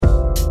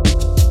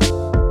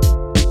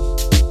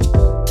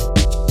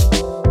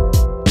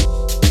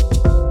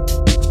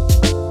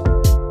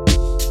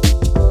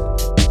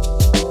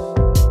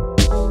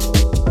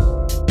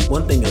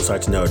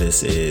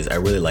this is I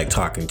really like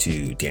talking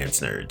to dance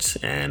nerds,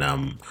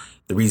 and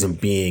the reason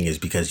being is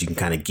because you can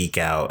kind of geek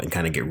out and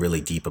kind of get really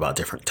deep about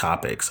different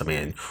topics. I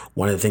mean,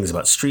 one of the things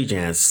about street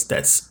dance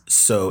that's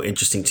so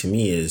interesting to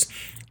me is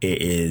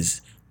it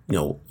is,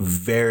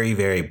 very,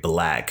 very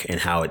black in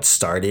how it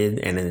started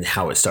and then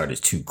how it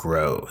started to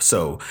grow.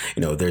 So,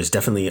 there's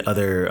definitely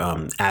other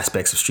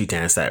aspects of street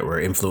dance that were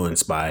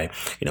influenced by,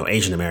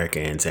 Asian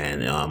Americans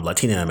and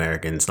Latina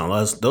Americans and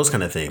all those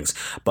kind of things.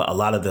 But a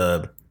lot of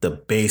the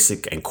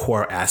basic and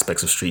core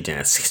aspects of street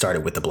dance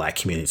started with the black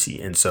community.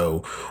 And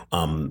so,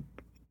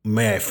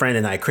 my friend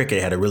and I,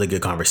 Cricket, had a really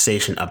good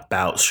conversation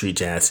about street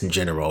dance in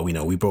general.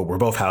 We're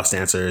both house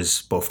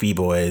dancers, both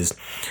b-boys,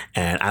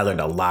 and I learned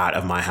a lot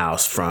of my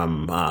house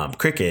from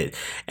Cricket.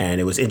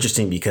 And it was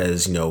interesting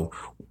because,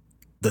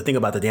 the thing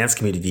about the dance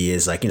community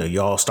is like, you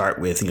all start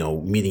with,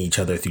 meeting each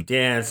other through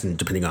dance, and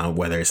depending on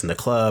whether it's in the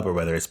club or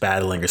whether it's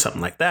battling or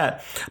something like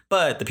that.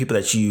 But the people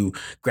that you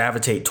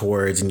gravitate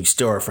towards and you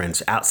still are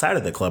friends outside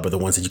of the club are the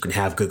ones that you can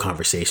have good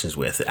conversations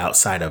with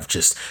outside of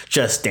just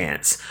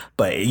dance.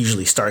 But it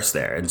usually starts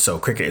there. And so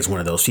Cricket is one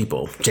of those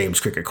people. James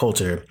Cricket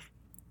Coulter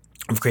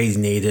of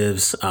Crazy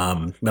Natives,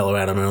 Mellow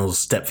Animals,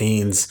 Step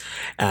Fiends,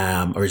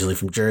 originally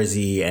from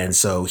Jersey. And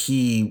so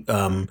he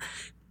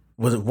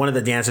was one of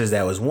the dancers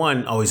that was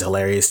always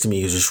hilarious to me.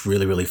 He was just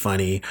really, really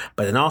funny.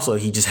 But then also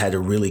he just had a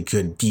really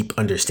good, deep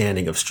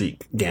understanding of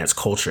street dance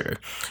culture.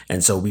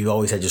 And so we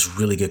always had just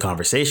really good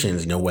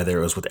conversations, whether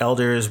it was with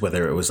elders,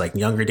 whether it was like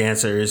younger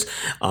dancers.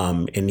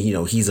 And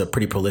he's a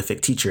pretty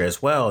prolific teacher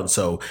as well. And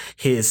so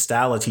his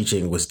style of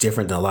teaching was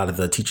different than a lot of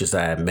the teachers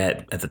that I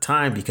met at the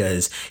time,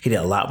 because he did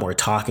a lot more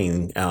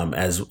talking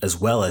as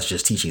well as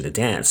just teaching the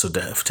dance. So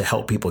to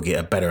help people get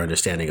a better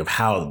understanding of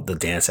how the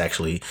dance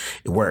actually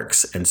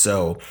works. And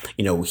so,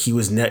 he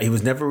was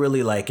never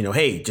really like,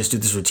 hey, just do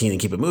this routine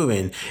and keep it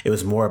moving. It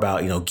was more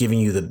about, giving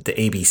you the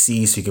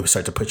ABCs so you can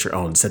start to put your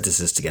own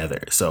sentences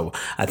together. So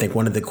I think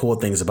one of the cool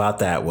things about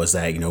that was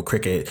that,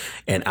 Cricket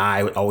and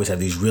I would always have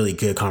these really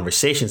good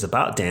conversations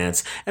about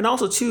dance. And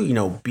also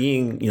too,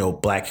 being,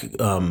 black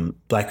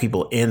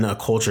people in a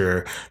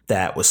culture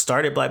that was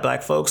started by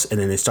black folks,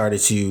 and then they started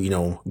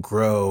to,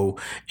 grow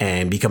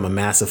and become a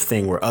massive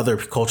thing where other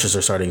cultures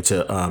are starting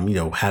to,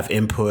 have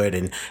input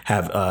and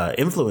have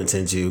influence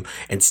into,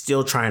 and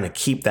still trying to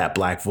keep that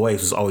black voice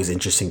was always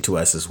interesting to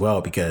us as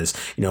well, because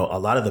a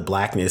lot of the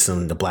blackness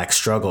and the black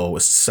struggle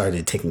was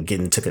started taken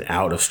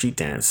out of street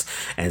dance,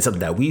 and something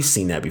that we've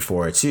seen that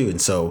before too.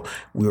 And so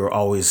we were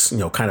always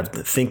kind of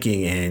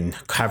thinking and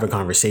having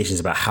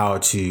conversations about how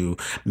to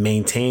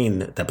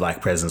maintain that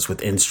black presence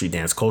within street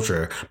dance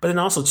culture, but then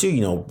also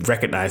too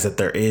recognize that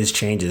there is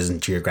changes in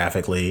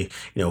geographically,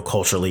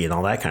 culturally, and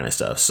all that kind of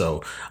stuff.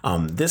 So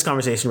this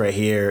conversation right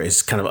here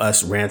is kind of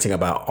us ranting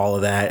about all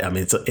of that. I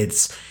mean,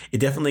 it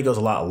definitely goes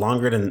a lot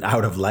longer than I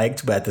would have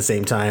liked, but at the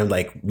same time,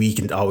 like, we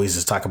can always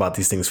just talk about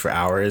these things for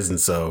hours. And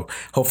so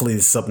hopefully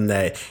it's something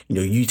that,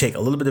 you take a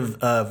little bit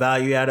of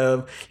value out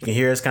of. You can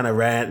hear us kind of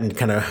rant and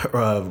kind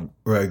of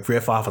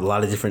riff off a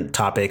lot of different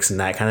topics and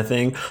that kind of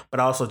thing. But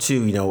also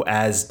too,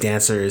 as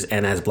dancers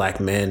and as black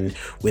men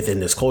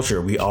within this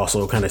culture, we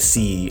also kind of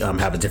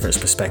have a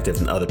different perspective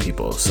than other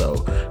people.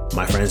 So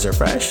My Friends Are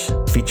Fresh,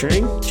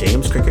 featuring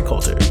James Cricket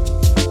Coulter.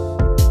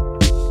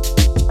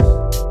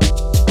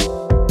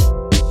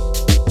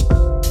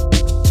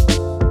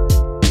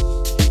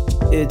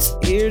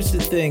 Here's the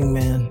thing,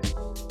 man.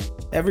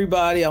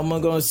 Everybody, I'm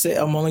only gonna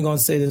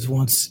say this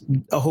once.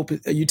 I hope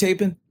are you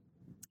taping?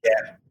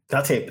 Yeah,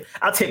 I'll tape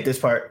this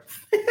part.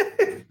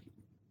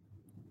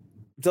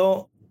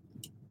 Don't,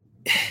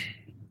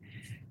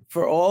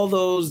 for all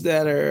those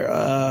that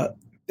are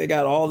they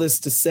got all this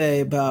to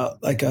say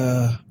about like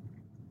what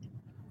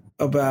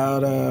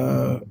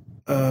do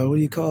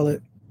you call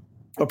it?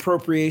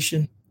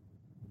 Appropriation.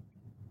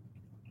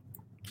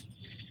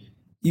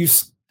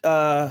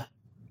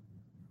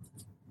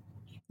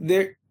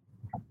 There,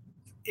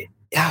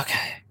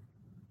 okay.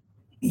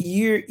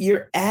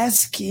 You're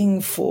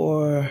asking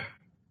for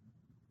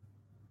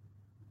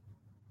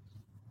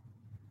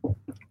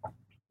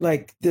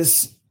like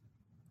this.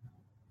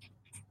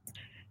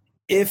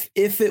 If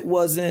it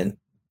wasn't,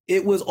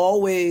 it was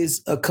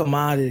always a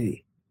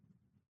commodity.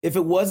 If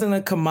it wasn't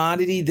a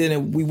commodity,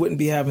 then we wouldn't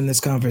be having this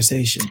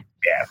conversation.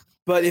 Yeah.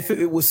 But if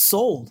it was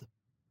sold,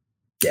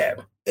 yeah,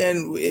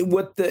 and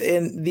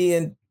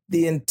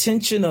the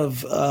intention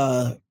of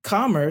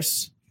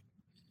commerce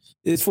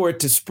is for it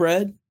to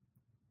spread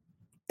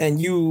and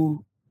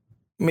you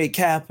make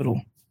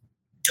capital.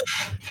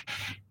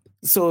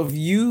 So if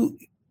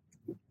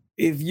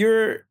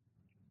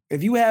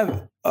you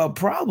have a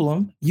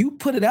problem, you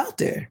put it out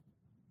there.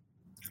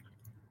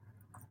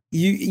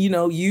 It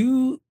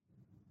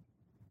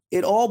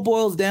all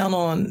boils down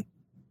on,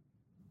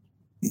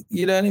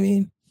 you know what I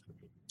mean?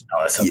 Oh,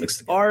 that's something.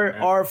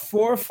 Our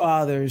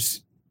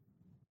forefathers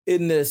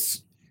in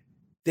this,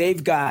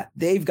 they've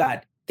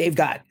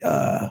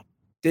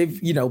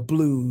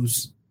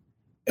blues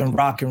and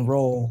rock and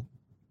roll.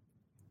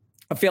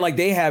 I feel like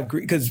they have,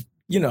 because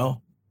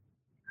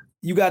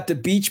you got the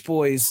Beach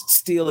Boys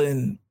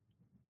stealing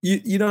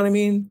You know what I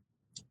mean?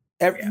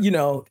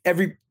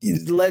 Every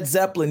Led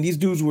Zeppelin, these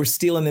dudes were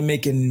stealing and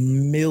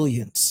making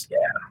millions. Yeah.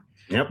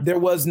 Yep. There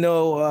was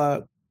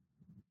no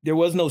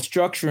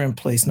structure in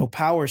place, no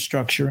power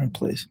structure in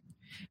place.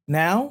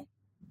 Now,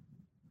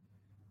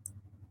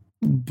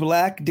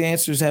 Black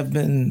dancers have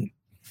been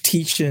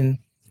teaching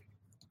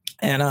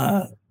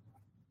and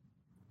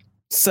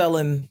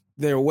selling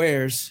their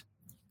wares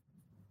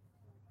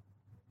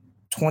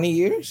 20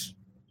 years?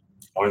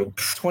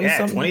 20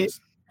 something 20, years?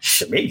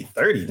 Maybe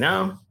 30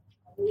 now.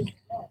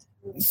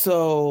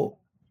 So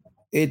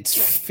it's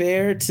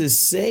fair to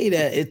say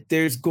that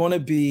there's going to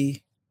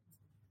be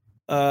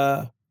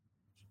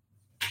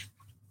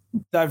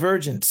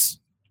divergence.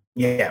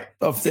 Yeah.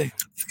 Of things.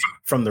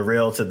 From the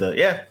real to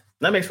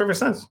that makes perfect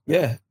sense.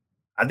 Yeah.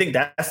 I think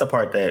that's the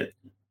part that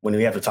when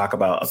we have to talk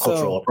about a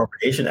cultural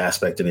appropriation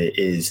aspect of it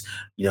is,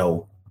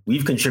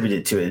 we've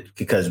contributed to it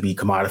because we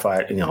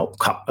commodified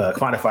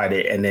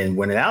it and then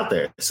went it out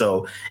there.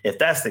 So if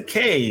that's the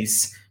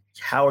case,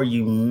 how are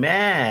you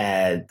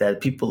mad that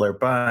people are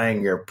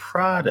buying your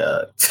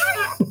product?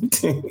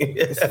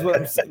 This is what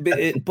I'm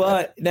saying.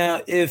 But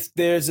now, if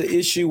there's an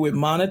issue with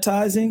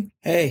monetizing,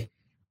 hey,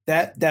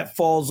 that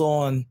falls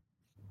on,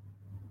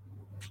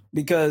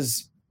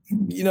 because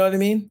you know what I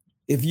mean.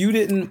 If you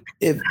didn't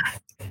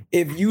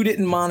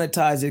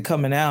monetize it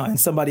coming out and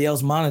somebody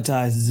else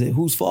monetizes it,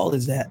 whose fault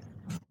is that?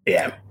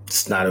 Yeah,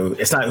 it's not who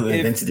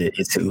invented it.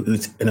 It's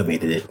who's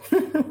innovated it.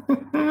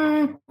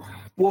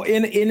 Well,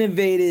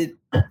 innovated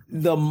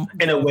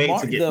in a way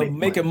to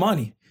making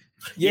money.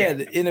 Yeah,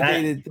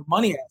 innovated the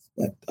money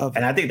aspect of it.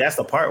 And I think that's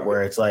the part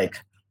where it's like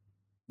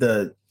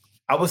I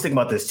was thinking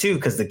about this too,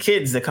 because the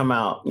kids that come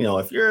out,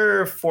 if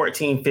you're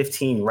 14,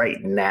 15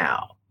 right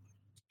now,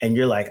 and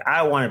you're like,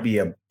 I want to be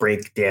a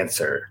break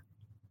dancer,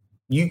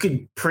 you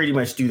could pretty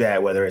much do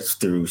that, whether it's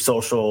through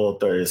social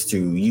or it's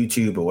through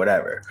YouTube or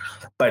whatever.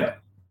 But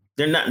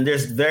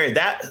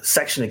that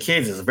section of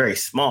kids is very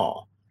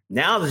small.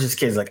 Now there's just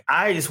kids like,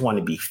 I just want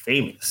to be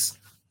famous,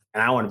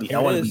 and I want to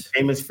be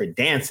famous for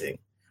dancing.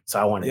 So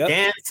I want to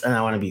dance and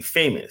I want to be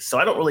famous. So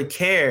I don't really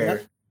care.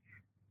 Yep.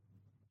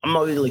 I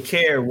don't really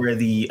care where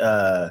the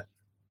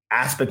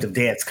aspect of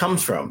dance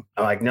comes from.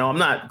 I'm like, no, I'm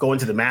not going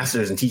to the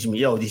masters and teaching me,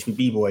 teach me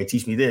B-boy,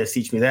 teach me this,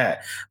 teach me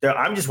that.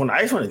 I just want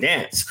to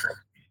dance.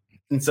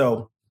 And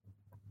so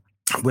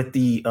with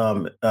the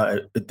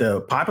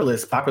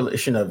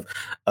population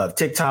of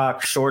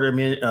TikTok, shorter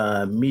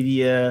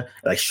media,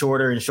 like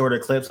shorter and shorter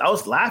clips, I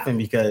was laughing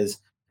because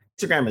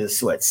Instagram is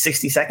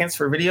 60 seconds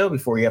for video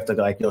before you have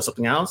to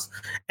something else.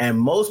 And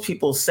most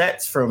people's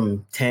sets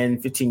from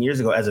 10, 15 years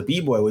ago as a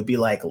B-boy would be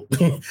like,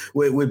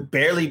 would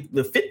barely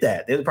fit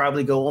that. They would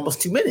probably go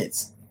almost 2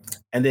 minutes.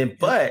 And then,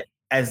 but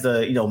as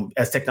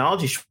as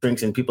technology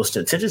shrinks and people's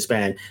attention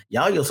span,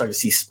 you'll start to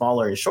see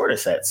smaller and shorter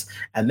sets.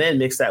 And then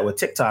mix that with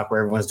TikTok, where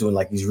everyone's doing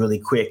like these really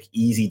quick,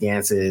 easy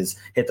dances,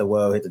 hit the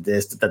whoa, hit the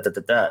this,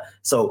 da.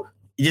 So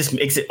it just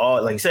makes it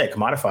all, like you said,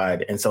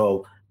 commodified. And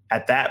so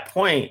at that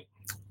point,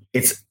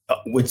 it's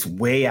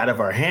way out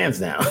of our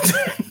hands now.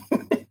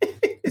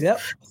 Yep.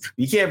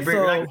 You can't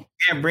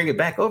bring it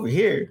back over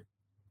here.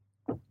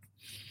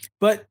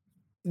 But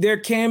there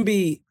can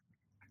be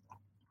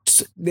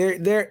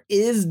there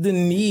is the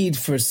need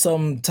for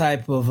some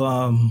type of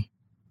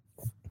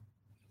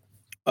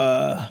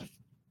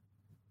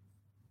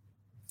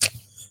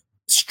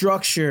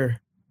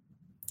structure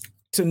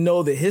to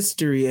know the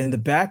history and the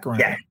background.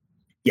 Yeah.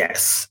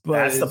 Yes. But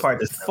that's the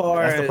part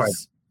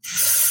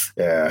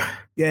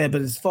Yeah,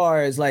 but as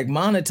far as like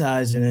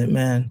monetizing it,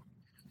 man,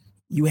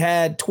 you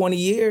had 20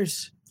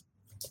 years.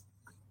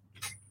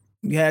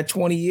 You had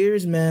 20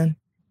 years, man.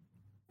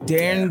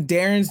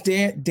 Darren's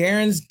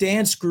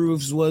dance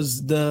grooves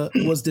was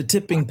the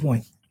tipping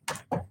point.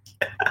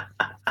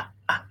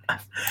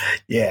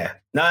 Yeah.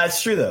 No,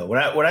 that's true though. When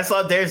I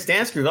saw Darren's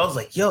dance grooves, I was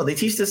like, yo, they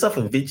teach this stuff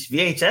in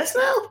VHS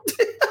now?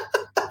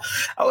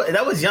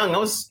 I was young. I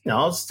was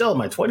still in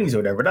my 20s or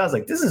whatever. But I was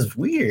like, this is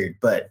weird.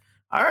 But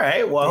all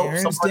right, well,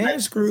 someone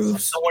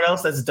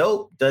else that's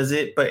dope does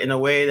it, but in a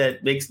way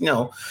that makes,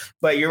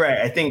 but you're right.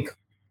 I think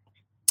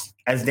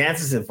as dance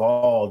has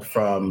evolved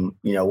from,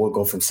 we'll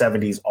go from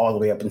 70s all the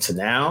way up into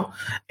now,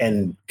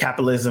 and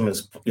capitalism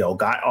has,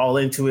 got all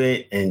into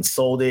it and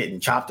sold it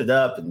and chopped it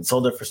up and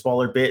sold it for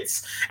smaller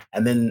bits.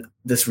 And then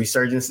this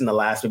resurgence in the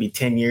last maybe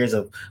 10 years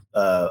of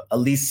at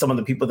least some of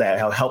the people that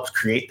have helped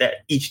create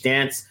that each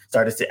dance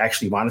started to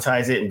actually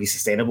monetize it and be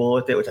sustainable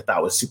with it, which I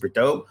thought was super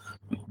dope.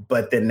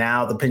 But then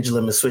now the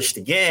pendulum has switched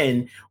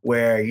again,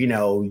 where,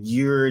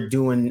 you're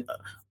doing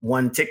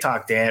one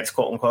TikTok dance,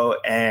 quote unquote,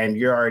 and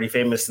you're already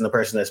famous than the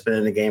person that's been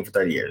in the game for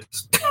 30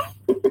 years.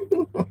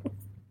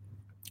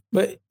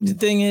 But the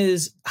thing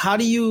is, how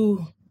do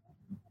you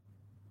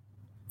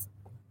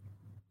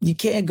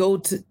can't go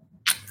to,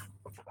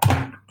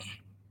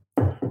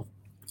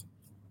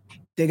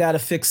 they got to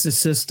fix the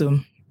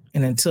system.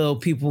 And until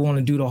people want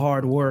to do the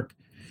hard work,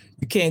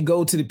 you can't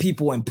go to the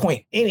people and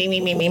point,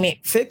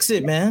 fix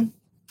it, man.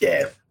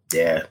 Yeah.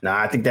 No,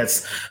 I think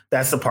that's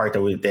the part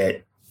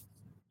that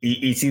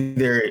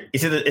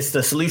it's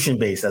the solution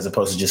based as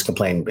opposed to just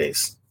complaining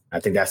based. I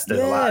think there's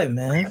a lot.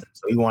 Man.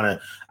 So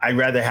I'd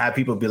rather have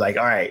people be like,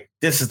 all right,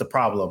 this is the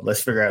problem.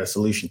 Let's figure out a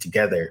solution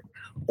together,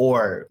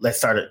 or let's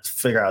start to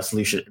figure out a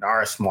solution in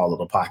our small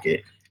little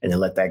pocket and then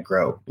let that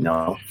grow.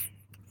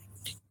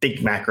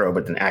 Think macro,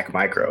 but then act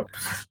micro.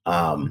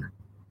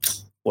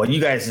 Well,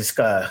 you guys just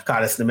caught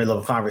us in the middle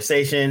of a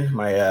conversation.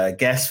 My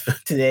guest for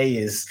today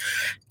is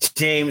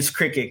James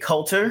Cricket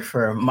Coulter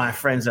for My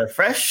Friends Are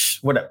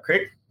Fresh. What up,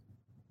 Crick?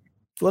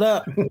 What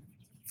up?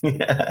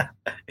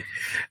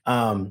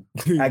 I've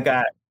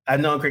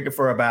known Cricket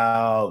for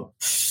about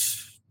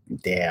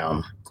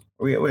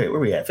where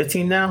we at?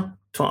 15 now?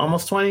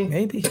 Almost 20?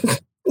 Maybe.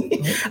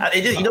 You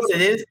know what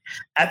it is?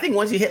 I think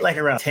once you hit like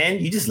around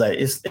 10, you just let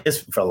it's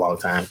for a long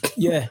time.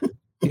 Yeah.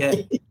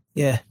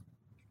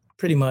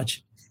 Pretty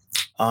much.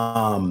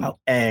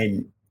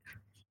 And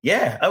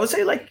yeah, I would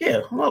say like,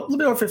 well, a little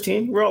bit over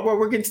 15.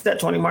 We're getting to that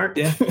 20 mark.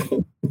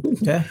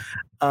 Yeah.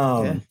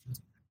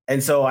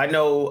 And so I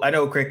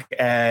know Crick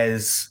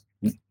as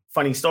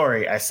funny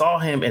story. I saw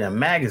him in a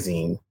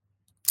magazine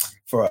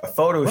for a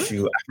photo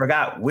shoot. I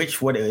forgot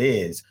what it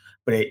is,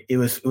 but it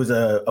was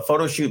a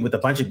photo shoot with a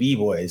bunch of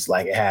b-boys.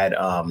 Like it had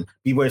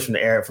b-boys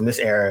from this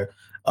era.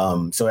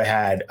 So it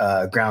had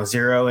Ground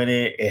Zero in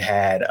it. It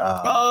had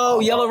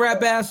Yellow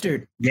Rat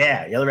Bastard.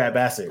 Yeah, Yellow Rat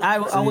Bastard. I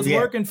was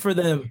working for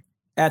them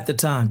at the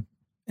time,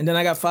 and then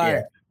I got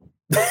fired.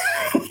 Yeah.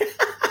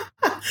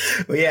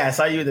 Well, yeah, I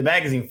saw you in the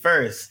magazine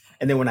first,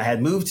 and then when I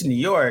had moved to New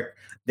York,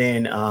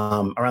 then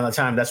around the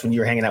time that's when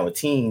you were hanging out with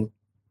Teen.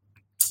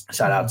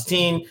 Shout out to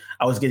Teen.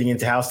 I was getting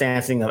into house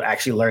dancing, of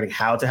actually learning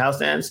how to house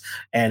dance,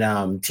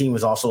 and Teen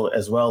was also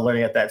as well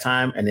learning at that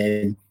time, and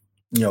then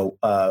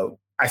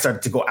I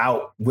started to go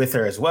out with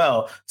her as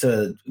well,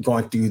 to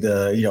going through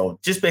the,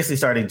 just basically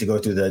starting to go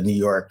through the New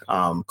York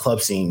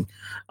club scene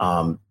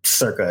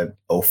circa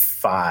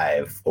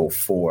 05,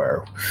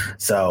 04.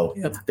 So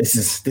this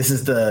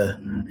is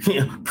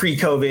the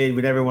pre-COVID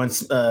when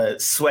everyone's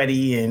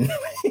sweaty and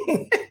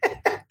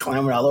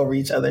climbing all over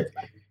each other.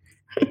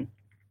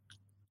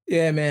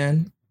 Yeah,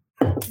 man.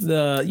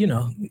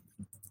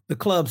 The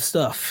club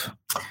stuff.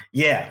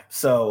 Yeah.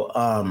 So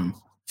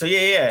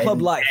yeah.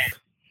 Club life.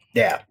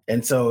 Yeah.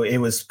 And so it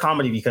was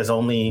comedy because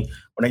only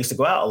when I used to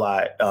go out a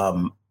lot,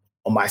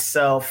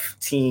 myself,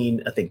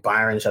 Teen, I think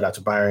Byron, shout out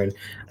to Byron,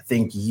 I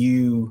think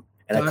you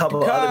and a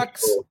couple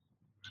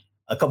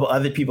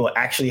other people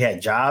actually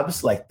had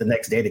jobs like the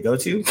next day to go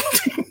to.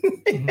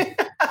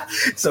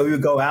 So we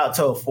would go out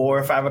till 4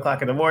 or 5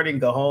 o'clock in the morning,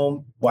 go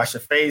home, wash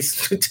your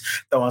face,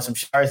 throw on some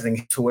showers, then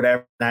get to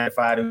whatever 9 to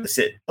 5 to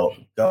sit,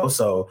 go.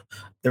 So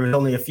there was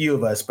only a few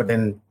of us, but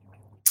then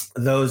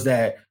those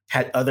that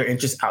had other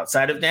interests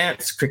outside of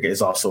dance. Cricket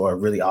is also a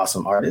really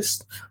awesome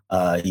artist.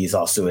 He's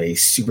also a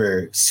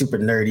super, super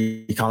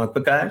nerdy comic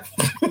book guy.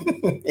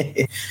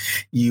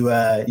 You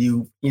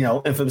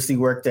infamously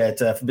worked at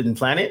Forbidden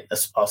Planet.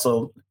 That's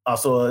also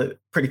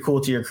pretty cool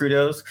to your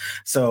kudos.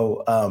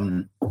 So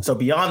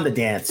beyond the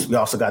dance, we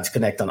also got to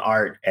connect on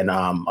art and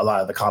a lot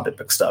of the comic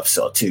book stuff.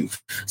 So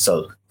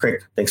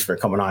Crick, thanks for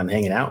coming on and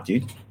hanging out,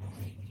 dude.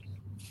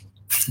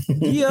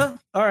 Yeah.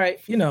 All right.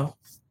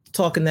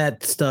 Talking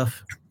that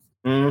stuff.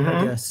 Mm-hmm.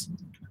 I guess.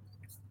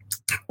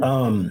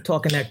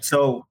 Talking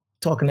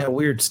that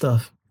weird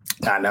stuff.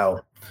 I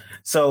know.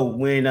 So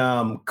when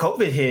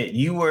COVID hit,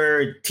 you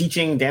were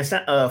teaching dance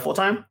full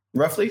time,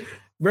 roughly?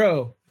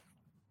 Bro,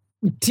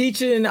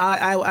 teaching.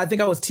 I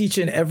think I was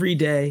teaching every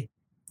day,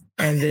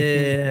 and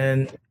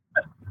then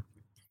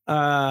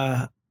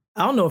I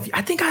don't know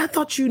I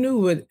thought you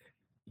knew, but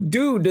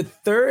dude,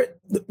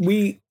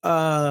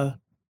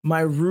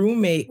 my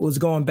roommate was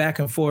going back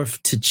and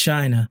forth to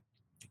China.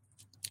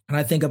 And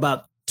I think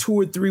about 2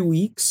 or 3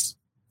 weeks,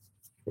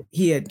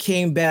 he had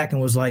came back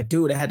and was like,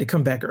 dude, I had to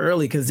come back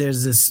early because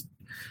there's this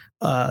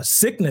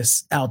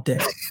sickness out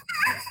there.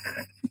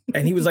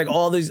 And he was like,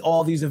 all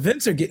these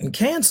events are getting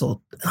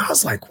canceled. And I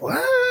was like, what?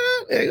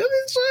 What are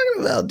you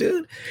talking about,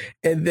 dude?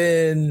 And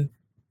then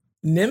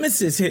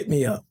Nemesis hit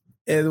me up.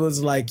 And it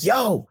was like,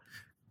 yo,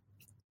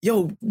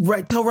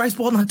 tell Rice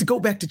Ball not to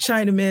go back to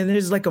China, man.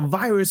 There's like a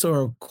virus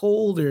or a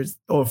cold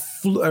or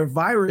flu or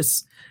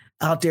virus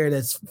out there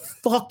that's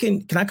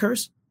fucking, can I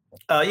curse?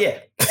 Yeah.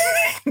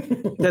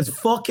 That's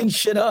fucking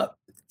shit up.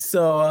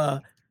 So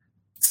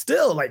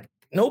still, like,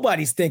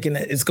 nobody's thinking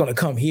that it's gonna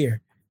come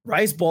here.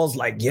 Rice Ball's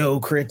like, yo,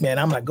 Crick, man,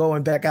 I'm not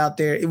going back out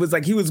there. It was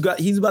like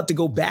he's about to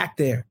go back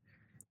there,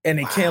 and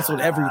they canceled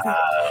everything.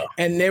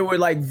 And there were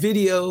like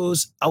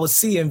videos. I was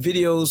seeing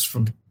videos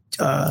from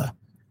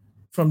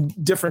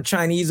different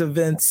Chinese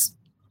events,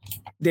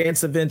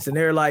 dance events, and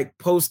they're like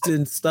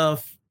posting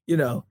stuff,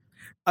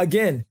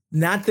 again,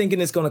 not thinking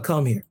it's gonna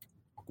come here.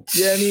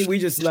 You know what I mean? We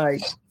just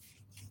like,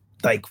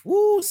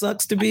 woo,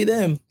 sucks to be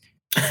them.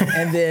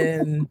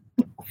 And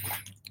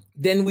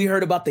then we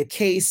heard about the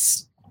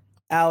case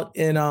out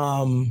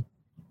in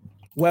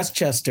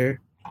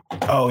Westchester.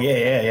 Oh,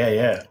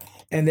 yeah.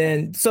 And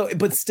then,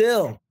 but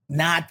still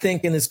not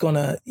thinking it's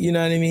gonna, you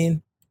know what I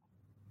mean?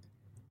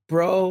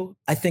 Bro,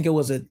 I think it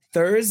was a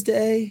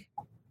Thursday.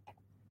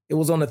 It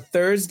was on a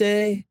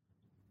Thursday.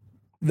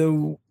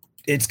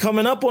 It's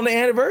coming up on the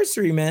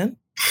anniversary, man.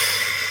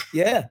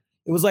 Yeah.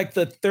 It was like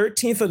the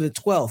 13th or the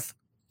 12th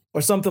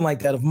or something like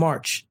that of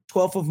March.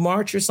 12th of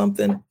March or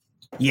something.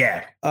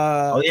 Yeah.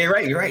 You're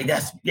right. You're right.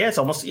 It's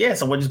almost,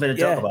 someone just made a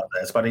joke about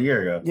that. It's about a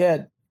year ago.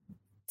 Yeah.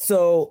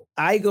 So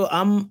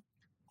I'm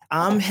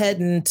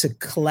heading to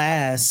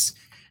class,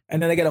 and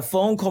then I get a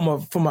phone call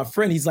from my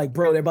friend. He's like,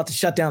 bro, they're about to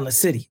shut down the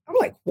city. I'm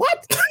like,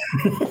 what?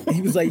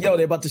 He was like, yo,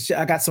 they're about to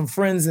I got some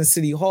friends in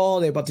City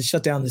Hall. They're about to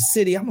shut down the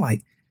city. I'm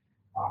like,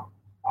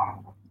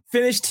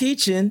 finished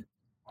teaching.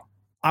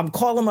 I'm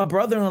calling my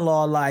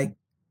brother-in-law like,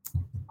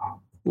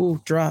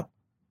 ooh, drop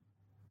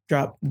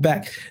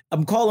back.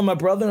 I'm calling my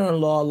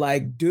brother-in-law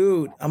like,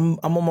 dude, I'm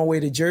on my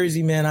way to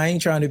Jersey, man. I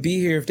ain't trying to be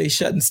here if they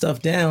shutting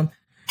stuff down.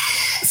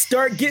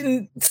 Start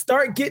getting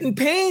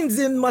pains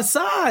in my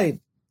side.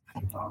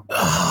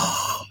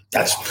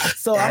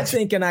 I'm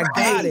thinking I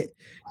got it.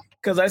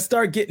 Because I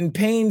start getting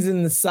pains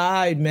in the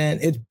side, man.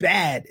 It's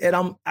bad.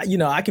 And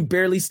I can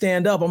barely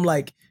stand up. I'm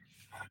like,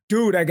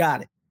 dude, I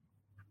got it.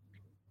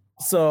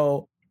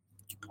 So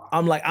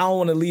I'm like, I don't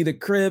want to leave the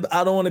crib.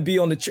 I don't want to be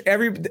on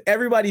the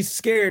everybody's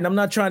scared. And I'm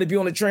not trying to be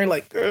on the train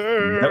like,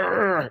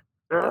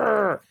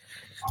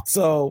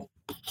 So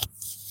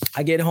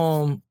I get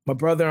home. My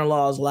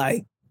brother-in-law is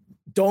like,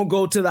 don't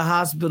go to the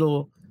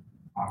hospital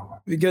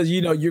because,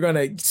 you're going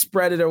to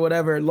spread it or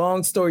whatever.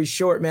 Long story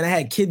short, man, I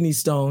had kidney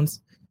stones.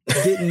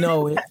 Didn't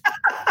know it.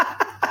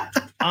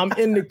 I'm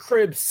in the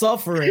crib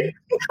suffering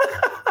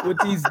with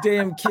these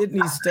damn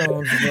kidney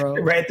stones, bro.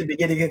 Right at the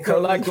beginning of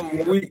COVID. Like a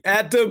week,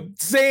 at the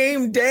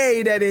same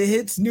day that it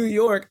hits New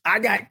York, I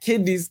got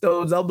kidney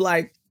stones. I'm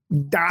like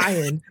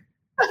dying.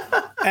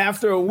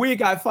 After a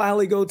week, I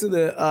finally go to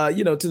the,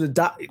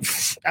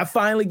 I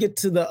finally get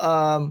to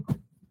the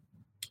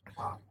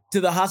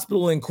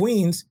hospital in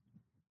Queens.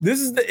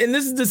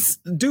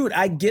 Dude,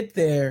 I get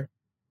there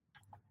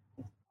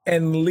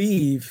and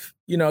leave,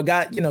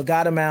 got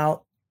him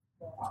out.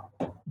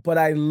 But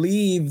I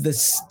leave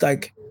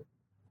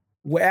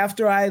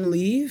after I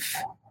leave,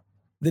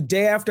 the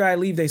day after I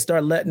leave, they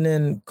start letting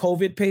in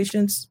COVID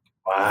patients.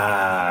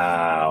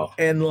 Wow.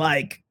 And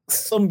like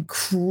some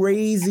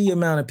crazy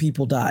amount of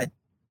people died.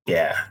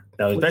 Yeah.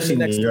 No, especially in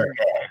New York.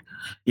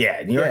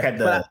 Yeah. New York had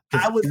no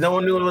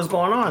one knew what was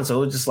going on.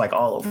 So it was just like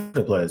all over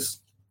the place.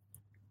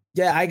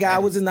 Yeah, I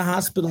was in the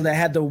hospital that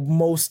had the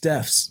most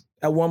deaths.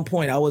 At one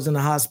point, I was in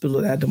the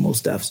hospital that had the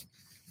most deaths.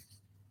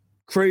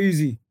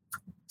 Crazy.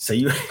 So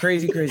you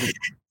crazy. So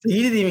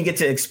you didn't even get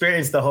to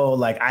experience the whole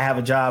like I have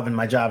a job and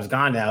my job's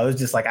gone now. It was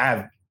just like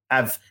I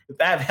have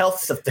health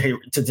stuff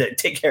to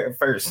take care of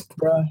first,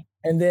 bro.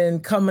 And then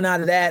coming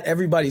out of that,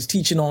 everybody's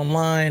teaching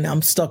online.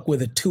 I'm stuck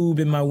with a tube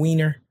in my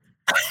wiener.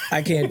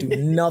 I can't do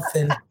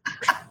nothing.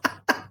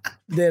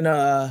 Then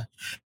so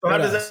how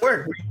does that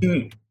work?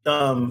 Because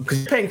you're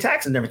paying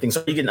taxes and everything,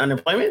 so you getting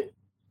unemployment?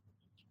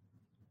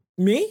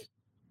 Me?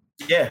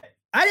 Yeah.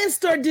 I didn't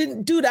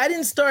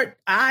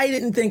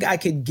think I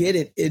could get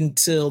it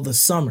until the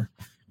summer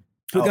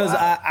because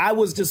I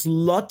was just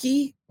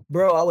lucky,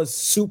 bro. I was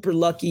super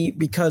lucky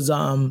because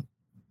I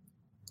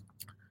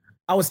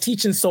was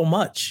teaching so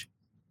much.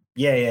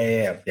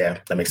 Yeah.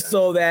 That makes sense.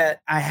 So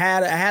that I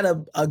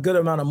had a good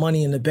amount of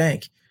money in the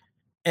bank,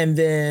 and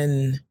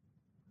then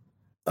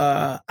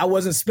I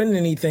wasn't spending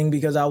anything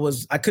because I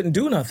couldn't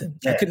do nothing.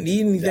 I couldn't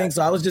eat anything,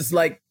 so I was just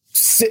like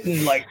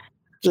sitting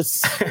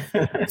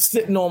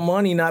sitting on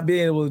money, not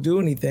being able to do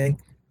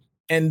anything.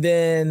 And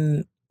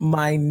then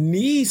my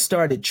knee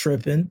started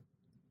tripping.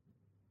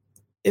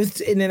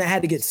 And then I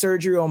had to get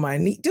surgery on my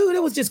knee. Dude,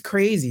 it was just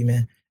crazy,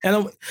 man.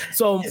 And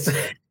so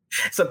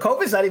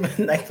COVID's not even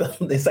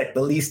it's like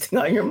the least thing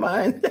on your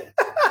mind.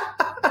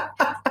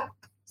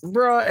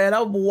 Bro, and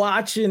I'm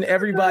watching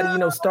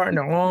everybody, starting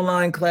their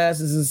online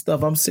classes and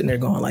stuff. I'm sitting there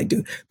going like,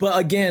 dude. But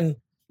again,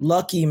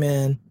 lucky,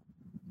 man.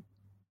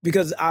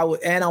 Because I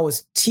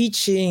was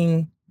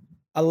teaching,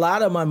 a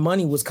lot of my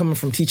money was coming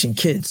from teaching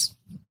kids.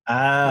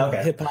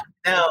 Okay. Hip-hop.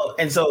 Now,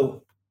 and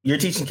so you're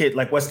teaching kids,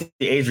 like what's the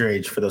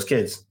age for those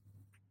kids?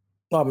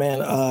 Oh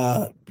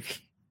man,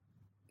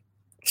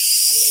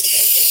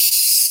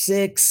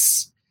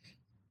 6,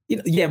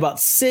 about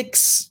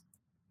 6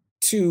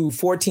 to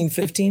 14,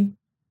 15.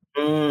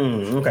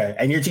 Okay.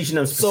 And you're teaching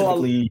them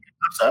specifically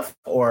stuff,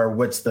 or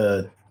what's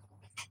the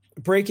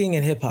breaking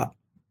and hip hop?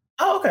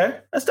 Oh,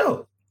 okay. That's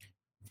dope.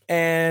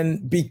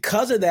 And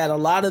because of that, a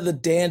lot of the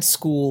dance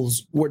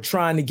schools were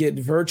trying to get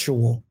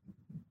virtual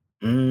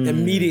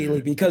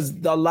immediately because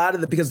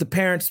the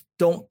parents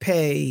don't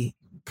pay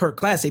per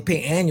class; they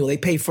pay annual. They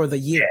pay for the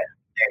year.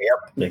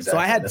 Yeah, exactly. So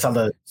I had that's how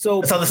the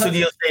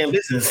studios stay in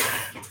business.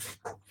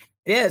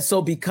 Yeah.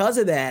 So because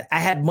of that, I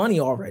had money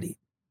already.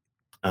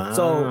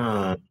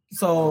 So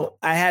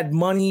I had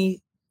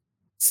money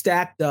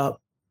stacked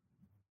up,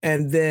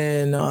 and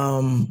then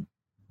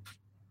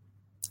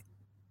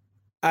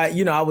I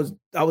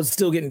was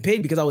still getting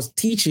paid because I was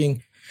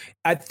teaching.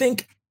 I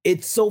think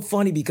it's so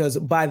funny because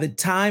by the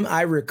time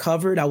I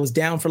recovered, I was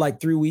down for like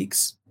 3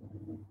 weeks.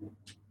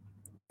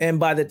 And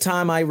by the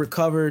time I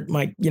recovered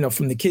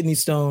from the kidney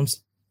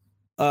stones,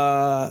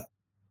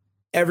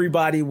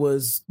 everybody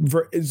was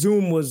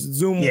Zoom was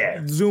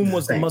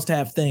the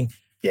must-have thing.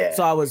 Yeah.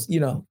 So I was,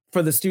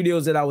 for the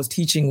studios that I was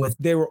teaching with,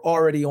 they were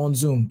already on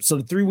Zoom. So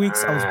the 3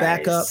 weeks I was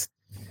back up,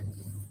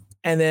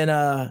 and then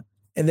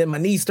my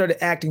knee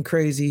started acting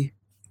crazy.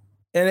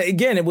 And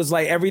again, it was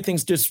like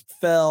everything's just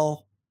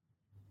fell.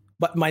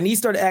 But my knee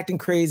started acting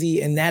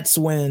crazy, and that's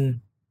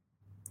when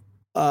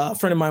a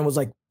friend of mine was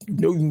like,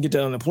 "No, you can get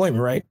that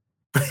unemployment, right?"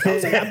 I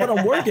was like, "But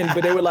I'm working."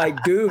 But they were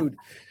like, "Dude,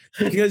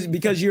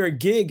 because you're a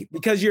gig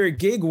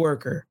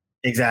worker."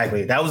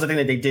 Exactly. That was the thing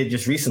that they did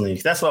just recently.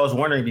 That's what I was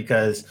wondering,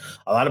 because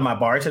a lot of my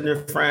bartender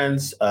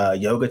friends,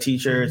 yoga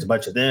teachers, a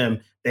bunch of them,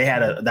 they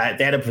had a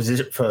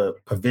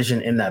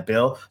provision in that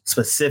bill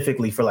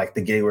specifically for like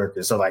the gig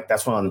workers. So like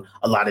that's when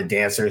a lot of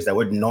dancers that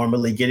wouldn't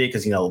normally get it,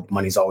 because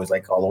money's always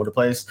like all over the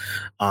place.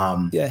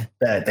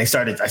 That they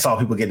started. I saw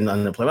people getting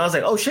unemployment. I was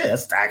like, oh shit,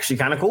 that's actually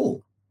kind of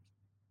cool.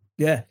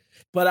 Yeah,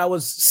 but I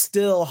was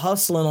still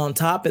hustling on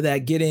top of that,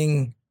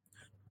 getting,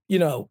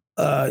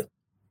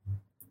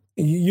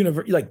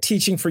 like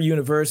teaching for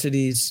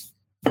universities,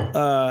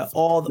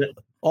 all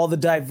the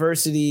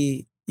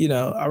diversity,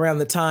 around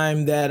the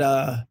time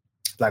that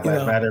Black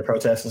Lives Matter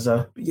protests and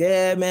stuff.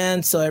 Yeah,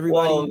 man. So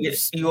everybody, well,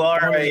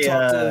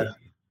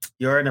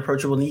 you're an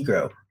approachable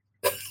Negro.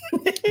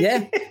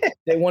 Yeah,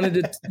 they wanted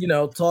to,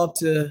 talk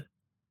to.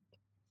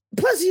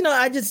 Plus,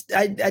 I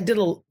did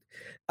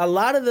a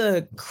lot of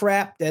the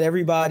crap that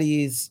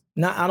everybody's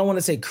not. I don't want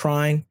to say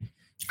crying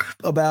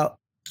about,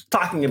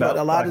 talking about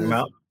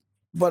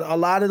but a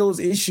lot of those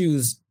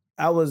issues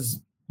I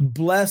was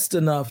blessed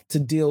enough to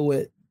deal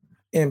with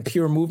in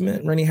Pure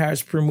Movement, Rennie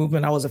Harris Pure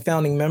Movement. I was a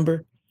founding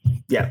member.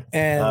 Yeah.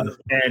 And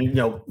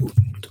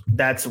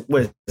that's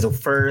the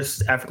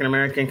first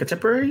African-American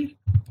contemporary.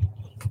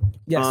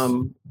 Yes.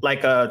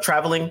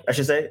 Traveling, I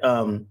should say.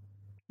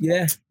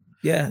 Yeah.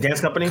 Dance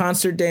company.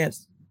 Concert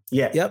dance.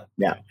 Yeah. Yep.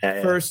 Yeah.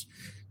 First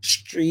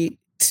street,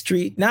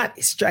 I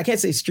can't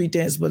say street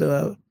dance,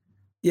 but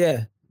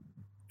yeah.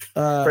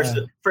 First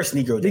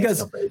Negro dance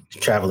company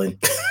traveling.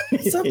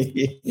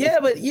 Yeah,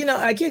 but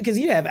I can't, because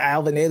you have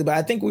Alvin Ailey, but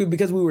I think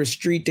because we were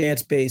street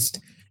dance based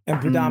and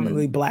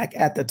predominantly Black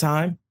at the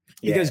time,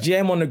 because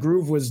Jam on the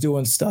Groove was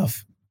doing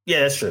stuff. Yeah,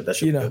 that's true. At the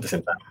same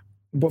time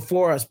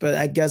before us, but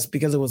I guess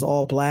because it was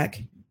all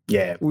Black.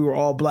 Yeah, we were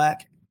all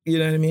Black. You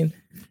know what I mean?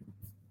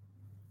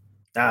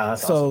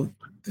 That's awesome.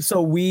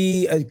 So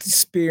we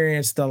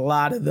experienced a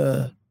lot of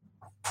the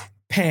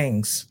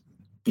pangs.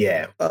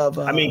 Yeah,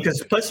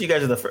 because plus you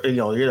guys are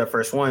you're the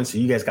first one, so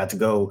you guys got to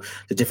go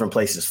to different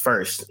places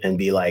first and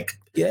be like,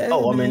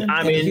 I'm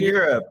in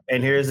Europe,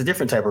 and here's a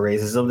different type of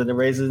racism than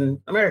the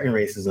American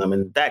racism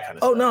and that kind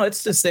of stuff. Oh no,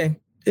 it's the same.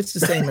 It's the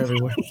same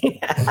everywhere.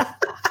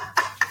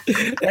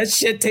 That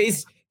shit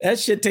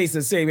tastes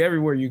the same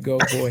everywhere you go,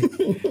 boy.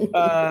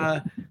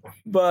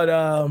 But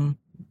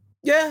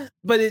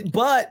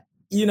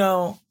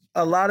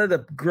a lot of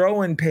the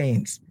growing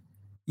pains,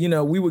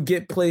 we would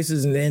get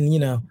places, and then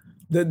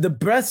the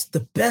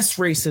best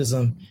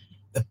racism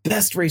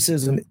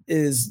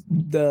is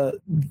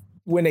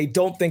when they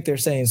don't think they're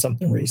saying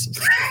something racist.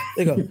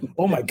 They go,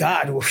 "Oh my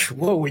God,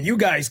 whoa, when you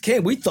guys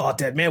came, we thought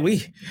that, man,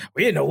 we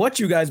didn't know what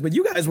you guys, but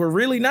you guys were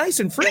really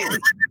nice and friendly.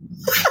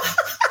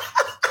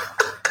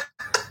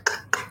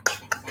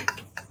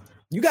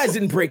 You guys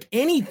didn't break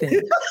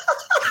anything."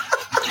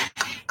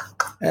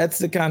 That's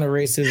the kind of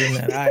racism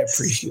that I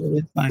appreciate.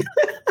 It's like,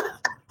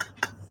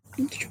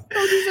 you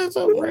said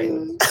so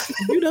racist.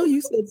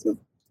 You said so.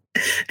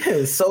 It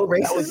was so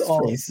racist. That was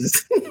all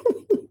racist.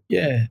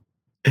 Yeah.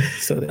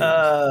 So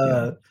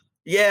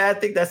I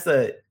think that's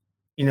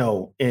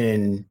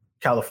in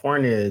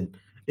California,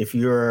 if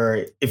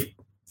you're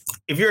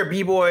a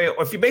b-boy,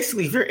 or if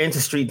you're into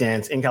street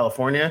dance in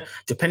California,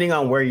 depending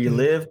on where you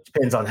live,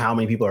 depends on how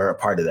many people are a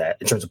part of that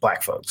in terms of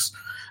Black folks.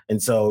 And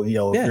so, if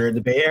you're in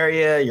the Bay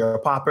Area, you're a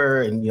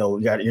popper, and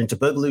you're into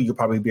Boogaloo, you'll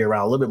probably be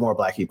around a little bit more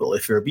Black people.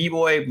 If you're a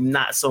b-boy,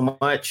 not so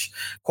much.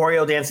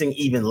 Choreo dancing,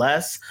 even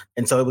less.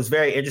 And so it was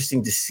very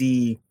interesting to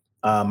see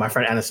my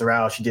friend Anna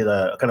Sorrell. She did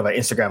a kind of an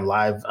Instagram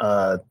live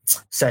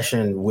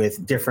session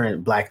with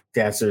different Black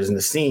dancers in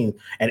the scene,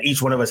 and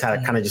each one of us had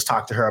to kind of just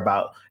talk to her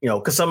about,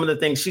 because some of the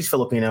things, she's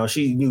Filipino,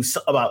 she knew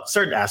about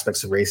certain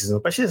aspects of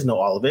racism, but she doesn't know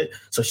all of it.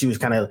 So she was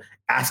kind of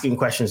asking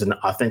questions in an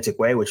authentic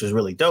way, which was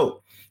really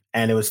dope.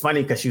 And it was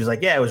funny because she was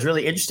like, yeah, it was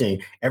really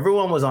interesting.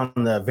 Everyone was on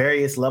the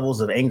various levels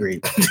of angry.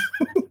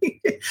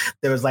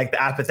 There was like the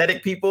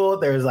apathetic people.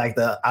 There was like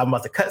the I'm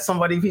about to cut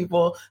somebody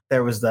people.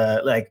 There was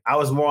the I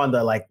was more on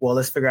the well,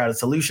 let's figure out a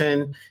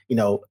solution.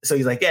 So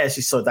he's like, yeah,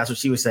 so that's what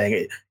she was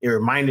saying. It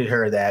reminded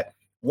her that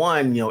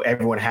one,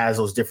 everyone has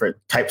those different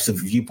types of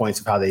viewpoints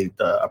of how they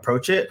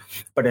approach it.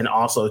 But then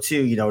also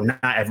too, not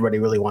everybody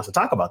really wants to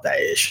talk about that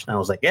ish. And I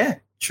was like, yeah,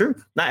 true.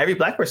 Not every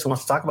Black person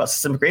wants to talk about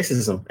systemic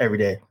racism every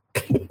day.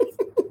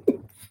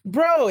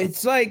 Bro,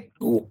 it's like,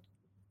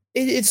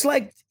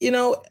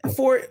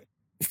 for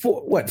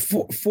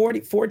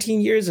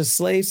 14 years a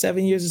slave,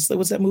 7 years a slave.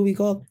 What's that movie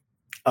called?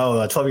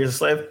 Oh, 12 Years a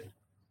Slave.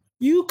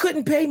 You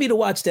couldn't pay me to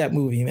watch that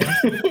movie, man.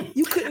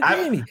 You couldn't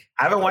Jamie.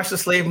 I haven't watched a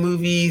slave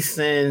movie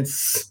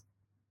since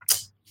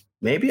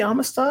maybe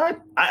Amistad.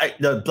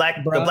 The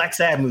Black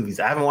Sad movies.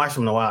 I haven't watched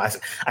them in a while.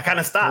 I kind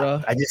of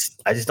stopped. Bruh.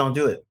 I just don't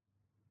do it.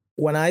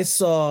 When I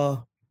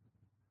saw,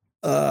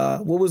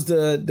 what was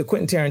the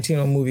Quentin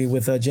Tarantino movie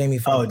with Jamie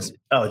Foxx?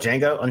 Oh,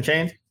 Django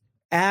Unchained.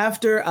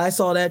 After I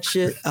saw that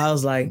shit, I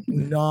was like,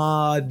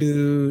 nah,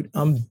 dude,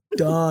 I'm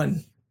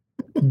done.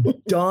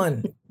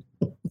 Done.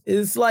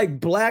 It's like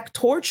black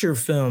torture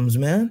films,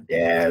 man.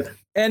 Yeah.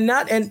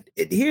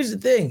 Here's the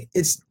thing.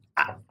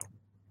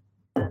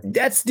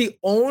 That's the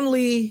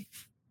only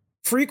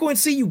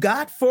frequency you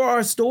got for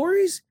our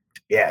stories?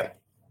 Yeah.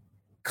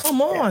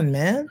 Come on,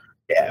 man.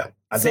 Yeah.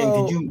 I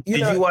think did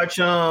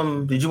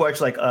you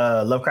watch like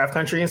Lovecraft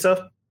Country and stuff?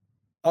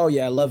 Oh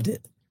yeah, I loved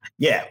it.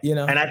 Yeah. And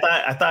I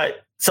thought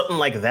something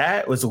like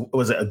that was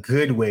a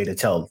good way to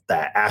tell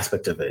that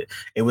aspect of it.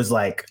 It was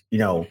like,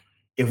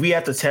 if we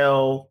have to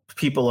tell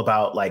people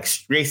about like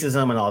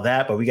racism and all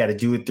that, but we got to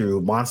do it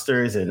through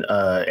monsters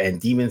and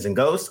demons and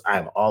ghosts,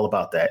 I'm all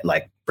about that.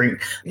 Like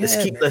let's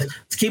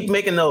keep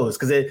making those,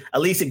 because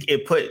at least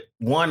it put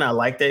one. I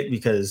liked it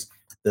because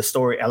the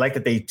story, I like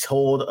that they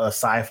told a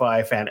sci-fi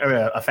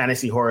a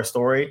fantasy horror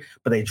story,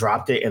 but they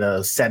dropped it in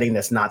a setting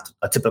that's not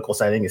a typical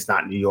setting. It's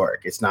not New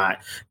York. It's not,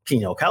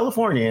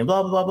 California and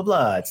blah, blah, blah, blah,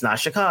 blah. It's not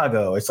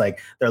Chicago. It's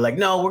like, they're like,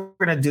 no, we're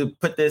going to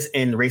put this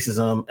in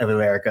racism of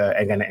America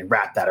and going to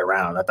wrap that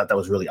around. I thought that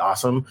was really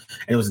awesome.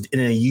 And it was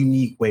in a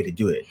unique way to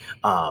do it.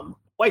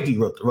 White dude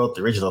wrote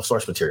the original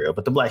source material,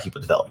 but the black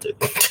people developed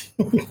it.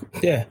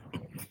 Yeah.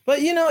 But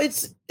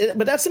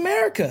but that's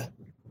America.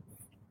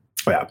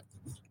 Yeah.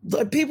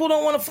 People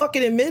don't want to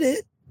fucking admit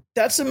it.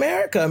 That's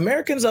America.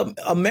 America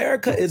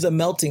is a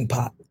melting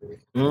pot.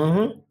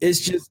 Mm-hmm.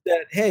 It's just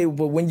that, hey,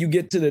 but when you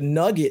get to the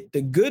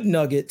good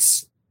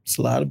nuggets, it's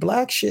a lot of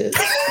black shit.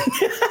 A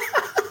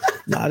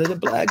lot of the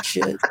black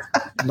shit.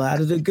 A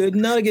lot of the good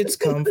nuggets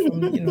come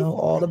from,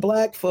 all the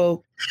black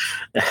folk.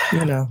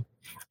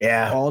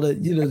 Yeah. All the,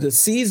 the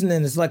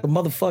seasoning is like a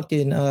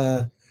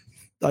motherfucking,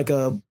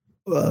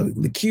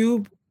 the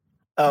cube.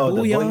 Oh,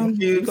 bouillon,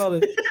 the bouillon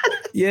cubes.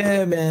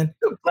 Yeah, man.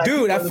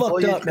 Dude, I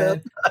fucked up,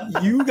 man.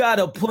 You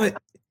gotta put,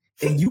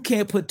 and you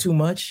can't put too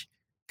much,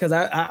 because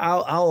I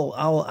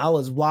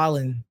was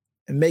wilding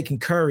and making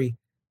curry,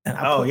 and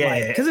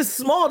because it's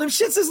small. Them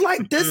shits is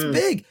like this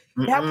big.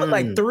 You have to put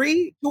like 2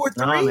 or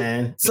 3. Oh,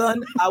 man.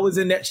 Son, I was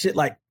in that shit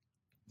like,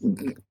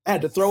 I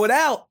had to throw it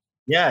out.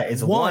 Yeah,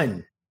 it's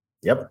one.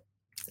 Yep.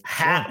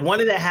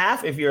 One and a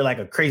half if you're like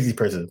a crazy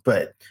person,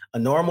 but a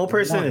normal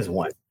person is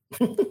one.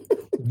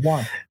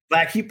 One.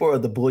 Black people are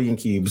the bouillon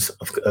cubes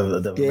of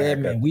the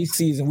America. Man, we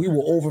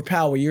will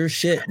overpower your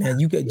shit,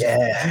 man. You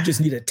just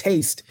need a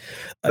taste.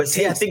 I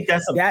think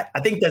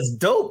that's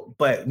dope,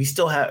 but we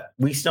still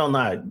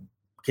not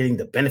getting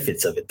the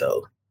benefits of it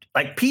though.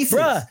 Like pieces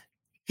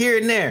here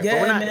and there. Yeah,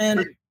 but we're not,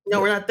 man.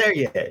 We're not there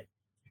yet.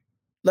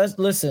 Let's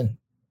listen.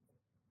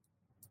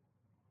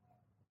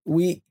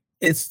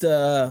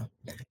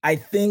 I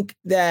think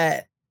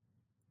that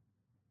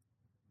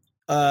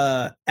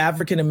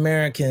African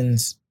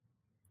Americans,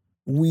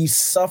 we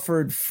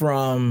suffer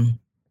from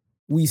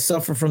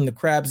the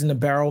crabs in the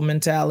barrel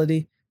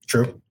mentality.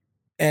 True.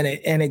 And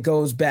it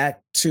goes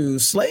back to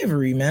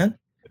slavery, man.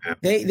 Yeah.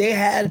 They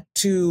had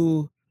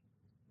to,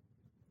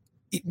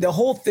 the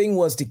whole thing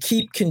was to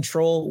keep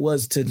control,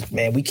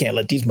 we can't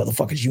let these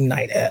motherfuckers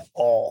unite at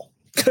all.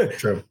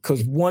 True.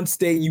 Because once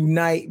they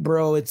unite,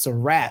 bro, it's a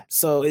wrap.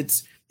 So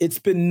it's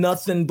been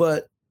nothing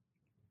but,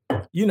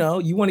 you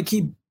want to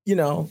keep,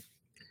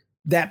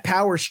 that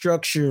power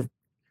structure,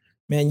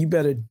 man, you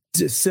better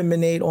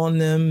disseminate on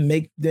them,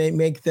 make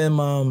them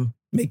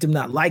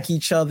not like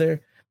each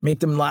other,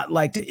 make them not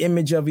like the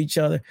image of each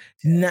other,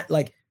 not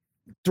like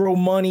throw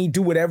money,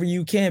 do whatever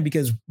you can,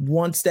 because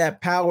once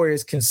that power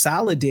is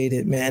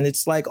consolidated, man,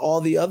 it's like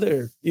all the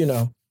other,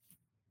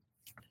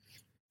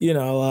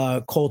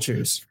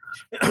 cultures.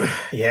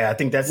 Yeah, I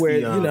think that's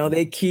where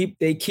they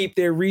keep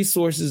their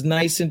resources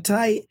nice and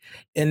tight,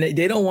 and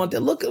they don't want to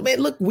look.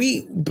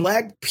 We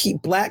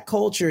black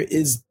culture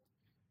is,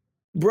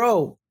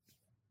 bro.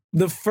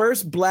 The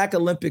first black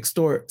Olympic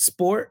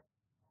sport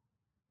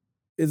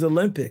is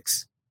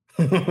Olympics,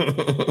 and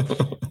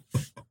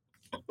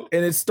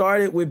it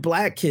started with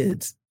black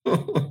kids.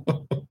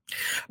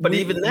 But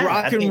even that,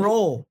 rock and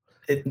roll,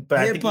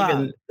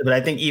 hip-hop. I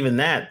think even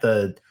that,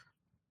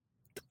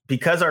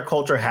 because our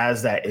culture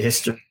has that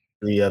history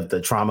of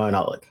the trauma and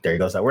all, there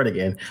goes that word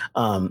again,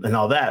 and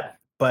all that.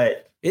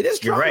 But it is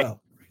trauma. You're right.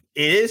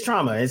 It is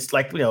trauma. It's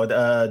like,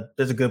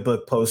 there's a good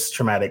book,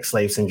 Post-Traumatic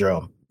Slave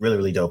Syndrome. Really,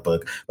 really dope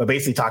book. But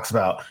basically talks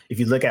about, if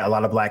you look at a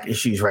lot of black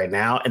issues right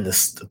now and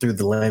through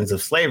the lens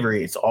of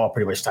slavery, it's all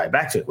pretty much tied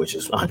back to it, which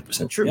is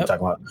 100% true. Yep. We're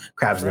talking about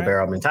crabs in the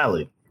barrel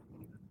mentality.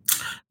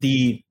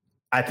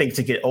 I think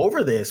to get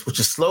over this, which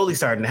is slowly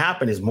starting to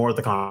happen, is more of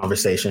the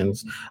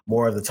conversations,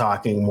 more of the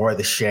talking, more of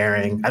the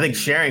sharing. I think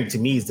sharing to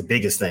me is the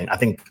biggest thing. I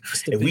think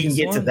if we can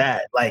get to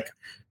that, like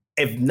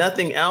if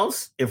nothing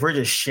else, if we're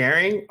just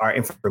sharing our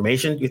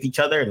information with each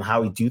other and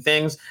how we do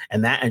things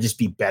and just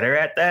be better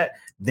at that,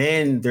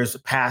 then there's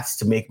paths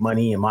to make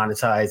money and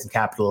monetize and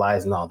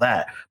capitalize and all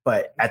that.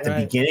 But at the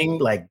beginning,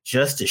 like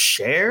just to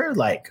share,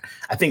 like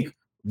I think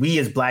we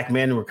as Black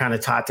men were kind of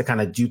taught to kind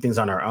of do things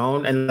on our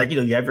own. And like, you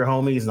have your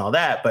homies and all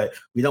that, but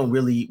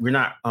we're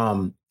not,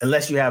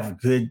 unless you have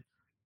good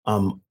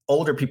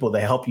older people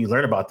that help you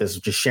learn about this,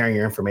 just sharing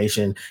your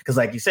information. Because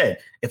like you said,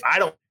 if I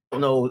don't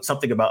know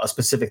something about a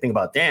specific thing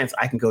about dance,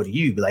 I can go to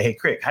you, be like, hey,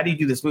 Crick, how do you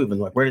do this move? And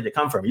like, where did it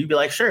come from? You'd be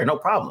like, sure, no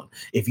problem.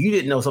 If you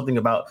didn't know something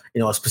about,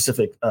 a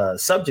specific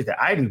subject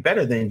that I knew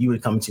better than, you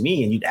would come to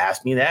me and you'd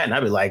ask me that. And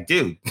I'd be like,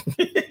 dude,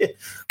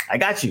 I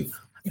got you.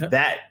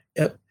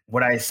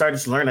 What I started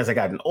to learn as I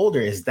got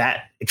older is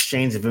that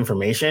exchange of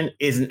information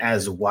isn't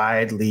as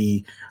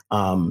widely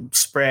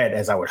spread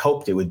as I would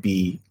hope it would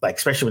be, like,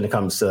 especially when it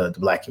comes to the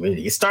Black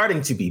community. It's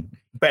starting to be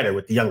better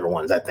with the younger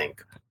ones, I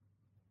think.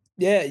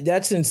 Yeah,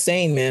 that's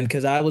insane, man.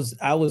 Because I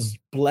was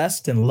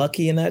blessed and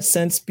lucky in that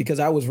sense because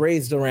I was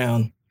raised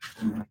that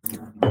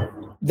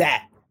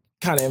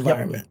kind of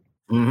environment.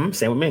 Yep. Mm-hmm.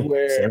 Same with me.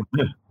 Where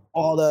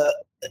all the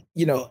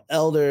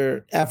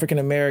elder African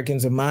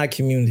Americans in my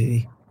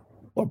community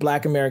or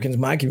Black Americans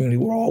in my community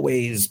were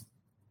always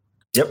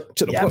to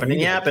the point.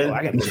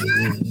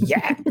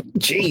 Yeah,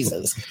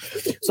 Jesus.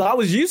 So I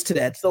was used to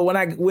that. So when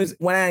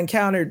I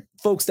encountered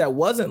folks that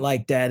wasn't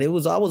like that, I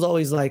was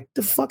always like,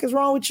 the fuck is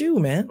wrong with you,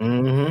 man?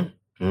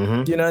 Mm-hmm.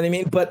 Mm-hmm. You know what I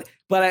mean? But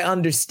I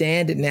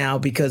understand it now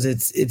because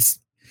it's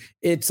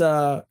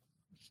a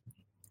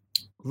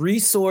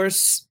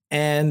resource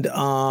and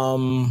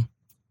what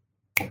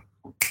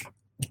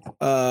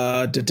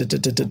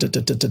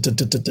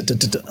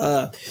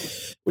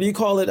do you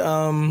call it?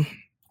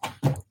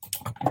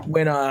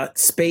 When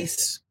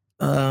space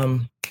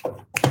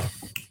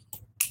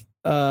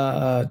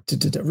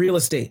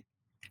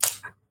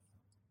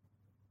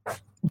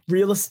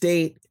real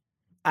estate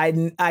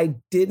I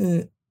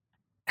didn't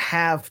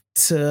have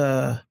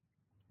to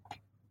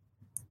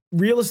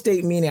real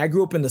estate, meaning I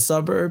grew up in the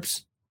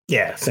suburbs.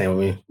 Yeah, same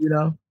with me.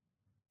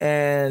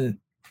 And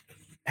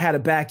had a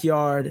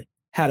backyard,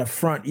 had a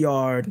front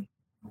yard,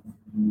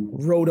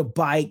 rode a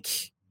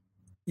bike.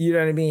 You know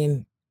what I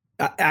mean?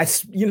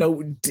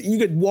 You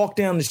could walk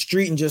down the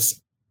street and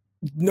just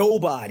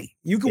nobody.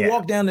 You could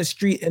walk down the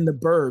street in the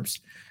burbs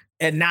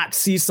and not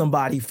see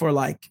somebody for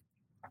like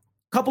a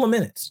couple of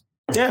minutes.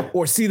 Yeah.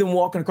 Or see them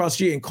walking across the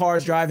street and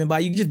cars driving by.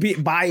 You can just be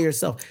by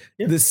yourself.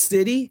 Yeah. The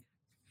city,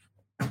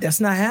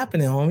 that's not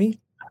happening, homie.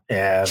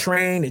 Yeah.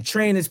 The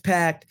train is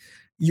packed.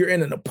 You're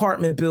in an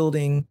apartment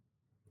building.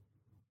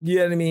 You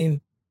know what I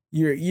mean?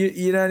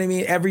 You know what I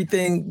mean?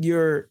 Everything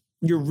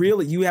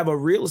you have a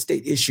real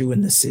estate issue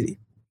in the city.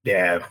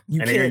 Yeah.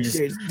 You can't,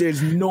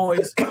 there's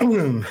noise.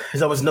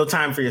 There's almost no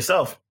time for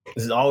yourself.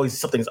 There's always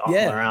something's all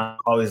around.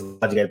 Always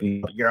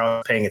you're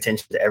always paying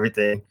attention to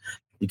everything.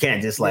 You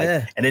can't just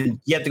and then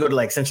you have to go to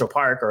like Central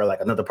Park or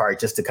like another park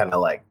just to kind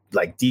of like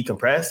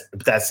decompress.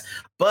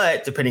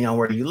 But depending on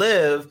where you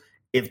live,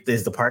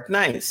 is the park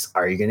nice?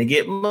 Are you going to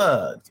get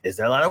mugged? Is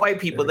there a lot of white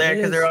people there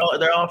because they're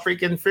all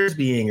freaking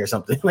frisbeeing or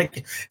something?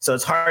 Like, so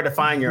it's hard to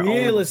find your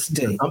real own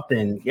estate.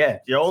 Something,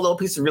 your own little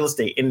piece of real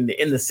estate in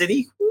the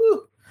city.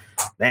 Woo,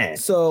 man.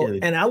 So,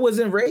 and I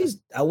wasn't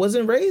raised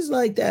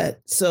like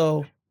that.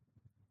 So,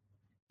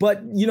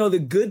 but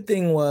the good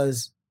thing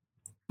was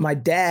my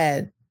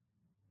dad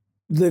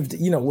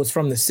was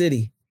from the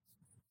city.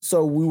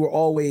 So we were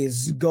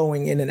always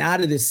going in and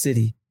out of the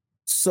city.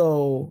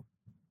 So,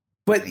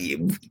 but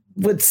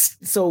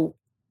so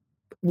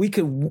we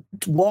could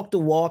walk the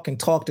walk and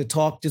talk the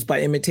talk just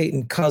by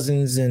imitating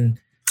cousins and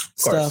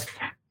stuff.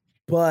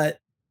 But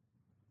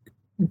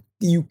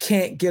you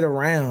can't get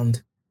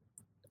around.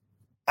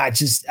 I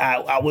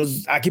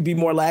could be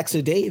more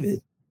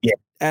lackadaisical. Yeah.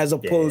 As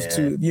opposed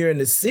to you're in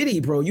the city,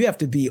 bro. You have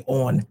to be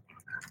on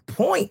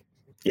point.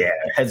 Yeah,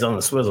 heads on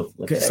the swivel,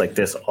 just like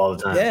this all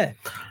the time. Yeah.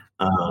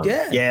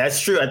 Yeah,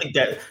 that's true. I think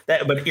that,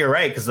 but you're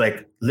right, because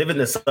like living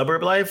the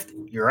suburb life,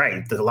 you're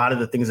right. There's a lot of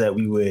the things that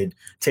we would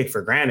take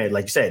for granted,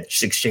 like you said,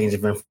 just exchange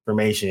of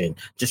information,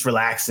 just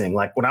relaxing.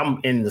 Like when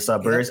I'm in the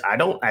suburbs, I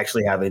don't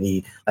actually have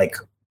any, like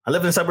I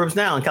live in the suburbs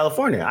now in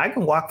California. I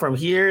can walk from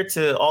here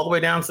to all the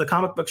way down to the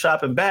comic book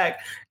shop and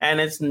back,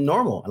 and it's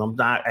normal.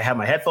 And I have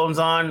my headphones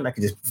on. I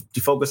can just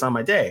focus on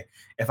my day.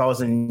 If I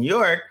was in New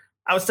York,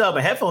 I would still have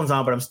my headphones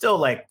on, but I'm still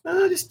like,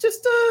 just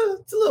a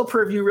little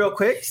preview real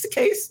quick, just in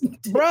case.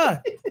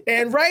 Bruh.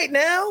 And right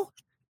now,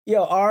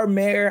 our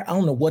mayor, I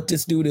don't know what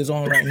this dude is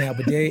on right now,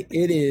 but it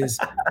is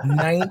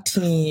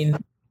the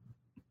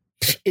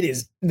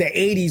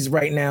 80s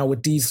right now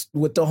with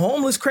the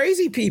homeless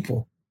crazy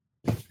people.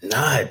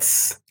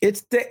 Nuts.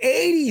 It's the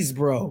 80s,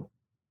 bro.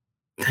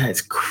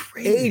 That's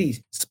crazy.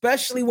 80s,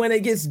 especially when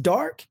it gets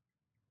dark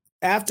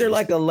after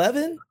like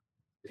 11.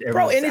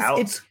 Bro, and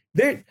it's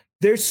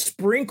they're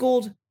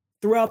sprinkled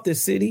throughout the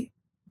city.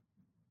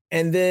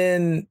 And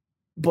then,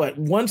 but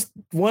once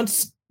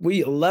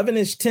we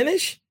 11-ish,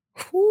 10-ish,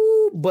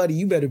 whoo, buddy,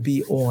 you better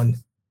be on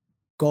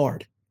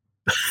guard.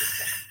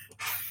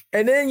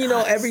 And then,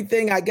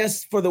 everything, I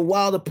guess, for the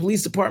while, the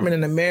police department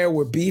and the mayor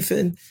were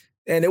beefing,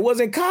 and there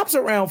wasn't cops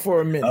around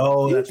for a minute.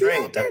 Oh, that's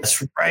right.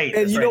 That's right.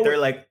 And they're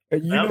like, I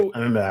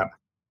remember that.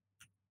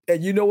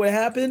 And you know what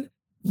happened?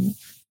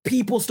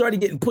 People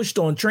started getting pushed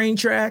on train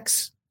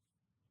tracks.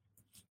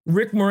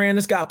 Rick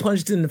Moranis got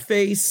punched in the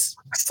face.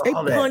 They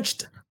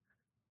punched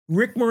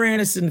Rick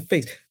Moranis in the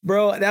face,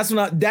 bro.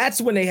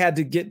 That's when they had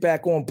to get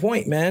back on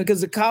point, man,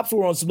 because the cops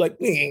were on some like,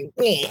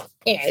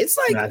 it's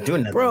like, not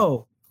doing that,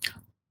 bro.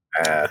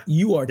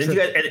 You are. Did you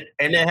guys?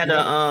 And they had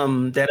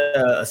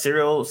a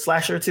serial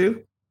slasher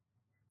too.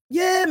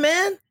 Yeah,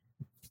 man.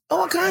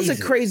 All kinds of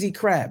crazy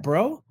crap,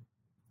 bro.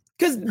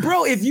 Because,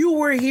 bro, if you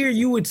were here,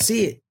 you would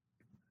see it.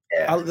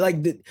 Yeah.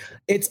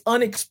 It's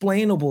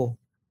unexplainable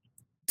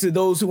to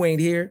those who ain't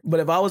here. But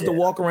if I was to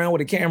walk around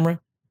with a camera,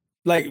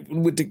 like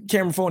with the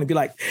camera phone, and be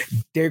like,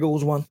 there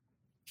goes one.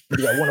 You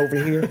got one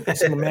over here.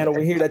 Some man over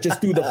here that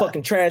just threw the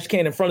fucking trash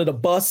can in front of the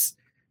bus.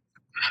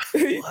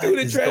 He threw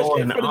the trash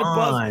can in front of the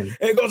bus.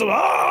 And it goes,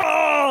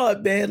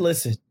 man,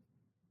 listen.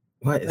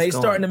 They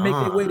starting to make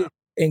their way to,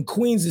 and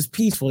Queens is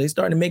peaceful. They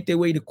starting to make their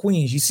way to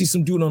Queens. You see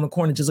some dude on the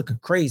corner just looking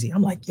crazy.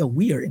 I'm like, yo,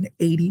 we are in the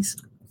 80s.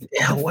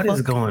 Yeah, what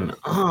is going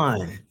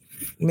on?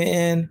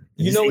 Man,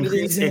 you know what it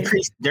is?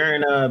 Increased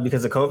during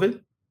because of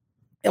COVID?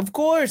 Of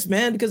course,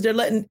 man, because they're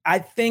letting, I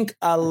think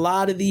a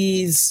lot of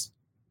these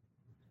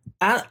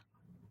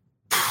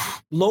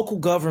local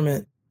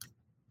government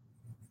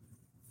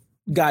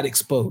got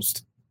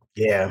exposed.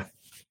 Yeah,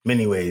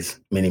 many ways.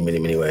 Many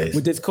ways.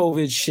 With this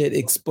COVID shit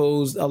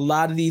exposed, a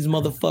lot of these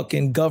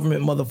motherfucking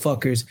government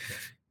motherfuckers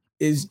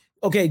is,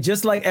 okay,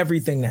 just like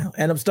everything now.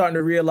 And I'm starting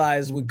to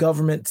realize with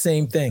government,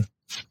 same thing.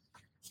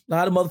 A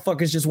lot of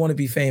motherfuckers just want to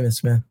be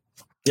famous, man.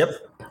 Yep.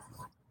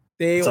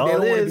 They don't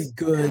want to be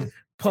good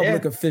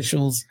public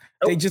officials.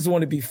 Nope. They just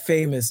want to be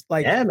famous.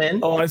 Like, yeah,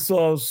 man. Oh, I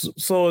saw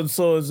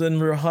so-and-so is in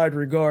high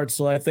regard,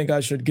 so I think I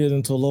should get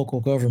into local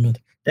government.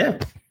 Yeah.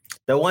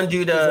 The one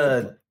dude,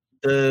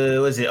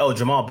 was it? Oh,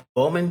 Jamal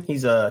Bowman.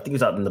 He's I think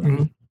he's out in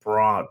the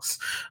Bronx.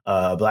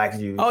 Black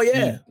dude. Oh,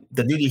 yeah.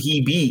 The dude that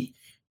he beat,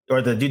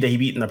 or the dude that he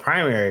beat in the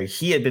primary,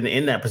 he had been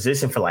in that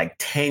position for like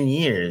 10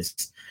 years.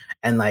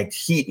 And like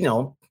he,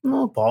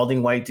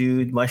 balding white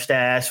dude,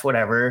 mustache,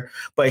 whatever.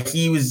 But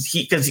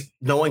because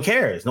no one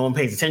cares. No one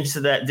pays attention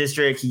to that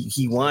district.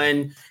 He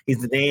won. He's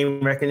the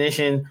name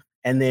recognition.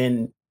 And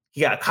then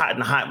he got caught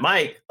in a hot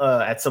mic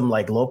at some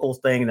like local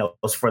thing that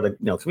was for the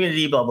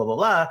community, blah, blah, blah,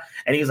 blah.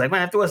 And he was like,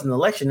 man, if there was an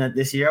election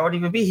this year, I wouldn't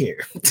even be here.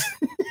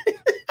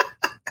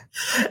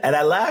 And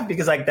I laughed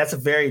because like that's a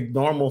very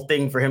normal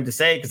thing for him to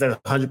say because that's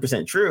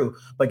 100% true.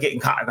 But getting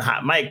caught in a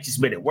hot mic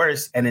just made it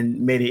worse, and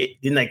then made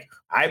it like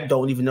I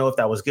don't even know if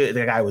that was good.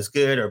 The guy was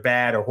good or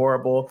bad or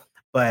horrible.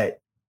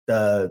 But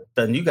the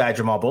new guy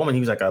Jamal Bowman,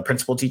 he was like a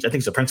principal teacher. I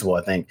think he's a principal.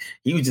 I think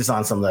he was just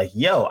on some like,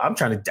 yo, I'm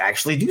trying to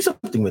actually do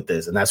something with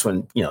this, and that's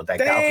when that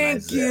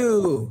galvanizes. Thank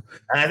you.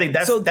 And I think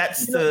that's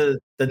the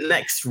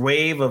next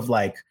wave of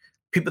like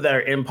people that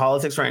are in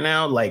politics right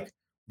now, like.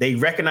 They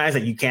recognize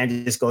that you can't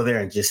just go there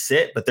and just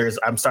sit, but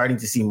I'm starting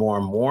to see more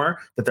and more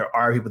that there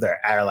are people that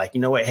are like, you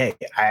know what? Hey,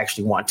 I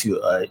actually want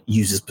to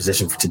use this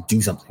position to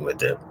do something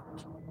with it.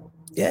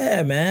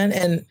 Yeah, man.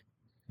 And,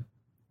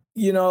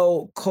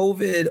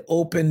 COVID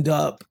opened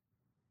up.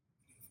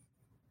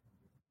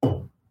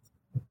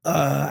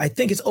 I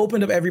think it's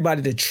opened up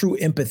everybody to true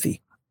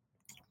empathy.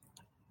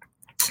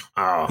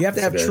 Oh, you have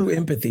to have true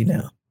empathy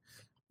now.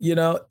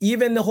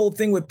 Even the whole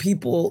thing with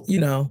people,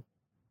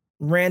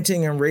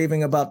 ranting and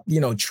raving about,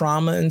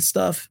 trauma and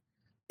stuff.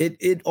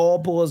 It all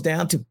boils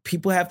down to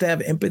people have to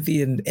have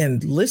empathy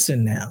and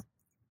listen now.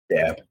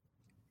 Yeah.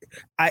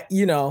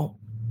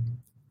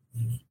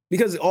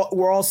 Because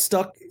we're all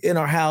stuck in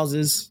our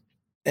houses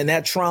and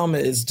that trauma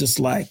is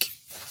just like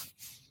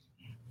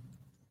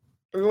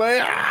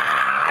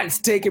it's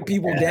taking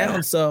people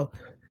down. So,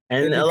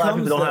 and a lot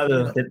of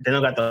people they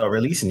don't got the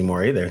release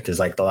anymore either. There's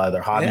like a lot of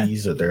their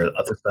hobbies or their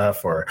other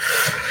stuff or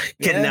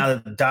getting out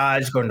of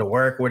Dodge, going to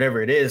work,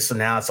 whatever it is. So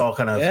now it's all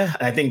kind of,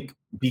 I think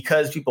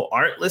because people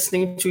aren't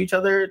listening to each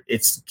other,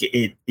 it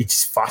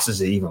just fosters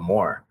it even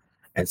more.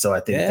 And so I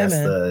think that's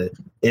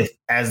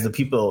as the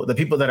people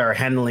that are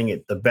handling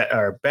it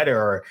are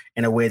better or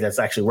in a way that's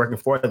actually working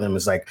for them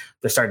is like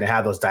they're starting to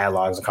have those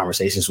dialogues and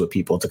conversations with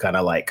people to kind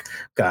of like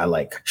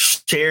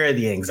share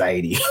the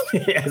anxiety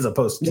as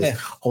opposed to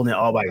just holding it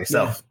all by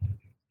yourself. Yeah.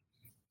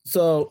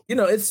 So,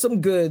 it's some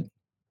good,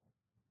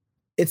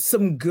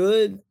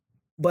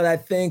 but I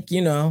think,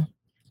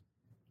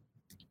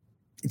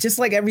 just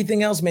like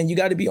everything else, man, you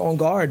got to be on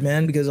guard,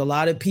 man, because a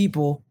lot of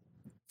people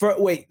for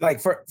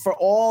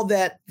all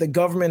that the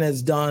government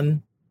has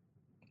done,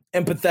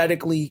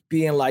 empathetically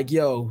being like,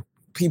 yo,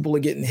 people are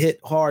getting hit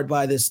hard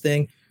by this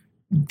thing.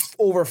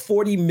 Over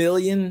 40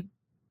 million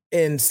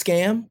in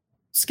scams.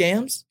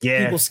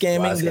 Yeah, people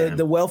scamming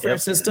the welfare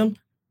system.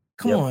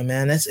 Come on,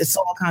 man. It's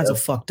all kinds of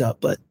fucked up,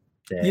 but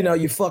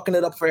you're fucking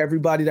it up for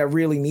everybody that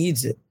really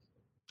needs it.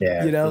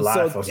 Yeah. A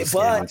lot of folks are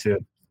scamming too.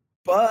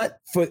 But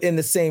in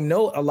the same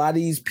note, a lot of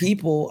these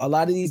people, a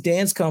lot of these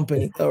dance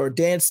companies or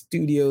dance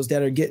studios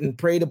that are getting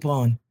preyed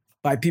upon,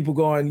 by people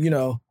going,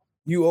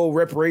 you owe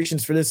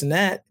reparations for this and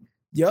that.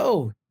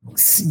 Yo,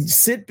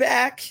 sit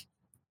back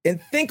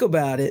and think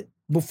about it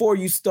before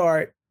you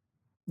start.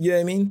 You know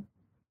what I mean?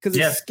 Because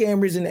it's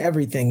scammers and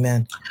everything,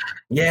 man.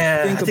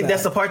 Yeah, I think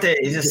that's the part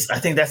that is just. I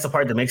think that's the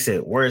part that makes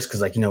it worse because,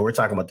 like, we're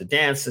talking about the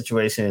dance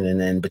situation, and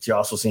then, but you're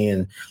also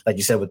seeing, like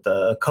you said, with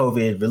the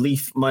COVID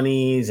relief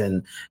monies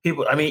and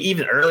people. I mean,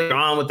 even earlier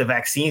on with the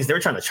vaccines, they were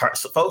trying to charge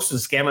folks,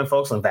 was scamming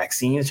folks on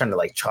vaccines, trying to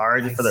like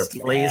charge for their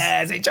place.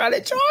 Yeah, they trying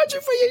to charge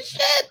you for your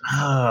shit.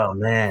 Oh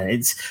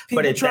man,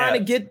 people trying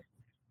to get.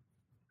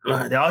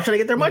 They're all trying to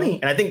get their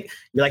money, and I think,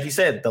 like you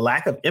said, the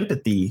lack of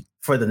empathy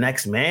for the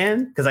next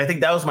man, because I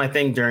think that was my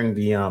thing during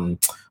the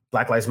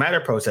Black Lives Matter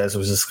protest. It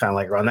was just kind of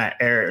like around that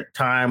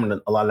time when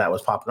a lot of that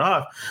was popping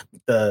off.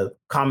 The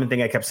common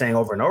thing I kept saying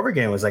over and over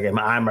again was like,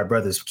 I'm my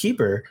brother's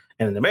keeper.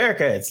 And in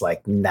America, it's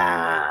like,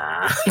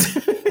 nah.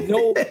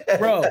 No,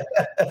 bro.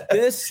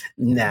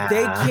 Nah.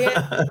 They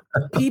can't.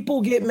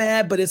 People get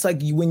mad, but it's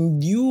like when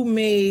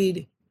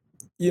the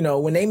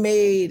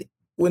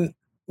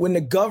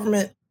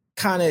government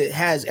kind of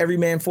has every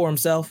man for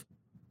himself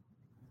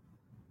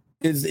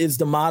is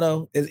the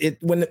motto.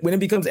 When it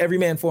becomes every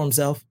man for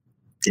himself.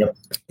 Yep.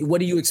 What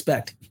do you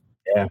expect?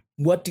 Yeah.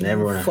 What do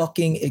you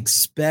fucking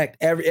expect?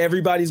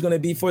 Everybody's going to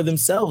be for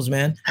themselves,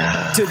 man.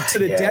 To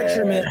the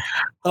detriment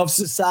of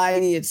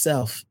society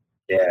itself.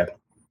 Yeah.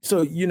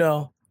 So,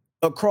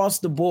 across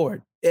the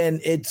board. And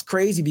it's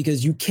crazy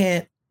because you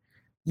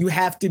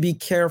have to be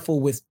careful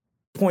with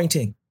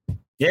pointing.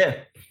 Yeah.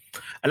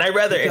 And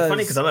it's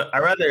funny because I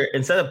rather,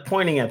 instead of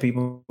pointing at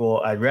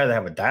people, I'd rather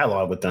have a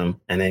dialogue with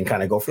them and then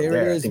kind of go from there.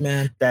 There it is,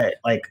 man. That,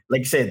 like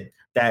you said,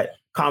 that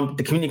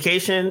the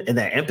communication and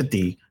that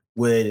empathy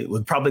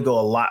would probably go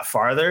a lot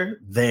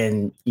farther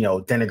than,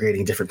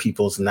 denigrating different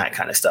peoples and that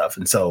kind of stuff.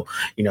 And so,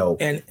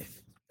 and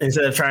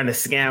instead of trying to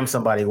scam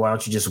somebody, why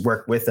don't you just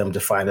work with them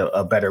to find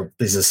a better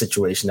business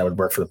situation that would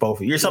work for the both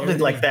of you or something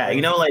like that,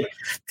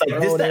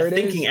 that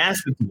thinking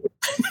aspect of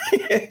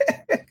it.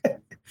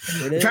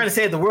 You're trying to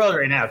save the world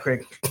right now,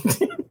 Craig.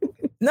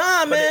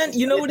 Nah, man.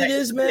 You know what it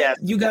is, man? Yeah,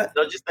 you got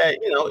just that,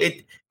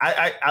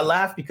 I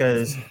laugh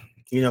because,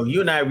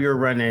 you and I, we were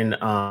running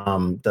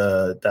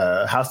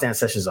the house dance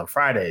sessions on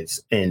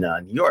Fridays in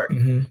New York.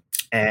 Mm-hmm.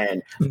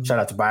 And shout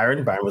out to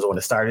Byron. Byron was the one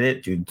that started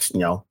it. Dude,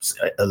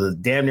 a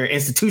damn near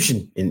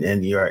institution in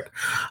New York.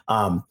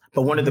 But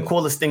one of the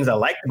coolest things I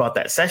liked about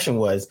that session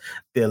was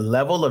the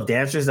level of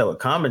dancers that would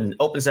come. And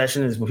open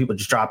session is when people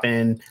just drop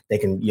in. They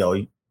can,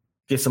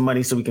 give some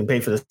money so we can pay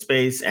for the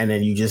space. And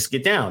then you just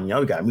get down.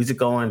 We got music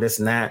going, this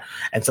and that.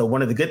 And so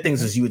one of the good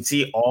things is you would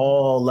see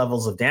all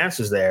levels of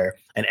dancers there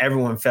and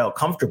everyone felt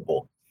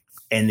comfortable.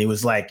 And it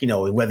was like,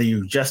 whether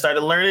you just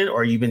started learning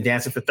or you've been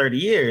dancing for 30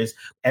 years,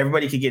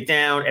 everybody could get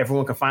down.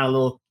 Everyone could find a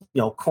little,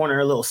 corner,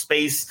 a little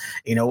space,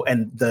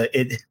 and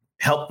it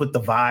helped with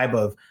the vibe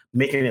of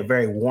making it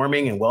very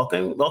warming and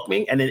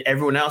welcoming. And then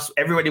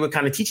everybody would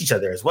kind of teach each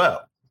other as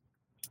well.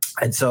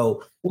 And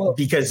so,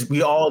 because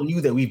we all knew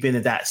that we've been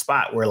at that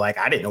spot where, like,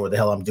 I didn't know what the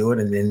hell I'm doing.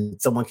 And then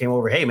someone came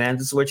over, hey, man,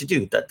 this is what you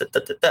do. Da, da,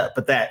 da, da, da.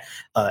 But that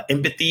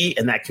empathy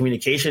and that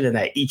communication and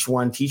that each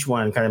one teach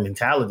one kind of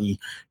mentality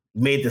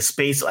made the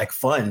space like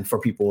fun for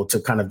people to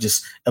kind of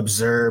just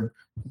observe,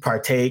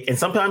 partake. And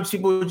sometimes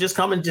people would just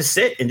come and just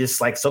sit and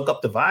just like soak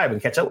up the vibe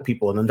and catch up with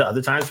people. And then the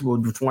other times people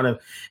would just want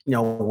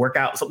to, work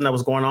out something that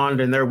was going on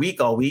in their week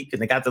all week.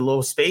 And they got their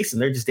little space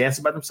and they're just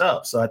dancing by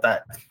themselves. So I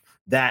thought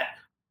that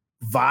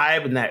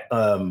vibe and that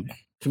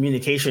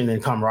communication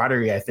and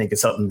camaraderie, I think,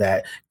 is something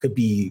that could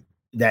be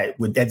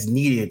that's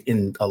needed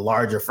in a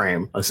larger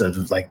frame in terms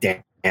of like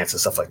dance and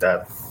stuff like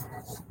that.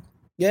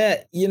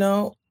 Yeah,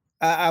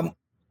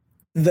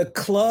 the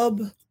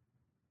club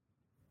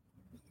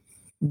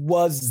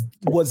was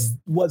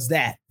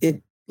that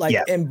it like,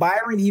 and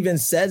Byron even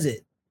says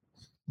it.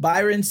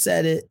 Byron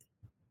said it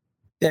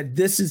that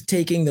this is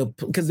taking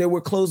because they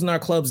were closing our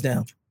clubs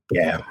down.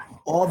 Yeah,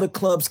 all the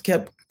clubs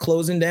kept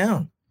closing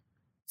down.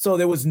 So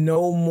there was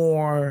no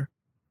more.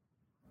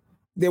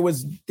 There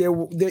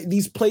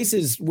these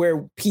places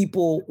where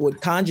people would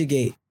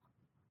congregate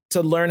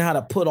to learn how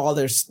to put all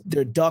their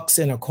ducks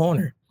in a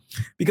corner,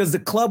 because the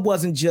club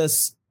wasn't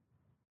just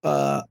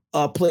a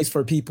place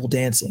for people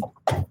dancing.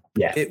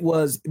 Yeah, it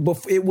was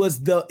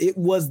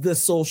the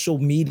social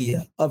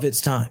media of its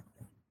time.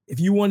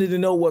 If you wanted to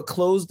know what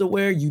clothes to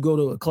wear, you go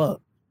to a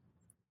club.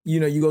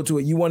 You go to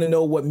it. You want to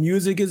know what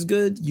music is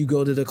good, you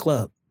go to the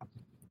club.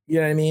 You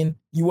know what I mean?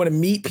 You want to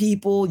meet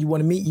people,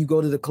 you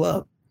go to the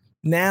club.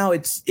 Now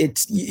it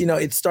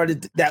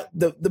started that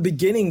the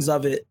beginnings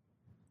of it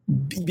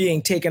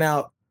being taken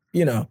out,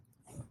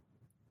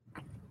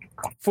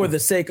 for the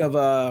sake of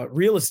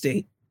real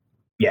estate.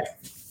 Yeah.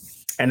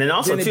 And then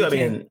also too,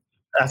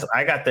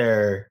 I got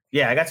there.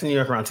 Yeah, I got to New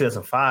York around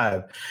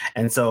 2005.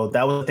 And so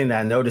that was the thing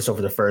that I noticed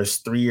over the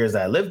first 3 years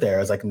that I lived there.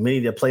 It was like many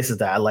of the places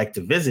that I like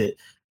to visit,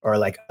 or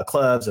like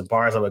clubs and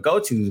bars I would go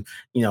to,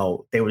 you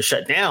know, they would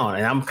shut down.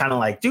 And I'm kind of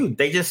like, dude,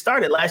 they just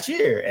started last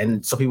year.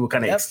 And so people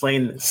kind of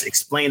explain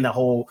the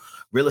whole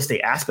real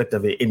estate aspect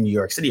of it in New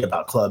York City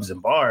about clubs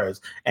and bars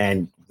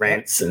and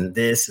rents and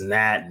this and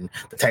that and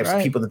the types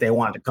of people that they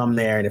want to come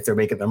there and if they're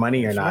making their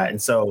money or not.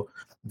 And so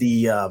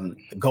the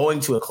going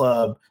to a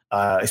club,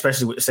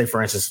 especially say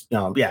for instance,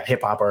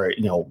 hip hop or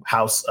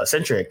house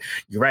centric,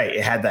 you're right.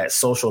 It had that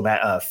social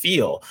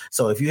feel.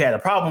 So if you had a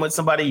problem with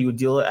somebody, you would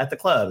deal it at the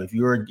club. If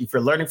you're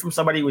learning from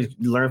somebody, you would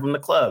learn from the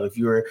club. If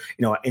you were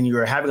and you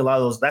were having a lot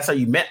of those, that's how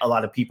you met a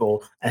lot of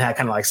people and had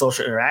kind of like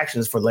social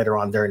interactions for later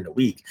on during the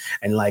week.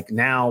 And like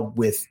now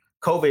with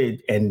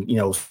COVID and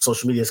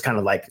social media is kind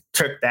of like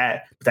took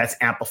that, but that's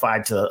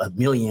amplified to 1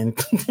 million.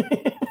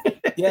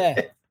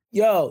 Yeah,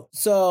 yo,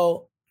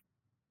 so.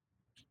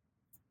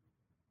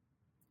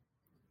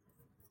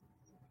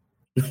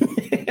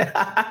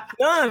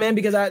 No, man,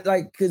 because I've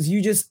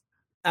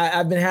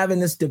been having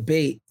this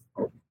debate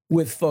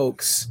with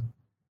folks,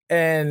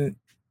 and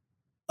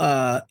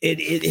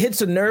it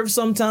hits a nerve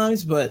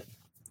sometimes. But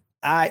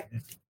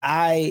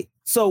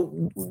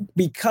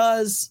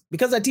because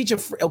I teach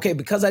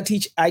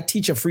I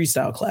teach a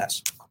freestyle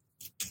class,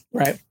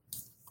 right?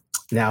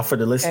 Now, for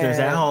the listeners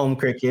at home,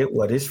 Cricket,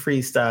 what is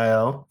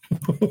freestyle?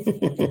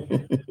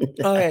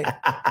 Okay,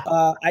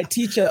 I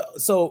teach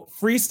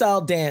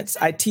freestyle dance.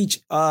 I teach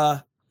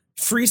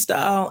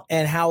freestyle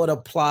and how it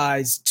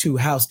applies to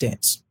house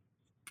dance,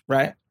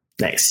 right?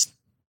 Nice.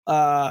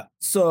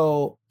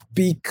 So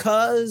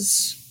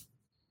because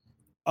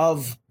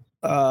of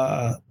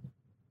my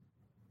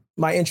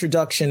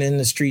introduction in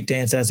the street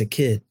dance as a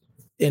kid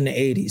in the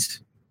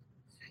 80s,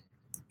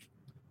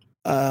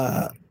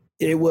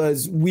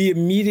 we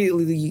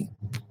immediately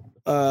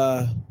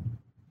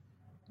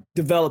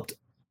developed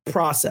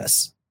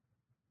process.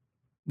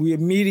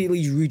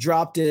 We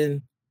dropped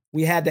in,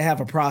 we had to have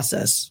a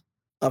process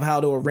of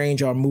how to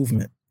arrange our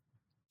movement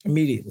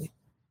immediately.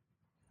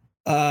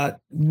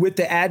 With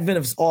the advent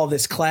of all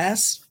this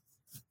class,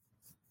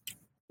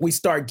 we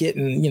start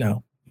getting,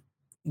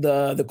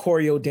 the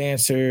choreo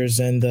dancers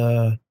and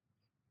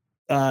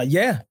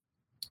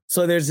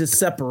so there's this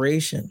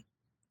separation.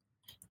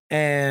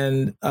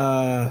 And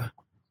a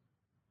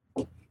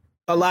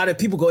lot of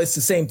people go, it's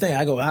the same thing.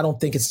 I go, I don't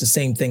think it's the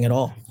same thing at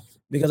all,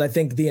 because I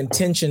think the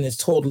intention is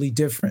totally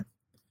different,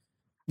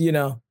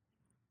 Yeah,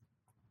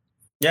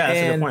 that's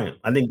a good point.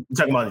 I think you're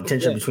talking about the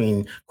tension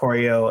between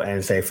choreo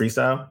and, say,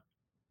 freestyle.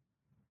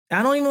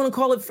 I don't even want to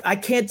call it, I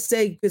can't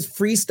say, because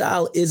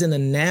freestyle isn't a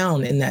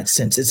noun in that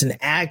sense. It's an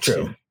action.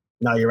 True.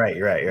 No, you're right.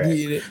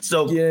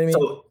 So, you know what I mean?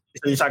 So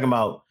you're talking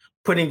about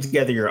putting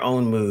together your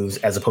own moves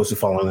as opposed to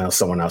following out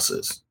someone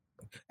else's.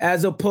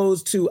 As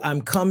opposed to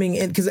I'm coming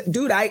in, because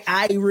dude,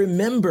 I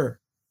remember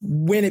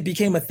when it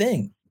became a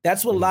thing.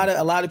 That's what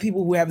a lot of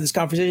people who have this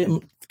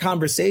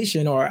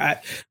conversation or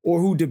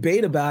who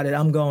debate about it,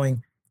 I'm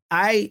going,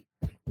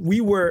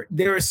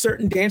 there are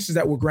certain dancers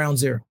that were ground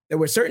zero. There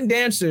were certain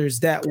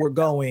dancers that were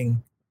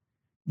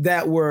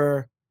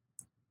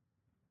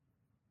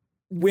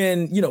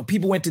when,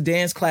 people went to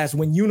dance class,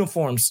 when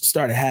uniforms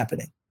started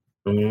happening.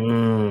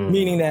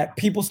 Meaning that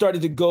people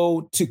started to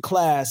go to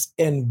class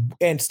and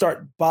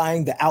start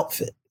buying the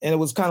outfit. And it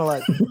was kind of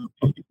like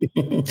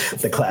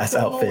the class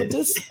outfit.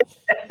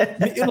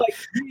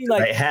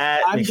 Right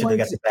hat, make sure you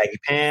got the baggy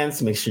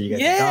pants, make sure you got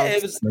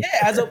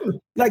the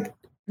dunks.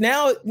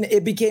 Now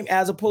it became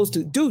as opposed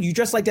to, dude, you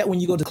dress like that when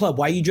you go to the club.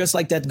 Why you dress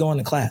like that going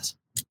to class?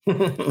 You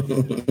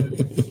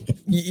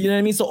know what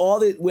I mean?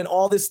 So when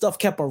all this stuff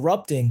kept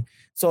erupting,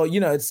 so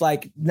it's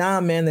like,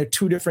 nah, man, they're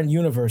two different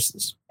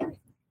universes.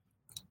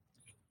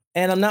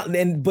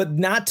 And but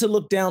not to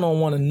look down on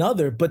one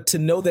another, but to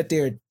know that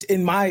they're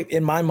in my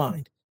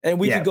mind. And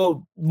we could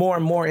go more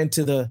and more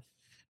into the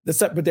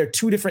stuff, but they're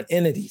two different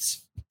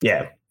entities.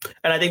 Yeah.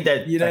 And I think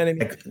that, what I mean?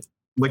 Like,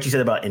 what you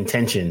said about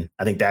intention,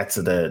 I think that's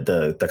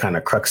the kind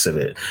of crux of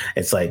it.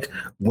 It's like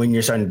when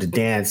you're starting to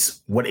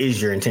dance, what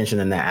is your intention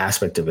in that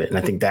aspect of it? And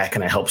I think that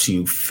kind of helps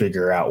you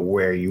figure out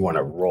where you want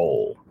to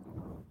roll.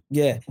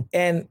 Yeah.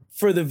 And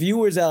for the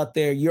viewers out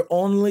there,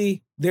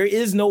 there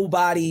is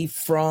nobody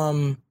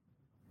from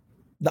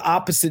the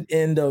opposite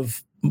end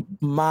of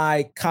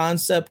my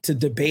concept to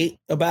debate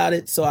about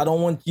it. So I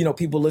don't want,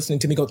 people listening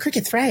to me go,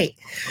 Cricket's right.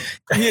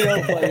 But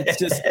it's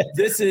just,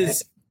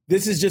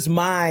 this is just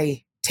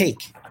my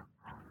take.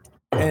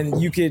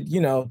 And you could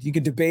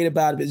debate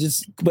about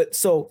it, but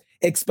so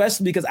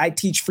especially because I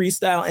teach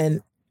freestyle,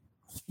 and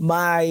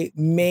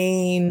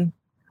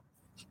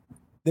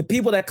the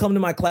people that come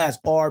to my class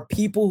are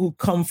people who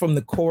come from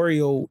the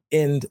choreo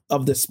end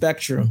of the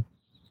spectrum.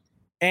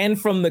 And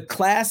from the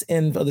class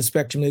end of the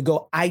spectrum, they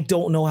go, I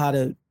don't know how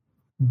to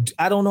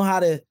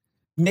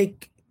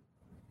make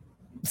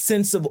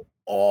sense of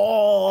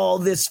all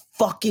this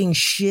fucking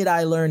shit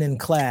I learned in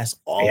class,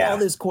 all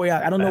this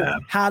choreo. I don't know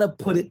how to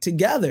put it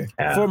together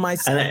for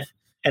myself.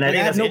 And I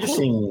think that's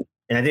interesting.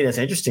 And I think that's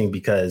interesting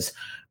because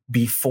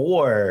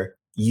before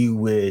you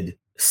would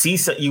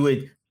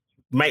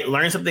might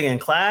learn something in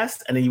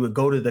class, and then you would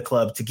go to the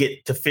club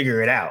to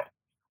figure it out,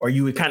 or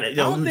you would kind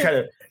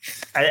of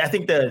I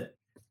think that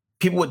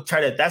people would try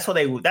to. That's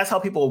how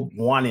people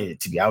wanted it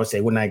to be. I would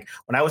say when I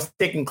was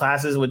taking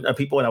classes with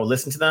people and I would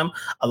listen to them,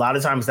 a lot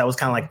of times that was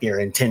kind of like their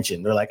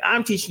intention. They're like,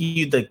 I'm teaching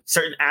you the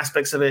certain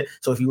aspects of it.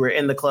 So if you were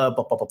in the club,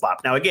 blah, blah, blah, blah.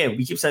 Now again,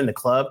 we keep saying the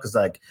club because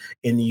like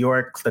in New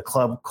York, the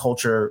club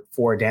culture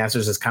for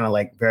dancers is kind of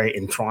like very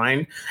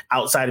entwined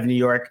outside of New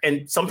York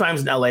and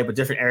sometimes in LA, but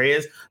different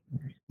areas.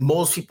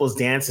 Most people's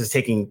dance is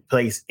taking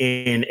place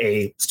in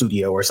a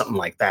studio or something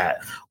like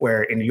that.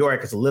 Where in New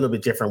York, it's a little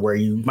bit different. Where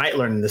you might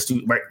learn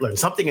learn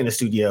something in the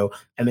studio,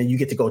 and then you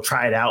get to go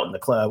try it out in the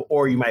club,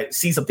 or you might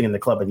see something in the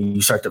club and you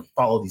start to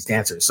follow these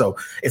dancers. So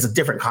it's a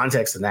different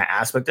context in that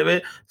aspect of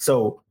it.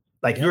 So,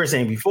 like you were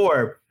saying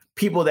before,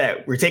 people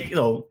that were taking,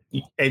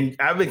 and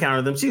I've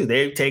encountered them too.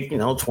 They take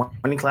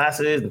 20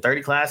 classes and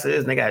 30 classes,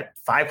 and they got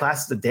 5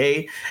 classes a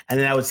day, and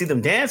then I would see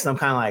them dance, and I'm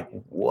kind of like,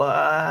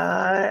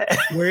 what?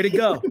 Where'd it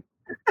go?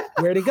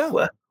 Where'd it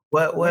go?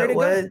 What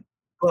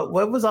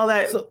was all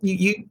that? So,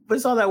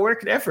 what's all that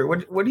work and effort?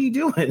 What are you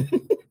doing?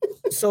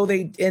 So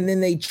they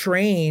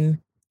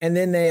train, and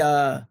then they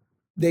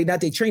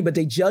train, but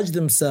they judge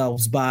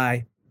themselves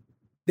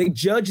they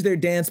judge their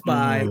dance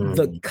by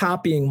the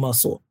copying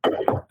muscle.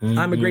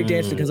 I'm a great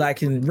dancer because I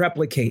can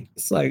replicate.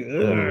 It's like,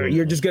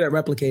 you're just good at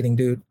replicating,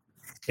 dude.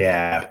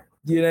 Yeah.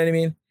 You know what I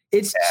mean?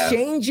 It's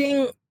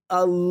changing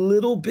a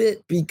little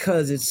bit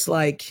because it's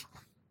like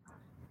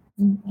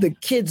the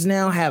kids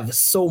now have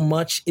so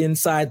much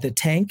inside the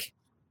tank.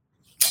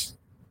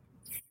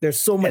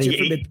 There's so much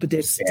information,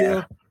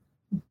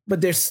 but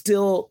they're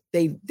still,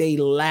 they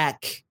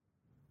lack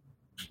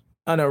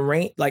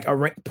a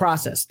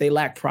process. They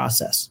lack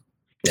process.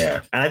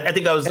 Yeah. And I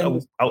think I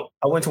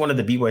went to one of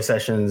the B-Boy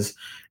sessions,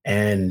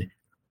 and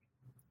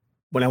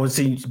when I was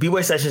seeing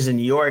B-Boy sessions in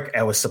New York,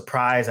 I was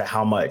surprised at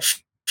how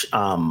much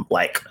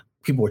like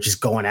people were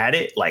just going at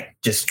it, like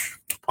just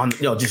on,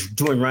 just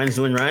doing runs.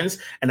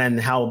 And then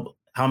how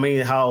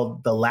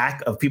the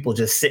lack of people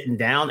just sitting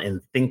down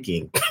and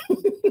thinking.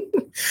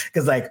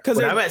 Because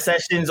when I'm at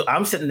sessions,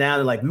 I'm sitting down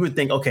and like we would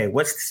think, okay,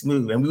 what's this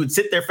move? And we would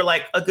sit there for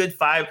like a good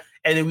 5,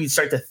 and then we'd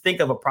start to think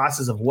of a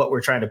process of what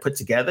we're trying to put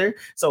together.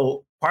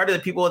 So part of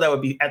the people that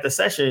would be at the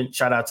session,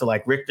 shout out to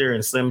like Richter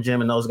and Slim Jim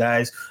and those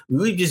guys, we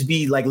would just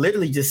be like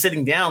literally just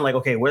sitting down, like,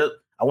 okay, well,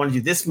 I want to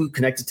do this move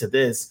connected to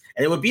this.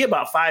 And it would be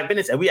about 5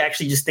 minutes. And we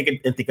actually just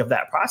think of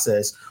that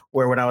process.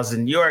 Where when I was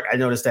in New York, I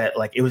noticed that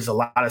like it was a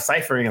lot of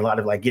ciphering, a lot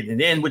of like getting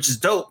it in, which is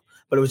dope,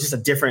 but it was just a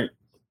different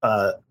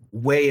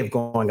way of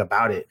going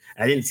about it.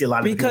 And I didn't see a lot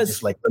of people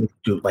just like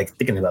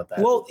thinking about that.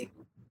 Well,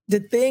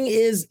 the thing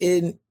is,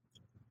 in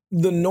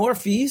the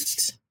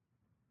Northeast,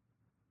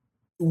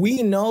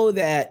 we know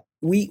that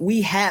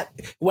we have,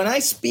 when I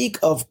speak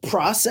of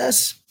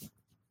process,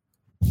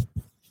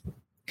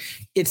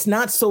 it's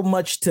not so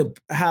much to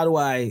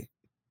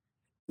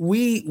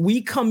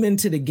we come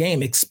into the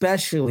game,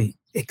 especially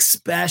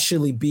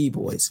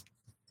B-boys.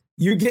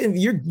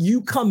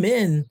 You come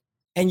in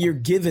and you're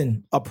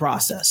given a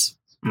process.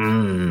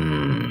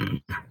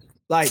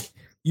 Like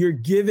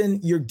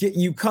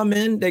you come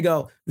in, they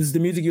go, this is the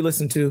music you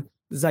listen to,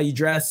 this is how you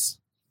dress.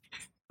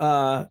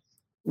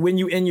 When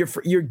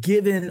you're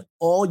given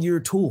all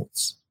your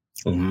tools.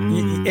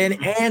 And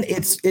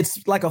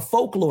it's like a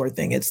folklore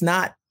thing. It's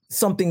not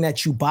something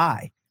that you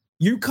buy.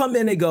 You come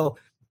in and go,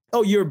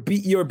 oh, you're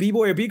a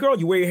B-boy or B-girl,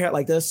 you wear your hair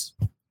like this.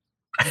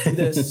 You do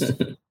this.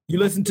 You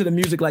listen to the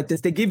music like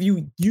this. They give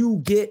you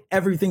get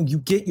everything. You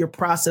get your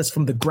process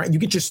from the ground. You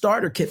get your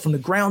starter kit from the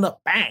ground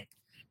up. Bang.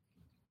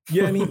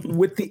 You know what I mean?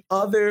 With the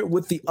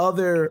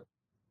other,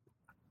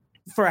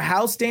 for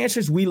house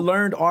dancers, we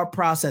learned our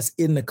process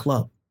in the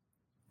club.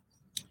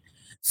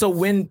 So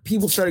when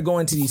people started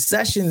going to these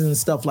sessions and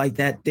stuff like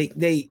that,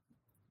 they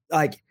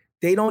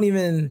don't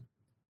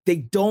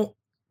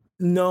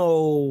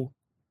know.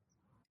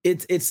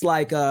 It's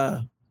like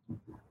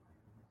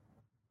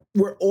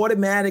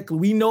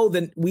we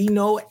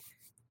know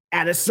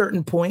at a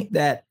certain point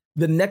that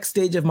the next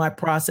stage of my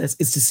process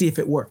is to see if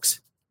it works.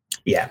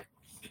 Yeah.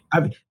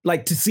 I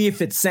like to see if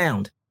it's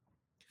sound.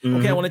 Mm-hmm.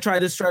 Okay, I want to try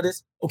this.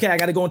 Okay, I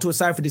got to go into a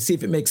cipher to see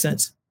if it makes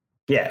sense.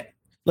 Yeah.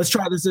 Let's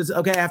try this.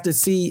 Okay, I have to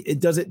see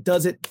it. Is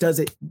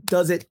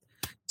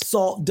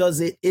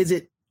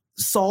it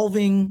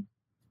solving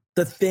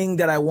the thing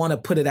that I want to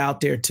put it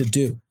out there to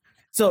do?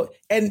 So,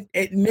 and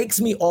it makes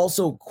me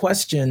also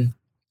question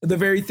the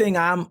very thing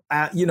I'm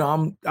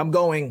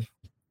going,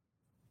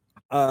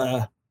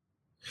 they're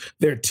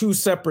two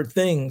separate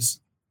things,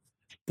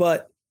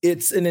 but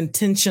it's an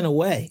intention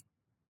away.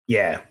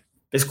 Yeah.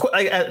 It's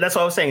that's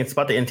what I was saying. It's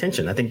about the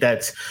intention. I think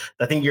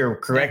you're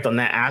correct on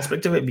that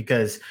aspect of it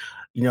because,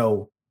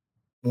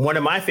 one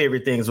of my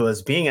favorite things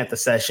was being at the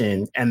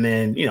session and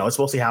then, it's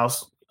mostly all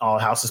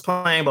house is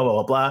playing, blah, blah,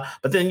 blah, blah.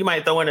 But then you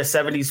might throw in a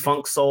 70s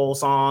funk soul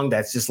song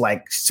that's just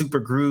like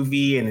super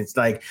groovy. And it's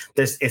like,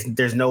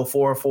 there's no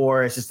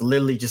 4/4. It's just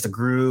literally just a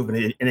groove.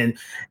 And then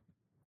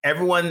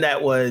everyone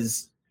that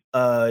was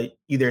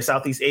either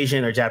Southeast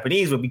Asian or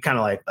Japanese would be kind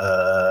of like,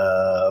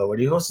 what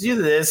are you supposed to do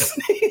to this?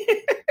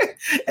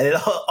 And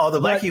then all the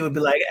black people would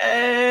be like,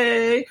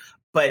 hey.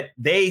 But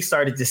they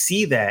started to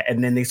see that,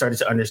 and then they started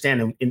to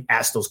understand and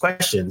ask those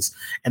questions,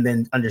 and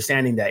then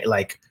understanding that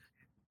like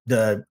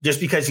just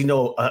because you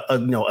know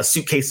a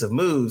suitcase of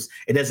moves,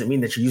 it doesn't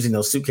mean that you're using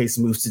those suitcase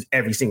moves to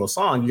every single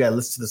song. You got to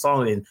listen to the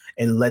song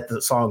and let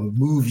the song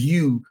move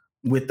you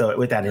with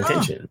that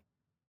intention.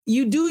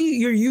 You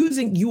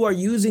are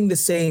using the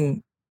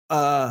same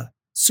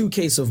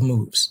suitcase of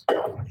moves.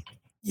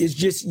 It's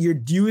just you're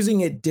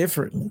using it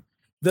differently.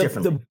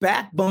 The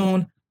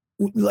backbone,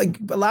 like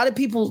a lot of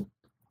people,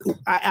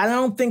 I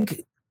don't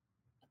think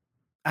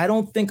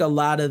a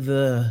lot of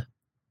the,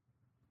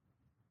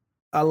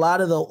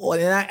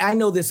 and I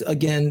know this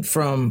again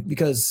from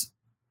because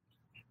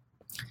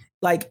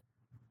like,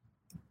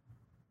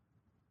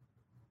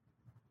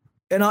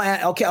 and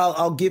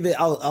I'll give it,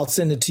 I'll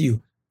send it to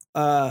you.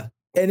 And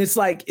it's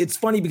like, it's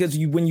funny because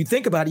when you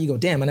think about it, you go,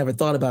 damn, I never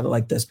thought about it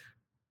like this.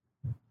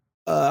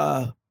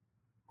 Funk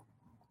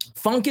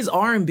is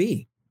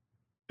R&B.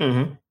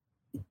 Mm-hmm.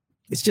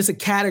 It's just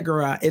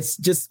it's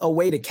just a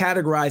way to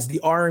categorize the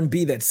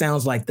R&B that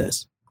sounds like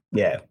this.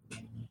 Yeah.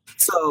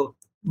 So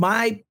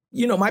my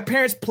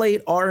parents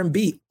played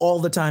R&B all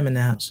the time in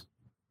the house.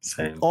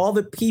 Same. All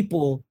the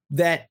people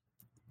that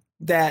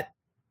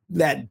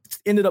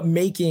ended up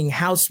making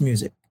house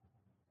music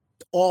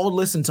all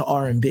listened to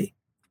R&B.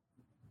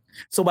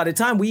 So by the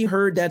time we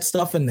heard that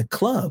stuff in the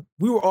club,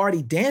 we were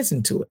already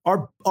dancing to it.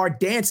 Our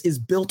dance is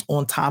built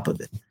on top of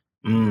it.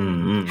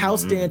 Mm-hmm.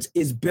 House dance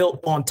is built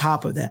on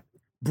top of that.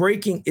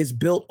 Breaking is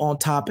built on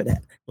top of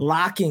that.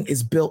 Locking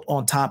is built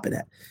on top of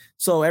that.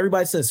 So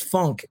everybody says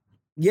funk.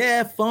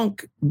 Yeah,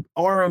 funk,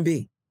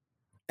 R&B.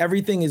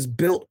 Everything is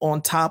built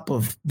on top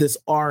of this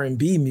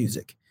R&B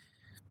music.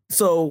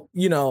 So,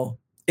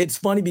 it's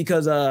funny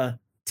because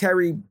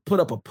Terry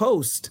put up a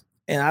post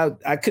and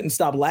I couldn't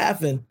stop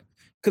laughing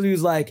because he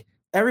was like,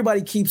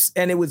 everybody keeps,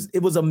 and it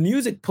was a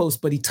music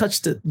post, but he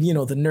touched the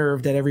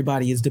nerve that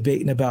everybody is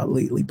debating about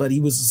lately. But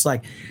he was just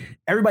like,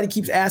 everybody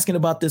keeps asking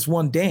about this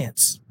one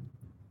dance,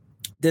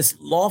 this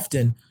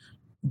Lofton.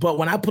 But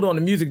when I put on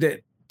the music that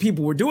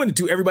people were doing it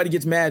to, everybody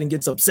gets mad and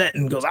gets upset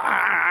and goes,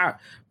 ah.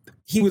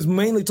 He was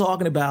mainly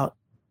talking about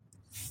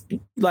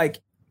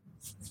like,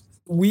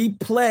 we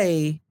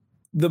play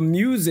the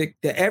music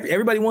that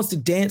everybody wants to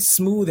dance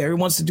smooth.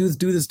 Everyone wants to do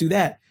this, do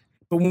that.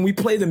 But when we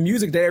play the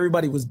music that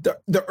everybody was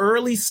the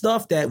early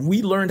stuff that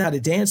we learned how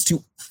to dance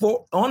to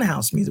on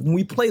house music, when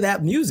we play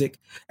that music,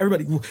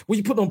 everybody, what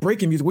you put on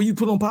breaking music, what you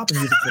put on popping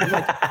music?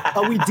 Like,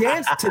 we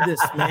danced to this,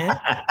 man.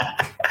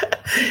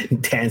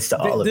 Dance to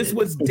all of this. It.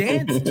 Was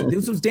danced.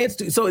 This was danced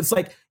to. So it's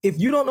like, if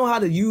you don't know how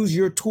to use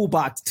your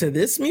toolbox to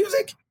this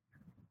music,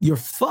 you're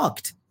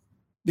fucked.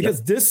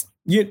 Because this,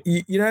 you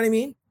know what I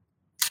mean?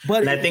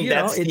 But and I think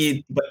that's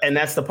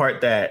the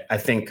part that I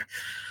think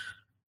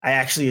I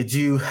actually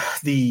do.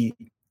 The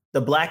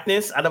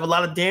blackness out of a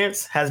lot of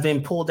dance has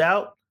been pulled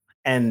out,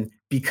 and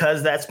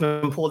because that's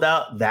been pulled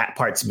out, that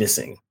part's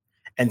missing.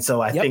 And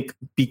so I think,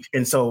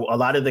 and so a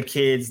lot of the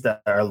kids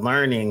that are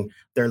learning,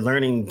 they're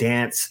learning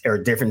dance or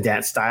different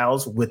dance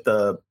styles with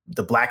the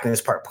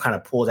blackness part kind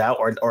of pulled out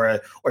or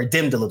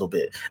dimmed a little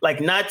bit.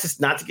 Like not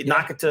to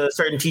knock it to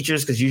certain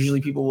teachers, because usually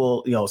people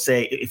will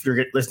say if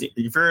you're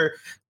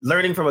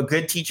learning from a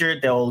good teacher,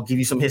 they'll give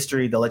you some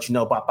history, they'll let you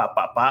know bop bop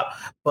bop bop.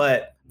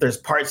 But there's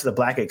parts of the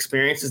black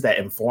experiences that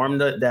inform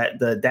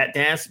that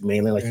dance,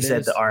 mainly like you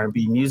said, the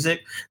R&B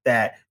music,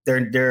 that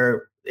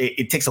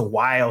it takes a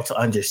while to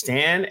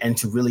understand and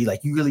to really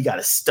you really got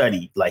to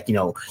study.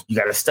 You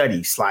got to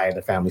study Sly and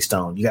the Family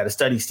Stone. You got to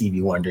study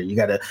Stevie Wonder. You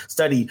got to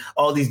study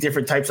all these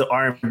different types of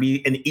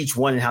R&B and each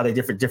one and how they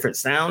different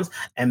sounds.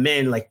 And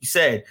then, like you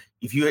said,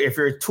 if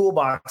your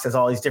toolbox has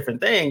all these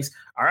different things,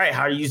 all right,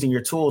 how are you using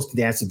your tools to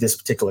dance to this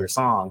particular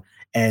song?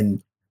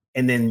 And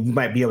then you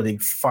might be able to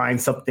find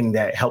something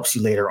that helps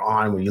you later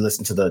on when you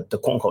listen to the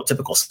quote unquote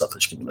typical stuff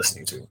that you can be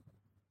listening to.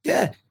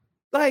 Yeah.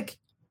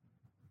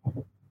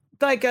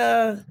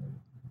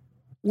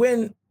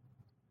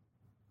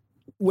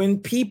 When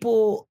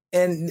people,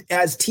 and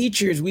as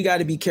teachers, we got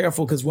to be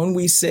careful, because when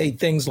we say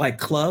things like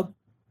club,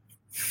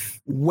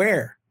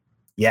 where?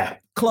 Yeah.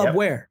 Club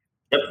where?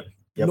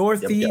 Yep.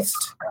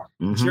 Northeast,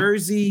 mm-hmm.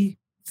 Jersey,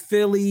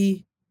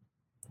 Philly,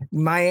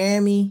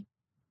 Miami,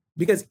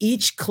 because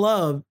each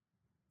club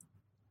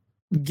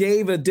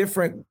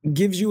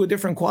gives you a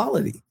different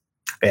quality.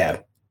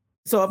 Yeah.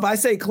 So if I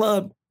say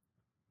club,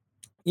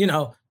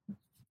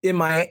 in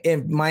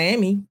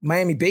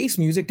Miami bass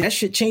music, that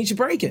shit changed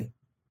breaking.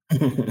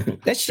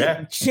 That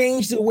shit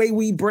changed the way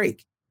we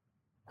break.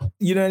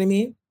 You know what I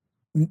mean?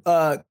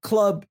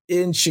 Club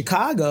in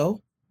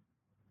Chicago,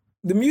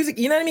 the music,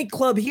 you know what I mean?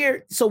 Club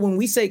here. So when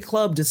we say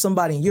club to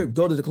somebody in Europe,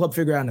 go to the club,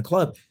 figure out in the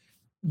club.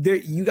 There,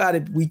 you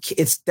can't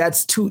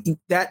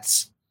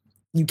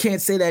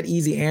say that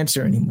easy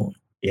answer anymore.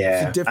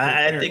 Yeah,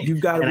 I think you're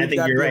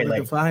right.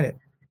 Define it.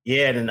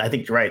 Yeah, and I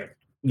think you're right.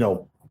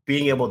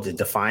 Being able to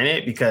define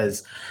it,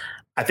 because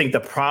I think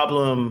the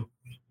problem,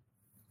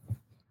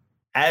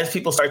 as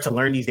people start to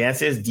learn these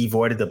dances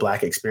devoid of the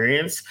black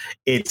experience,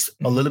 it's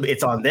a little bit,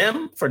 it's on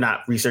them for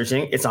not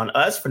researching. It's on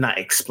us for not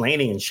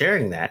explaining and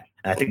sharing that.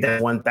 And I think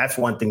that's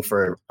one thing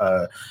for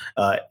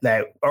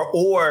that,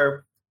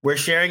 or we're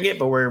sharing it,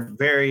 but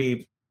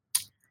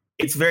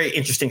it's very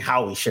interesting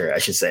how we share it, I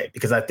should say,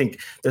 because I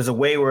think there's a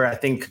way where I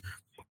think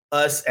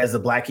us as the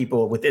Black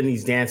people within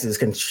these dances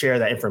can share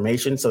that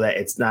information so that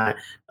it's not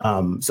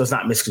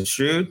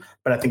misconstrued.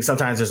 But I think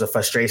sometimes there's a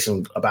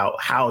frustration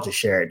about how to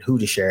share it, who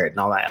to share it, and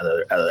all that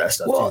other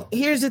stuff. Well,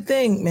 here's the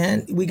thing,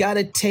 man. We got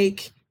to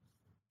take,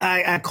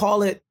 I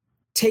call it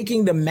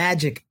taking the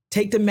magic.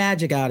 Take the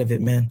magic out of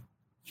it, man.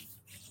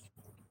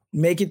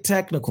 Make it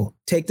technical.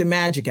 Take the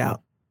magic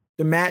out.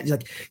 The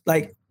magic,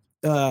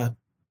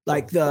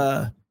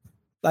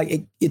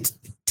 it's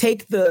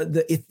take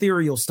the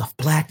ethereal stuff,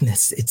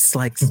 blackness. It's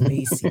like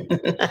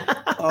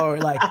spacey, or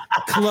like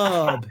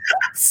club,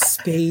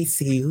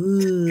 spacey.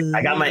 Ooh,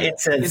 I got my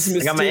incense.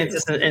 I got my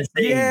incense and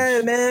stage.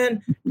 Yeah,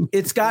 man.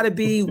 It's got to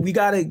be. We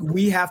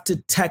have to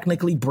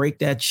technically break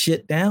that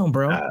shit down,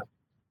 bro.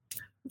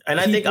 And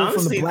I think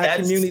honestly, from the Black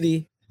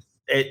community.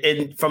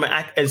 And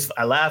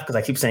I laugh because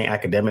I keep saying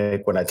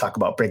academic when I talk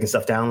about breaking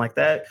stuff down like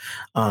that.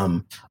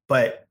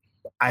 But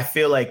I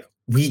feel like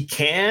we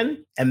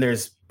can, and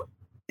it's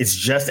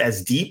just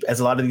as deep as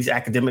a lot of these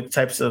academic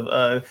types of,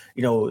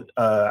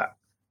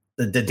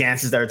 the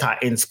dances that are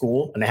taught in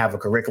school, and they have a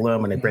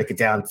curriculum and they break it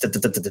down.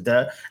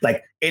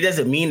 Like, it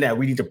doesn't mean that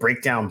we need to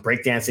break down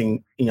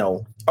breakdancing,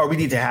 or we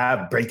need to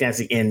have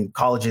breakdancing in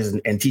colleges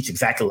and teach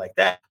exactly like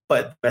that.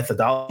 But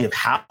methodology of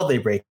how they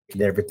break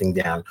everything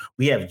down,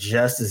 we have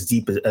just as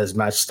deep as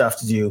much stuff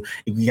to do.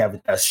 We have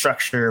a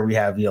structure, we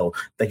have, like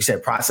you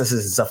said,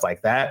 processes and stuff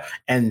like that.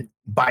 And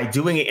by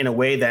doing it in a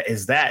way that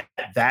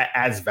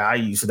adds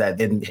value, so that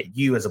then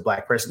you as a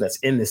Black person that's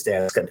in this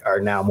dance are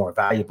now more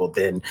valuable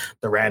than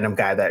the random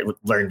guy that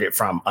learned it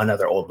from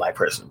another old Black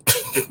person.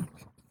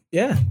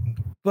 Yeah.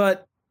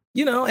 But,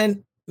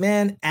 and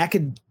man,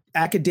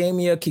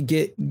 academia can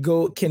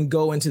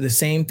go into the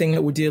same thing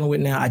that we're dealing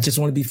with now. I just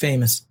want to be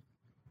famous.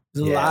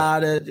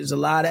 There's a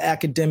lot of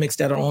academics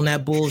that are on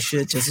that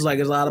bullshit, just like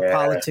there's a lot of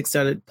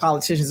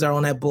politicians that are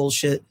on that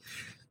bullshit.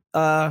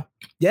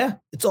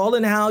 It's all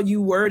in how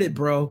you word it,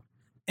 bro.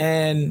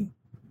 And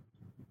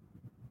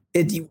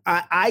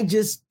I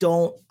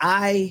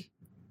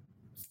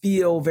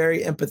feel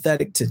very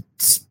empathetic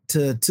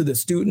to the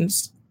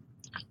students,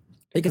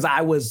 because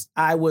I was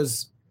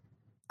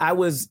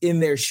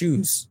in their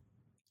shoes.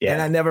 Yeah.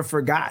 And I never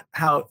forgot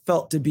how it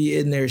felt to be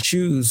in their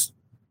shoes,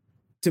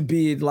 to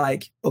be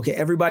like, okay,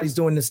 everybody's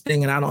doing this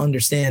thing and I don't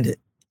understand it.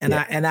 And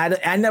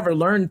I never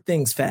learned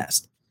things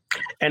fast.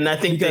 And I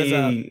think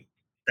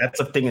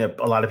that's a thing that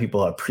a lot of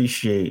people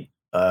appreciate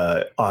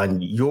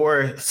on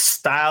your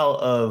style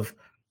of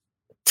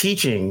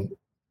teaching,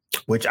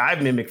 which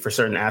I've mimicked for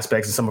certain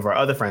aspects, and some of our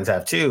other friends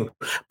have too.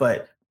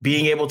 But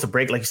being able to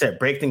break, like you said,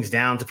 break things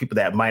down to people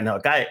that might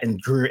not got it,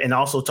 and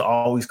also to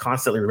always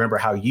constantly remember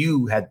how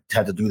you had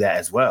to do that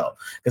as well.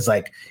 Because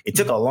like, it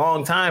took a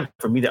long time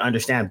for me to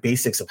understand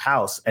basics of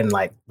house. And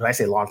like, when I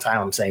say long time,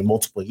 I'm saying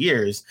multiple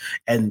years.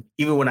 And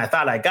even when I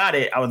thought I got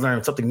it, I would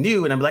learn something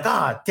new and I'm like,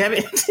 damn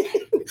it.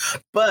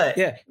 But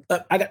yeah,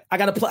 I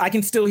gotta play. I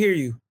can still hear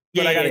you,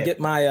 but I gotta get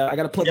my, I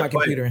gotta plug my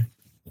computer in.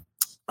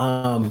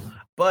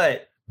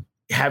 But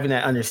having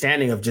that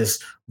understanding of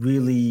just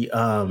really,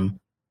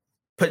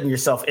 putting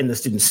yourself in the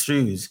student's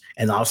shoes,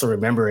 and also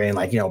remembering,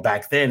 like,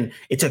 back then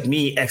it took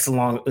me X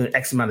amount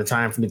of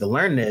time for me to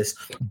learn this,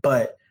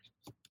 but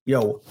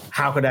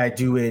how could I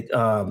do it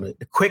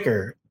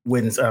quicker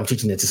when I'm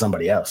teaching it to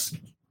somebody else?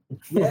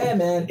 Yeah,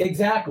 man,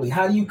 exactly.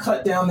 How do you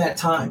cut down that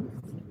time?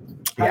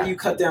 How do you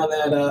cut down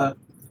that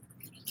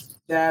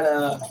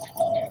and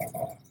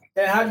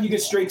how do you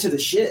get straight to the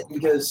shit?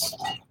 Because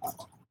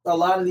a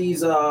lot of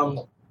these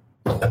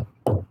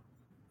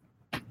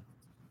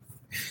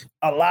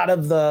a lot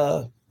of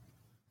the...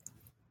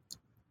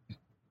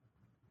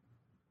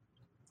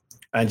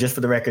 And just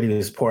for the record, he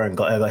was pouring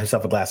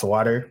himself a glass of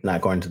water,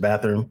 not going to the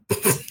bathroom.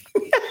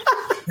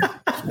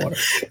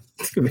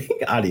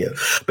 Audio.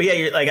 But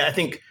yeah, I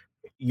think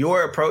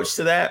your approach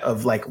to that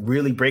of like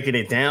really breaking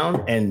it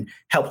down and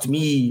helped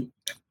me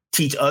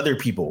teach other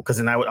people, because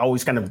then I would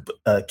always kind of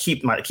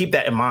keep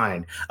that in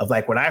mind of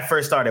like, when I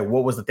first started,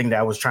 what was the thing that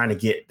I was trying to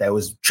get that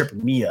was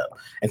tripping me up?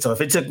 And so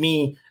if it took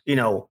me,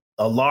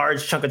 a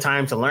large chunk of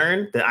time to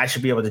learn, then I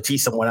should be able to teach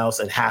someone else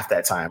in half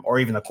that time, or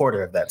even a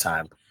quarter of that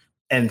time,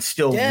 and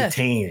still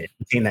retain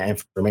that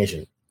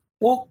information.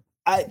 Well,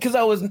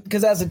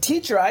 because as a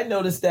teacher, I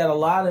noticed that a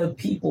lot of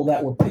people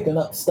that were picking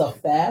up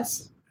stuff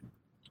fast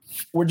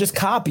were just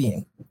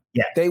copying.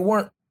 Yeah.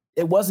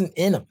 It wasn't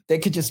in them. They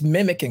could just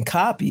mimic and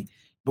copy.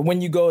 But when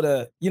you go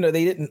to,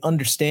 they didn't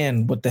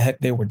understand what the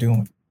heck they were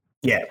doing.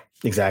 Yeah,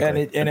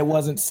 exactly. And it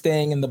wasn't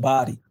staying in the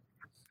body.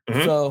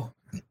 Mm-hmm. So,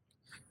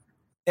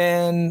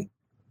 and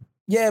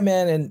yeah,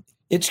 man, and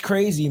it's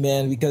crazy,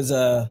 man, because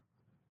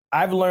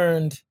I've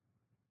learned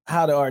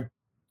how to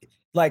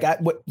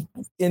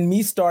in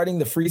me starting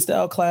the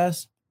freestyle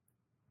class,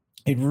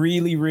 it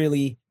really,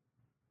 really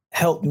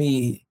helped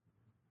me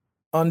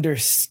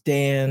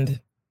understand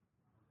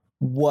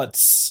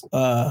what's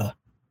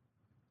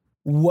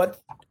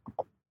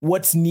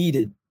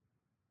needed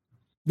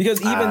Because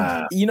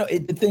even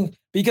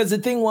the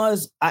thing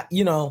was, I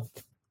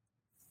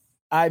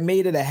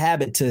made it a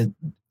habit in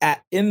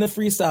the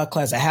freestyle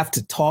class, I have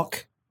to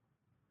talk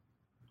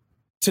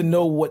to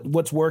know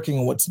what's working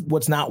and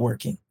what's not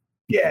working.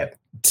 Yeah.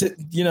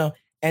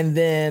 And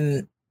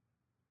then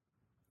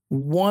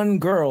one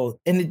girl,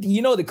 and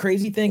the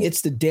crazy thing,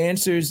 it's the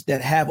dancers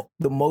that have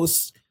the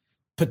most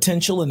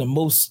potential and the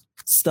most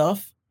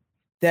stuff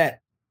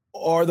that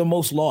are the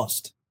most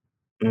lost.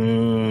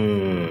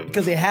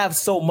 Because they have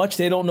so much,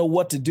 they don't know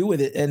what to do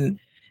with it. And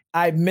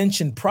I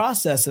mentioned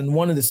process, and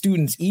one of the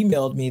students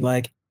emailed me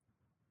like,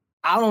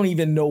 I don't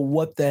even know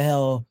what the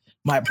hell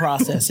my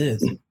process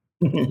is.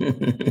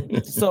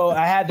 So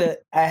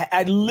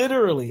I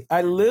literally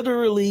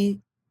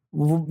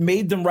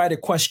made them write a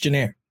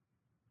questionnaire.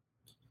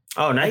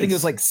 Oh, nice. I think it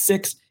was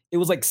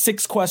like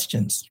six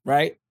questions,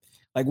 right?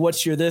 Like,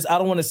 what's your this? I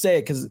don't want to say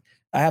it because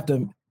I have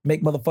to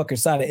make motherfuckers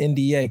sign an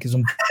NDA because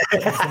I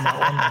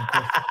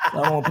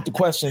don't want to put the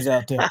questions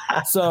out there.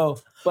 So,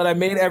 but I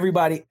made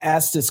everybody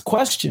ask these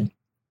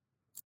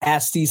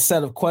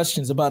set of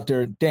questions about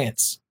their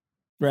dance,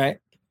 right?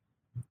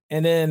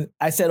 And then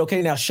I said,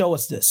 okay, now show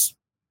us this.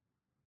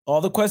 All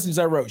the questions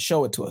I wrote,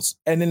 show it to us.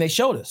 And then they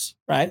showed us,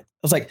 right? I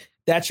was like,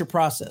 that's your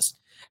process.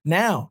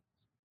 Now,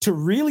 to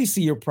really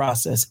see your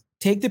process,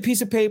 take the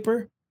piece of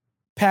paper,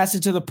 pass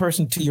it to the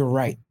person to your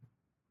right.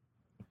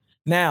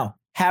 Now,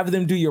 have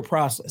them do your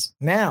process.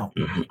 Now,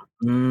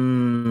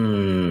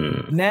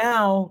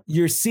 now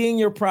you're seeing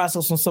your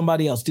process on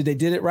somebody else.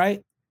 Did it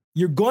right?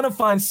 You're going to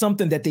find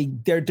something that they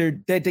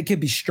could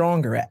be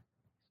stronger at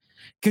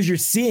because you're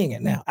seeing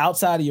it now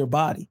outside of your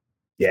body.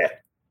 Yeah.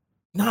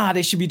 Nah,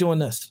 they should be doing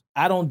this.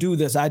 I don't do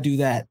this. I do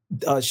that.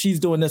 She's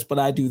doing this, but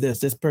I do this.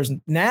 This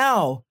person.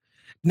 Now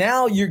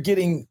you're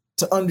getting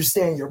to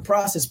understand your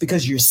process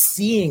because you're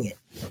seeing it.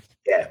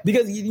 Yeah.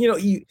 Because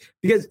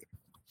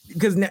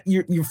because now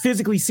you're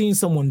physically seeing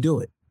someone do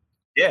it.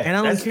 Yeah. And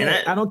I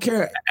don't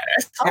care.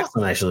 That's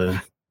awesome, actually.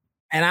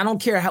 And I don't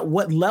care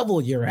what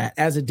level you're at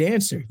as a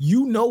dancer.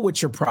 You know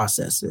what your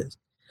process is.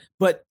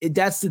 But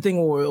that's the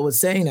thing where I was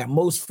saying that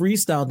most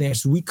freestyle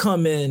dancers, we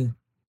come in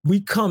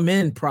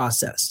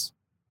process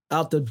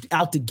out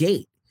the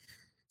gate.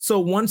 So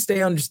once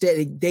they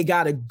understand, they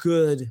got a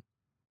good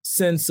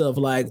sense of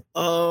like,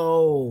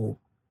 oh,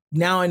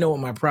 now I know what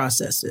my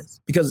process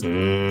is because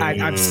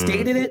I've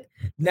stated it.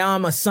 Now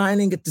I'm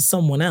assigning it to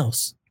someone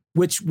else,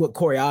 what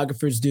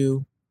choreographers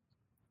do,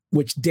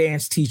 which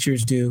dance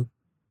teachers do.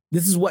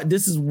 This is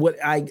what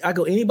I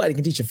go. Anybody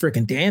can teach a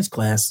freaking dance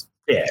class.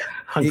 Yeah,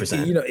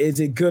 100%.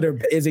 Is it good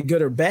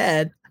or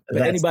bad?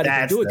 But anybody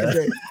can do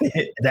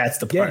it. That's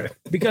the part.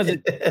 Because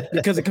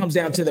it comes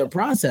down to their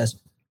process.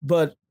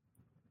 But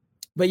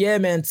yeah,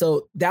 man.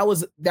 So that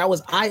was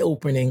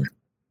eye-opening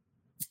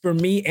for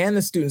me and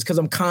the students because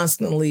I'm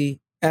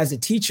constantly, as a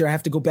teacher, I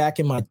have to go back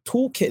in my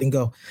toolkit and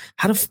go,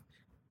 how do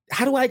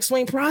I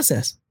explain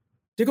process?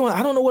 They're going,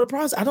 I don't know what a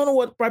process. I don't know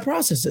what my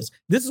process is.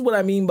 This is what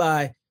I mean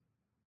by,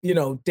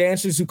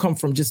 dancers who come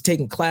from just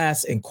taking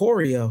class and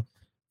choreo.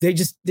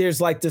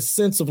 There's like this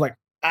sense of like,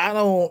 I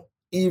don't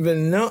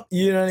even know,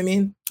 you know what I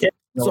mean?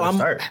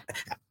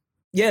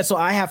 Yeah. So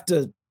I have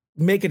to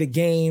make it a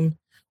game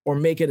or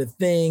make it a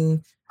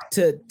thing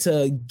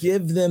to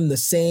give them the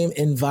same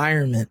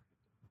environment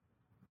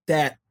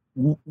that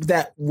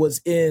was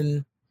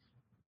in,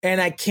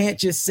 and I can't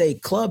just say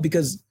club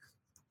because,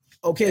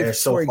 okay, they're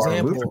so for far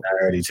example, removed from that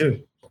already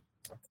too.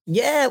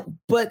 Yeah,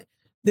 but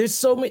there's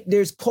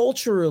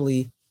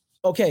culturally,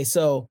 okay,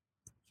 so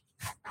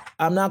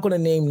I'm not going to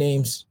name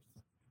names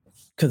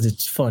because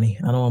it's funny.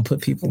 I don't want to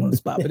put people on the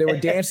spot, but there were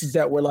dancers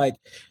that were like,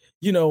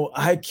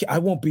 I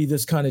won't be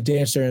this kind of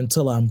dancer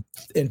until my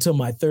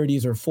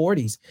 30s or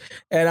 40s.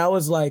 And I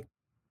was like,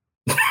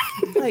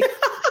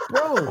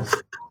 bro,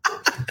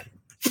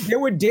 there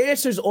were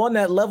dancers on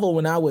that level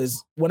when I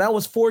was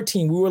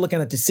 14, we were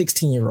looking at the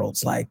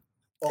 16-year-olds like,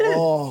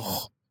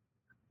 oh.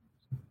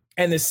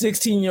 And the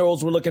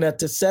 16-year-olds were looking at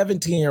the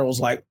 17-year-olds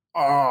like,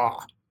 oh.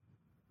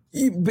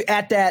 In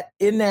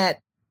that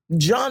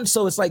John,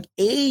 so it's like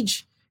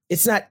age,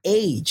 it's not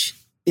age,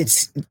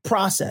 it's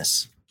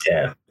process.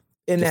 Yeah.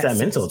 It's that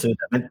mental too.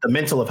 The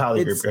mental of how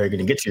you're going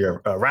to get to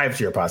arrive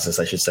to your process,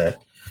 I should say.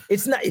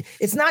 It's not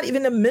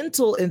even the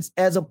mental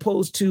as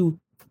opposed to,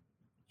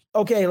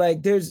 okay,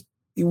 like how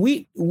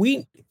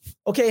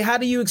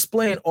do you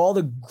explain all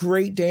the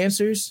great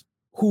dancers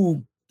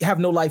who have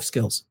no life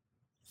skills?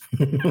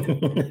 You know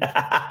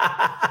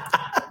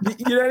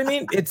what I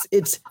mean? It's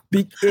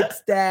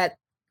that,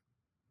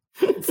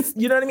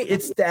 you know what I mean?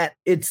 It's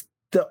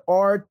the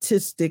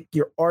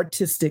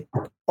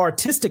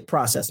artistic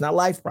process, not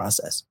life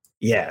process.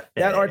 Yeah.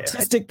 That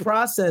artistic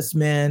process,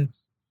 man,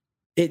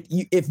 if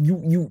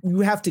you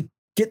have to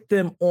get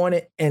them on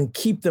it and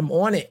keep them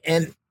on it,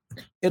 and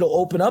it'll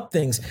open up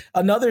things.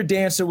 Another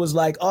dancer was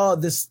like, oh,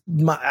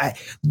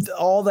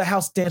 all the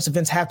house dance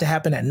events have to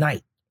happen at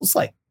night. It's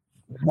like,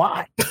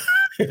 why?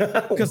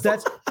 Because I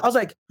was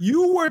like,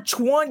 you were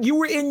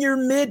in your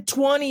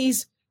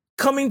mid-20s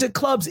coming to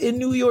clubs in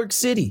New York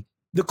City.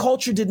 The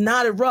culture did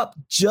not erupt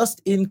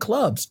just in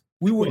clubs.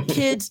 We were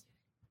kids.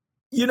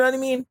 You know what I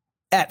mean?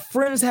 At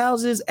friends'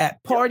 houses,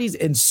 at parties,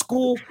 in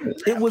school.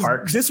 It was,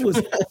 Parks. this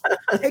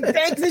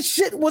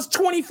shit was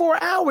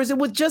 24 hours. It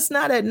was just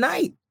not at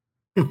night.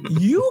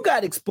 You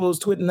got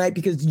exposed to it at night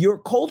because you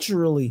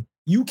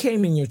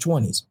came in your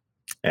 20s.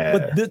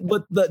 But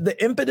the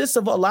impetus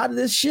of a lot of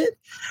this shit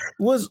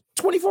was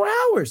 24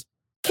 hours.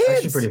 Kids.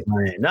 Actually pretty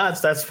funny. No,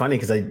 that's funny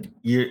because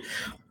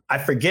I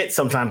forget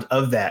sometimes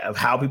of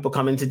how people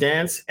come into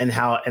dance and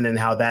then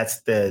how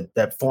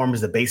that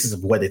forms the basis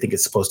of what they think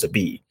it's supposed to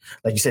be.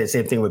 Like you said,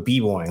 same thing with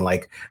b-boying.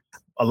 Like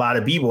a lot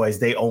of b-boys,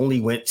 they only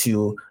went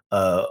to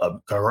a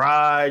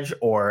garage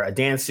or a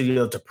dance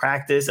studio to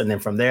practice, and then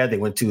from there they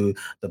went to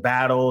the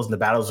battles, and the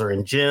battles are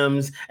in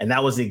gyms, and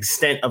that was the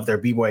extent of their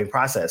b-boying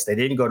process. They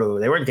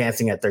weren't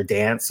dancing at their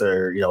dance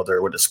or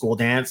with the school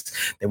dance.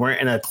 They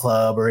weren't in a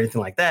club or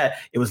anything like that.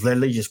 It was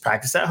literally just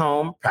practice at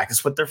home,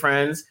 practice with their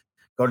friends,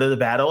 go to the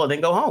battle, and then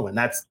go home. And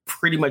that's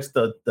pretty much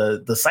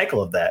the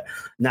cycle of that.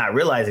 Not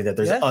realizing that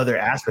there's other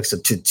aspects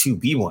to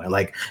b-boying,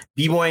 like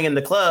b-boying in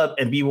the club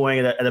and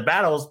b-boying at the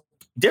battles,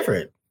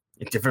 different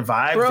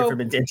vibes, bro,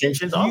 different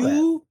intentions. All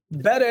you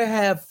better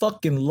have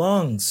fucking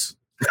lungs.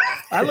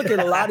 I look at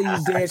a lot of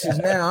these dancers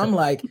now. I'm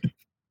like,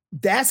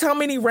 that's how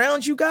many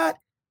rounds you got,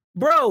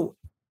 bro.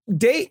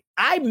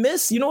 I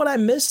miss. You know what I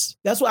miss?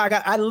 That's why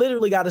I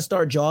literally got to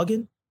start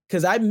jogging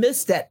because I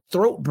miss that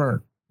throat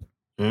burn.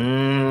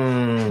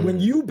 When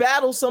you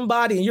battle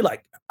somebody and you're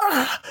like,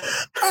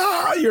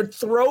 your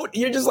throat,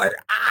 you're just like,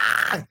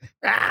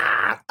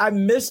 I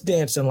miss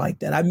dancing like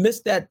that. I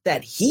miss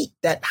that heat,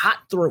 that hot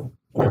throat.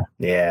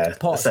 Yeah.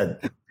 That's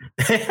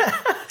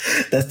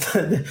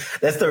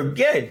the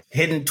good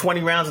hitting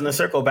 20 rounds in the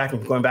circle,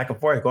 going back and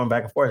forth.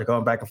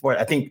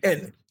 I think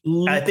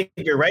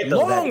you're right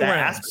though. That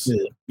aspect,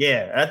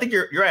 yeah, I think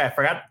you're right. I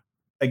forgot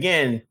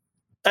again.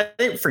 I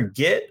didn't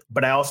forget,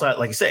 but I also,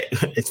 like you say,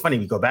 it's funny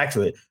we go back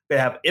to it, but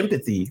have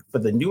empathy for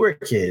the newer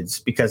kids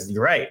because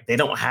you're right. They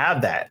don't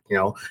have that,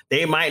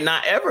 they might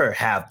not ever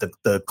have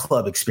the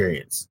club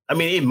experience. I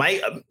mean, it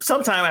might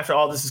sometime after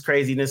all this is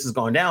craziness is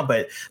going down,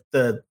 but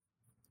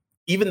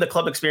even the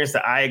club experience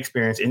that I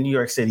experienced in New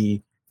York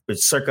City, which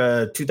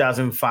circa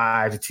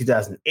 2005 to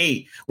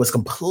 2008 was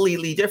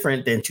completely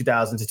different than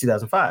 2000 to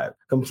 2005,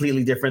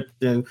 completely different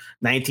than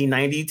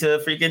 1990 to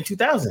freaking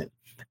 2000.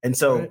 And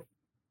so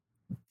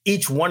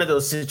each one of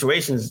those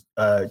situations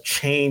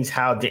changed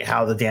how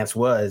the dance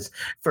was,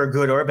 for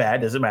good or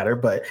bad, doesn't matter,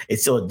 but it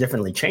still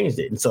differently changed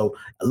it. And so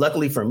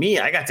luckily for me,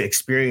 I got to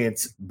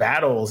experience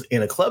battles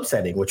in a club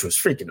setting, which was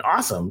freaking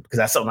awesome because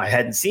that's something I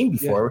hadn't seen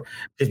before,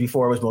 because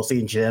before it was mostly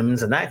in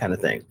gyms and that kind of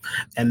thing.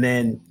 And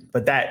then,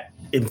 but that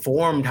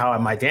informed how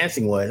my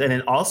dancing was. And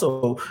then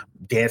also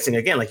dancing,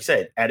 again, like you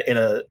said,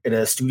 in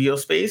a studio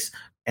space,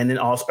 and then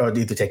also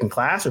either taking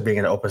class or being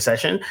in an open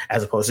session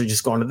as opposed to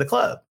just going to the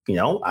club.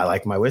 I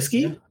like my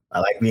whiskey. I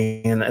like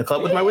being in a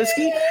club with my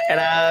whiskey, and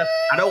I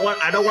don't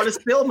want to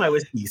spill my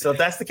whiskey. So if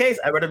that's the case,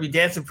 I'd rather be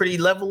dancing pretty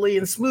levelly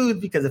and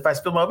smooth, because if I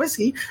spill my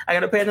whiskey, I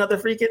got to pay another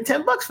freaking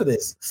 $10 for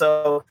this.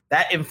 So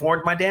that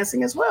informed my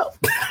dancing as well.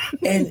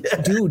 And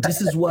dude,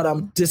 this is what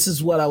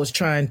I was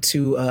trying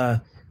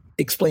to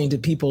explain to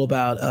people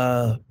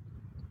about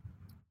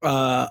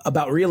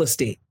real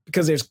estate,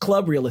 because there's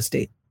club real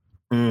estate.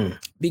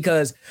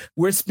 Because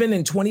we're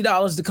spending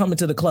 $20 to come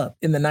into the club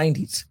in the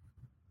 90s.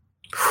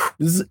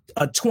 This is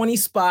a 20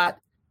 spot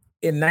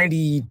in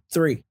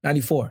 93,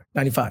 94,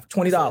 95,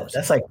 $20.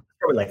 That's like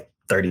probably like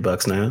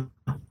 $30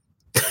 now.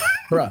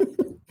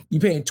 Bruh, you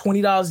paying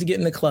 $20 to get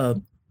in the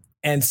club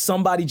and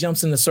somebody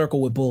jumps in the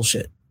circle with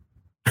bullshit.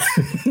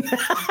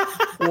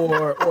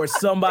 or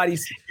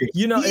somebody's,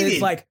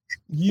 it's like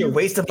you're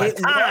wasting my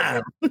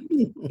time.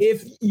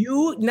 If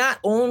you not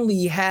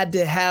only had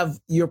to have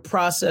your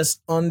process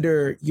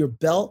under your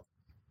belt,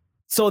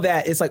 so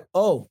that it's like,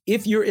 oh,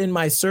 if you're in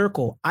my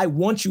circle, I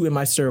want you in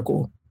my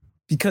circle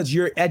because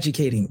you're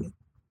educating me.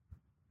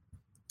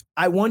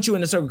 I want you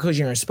in the circle because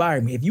you're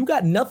inspiring me. If you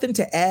got nothing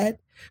to add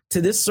to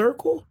this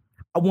circle,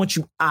 I want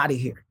you out of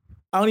here.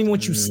 I don't even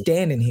want you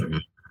standing here.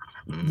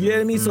 You know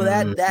what I mean? So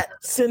that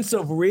sense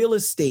of real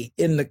estate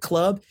in the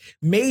club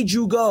made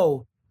you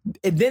go,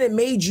 and then it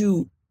made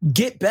you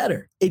get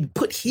better. It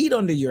put heat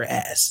under your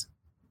ass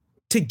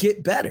to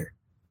get better.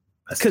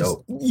 Because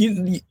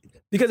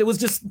because it was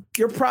just,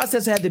 your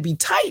process had to be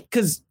tight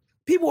because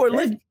people were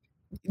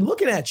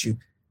looking at you.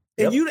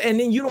 And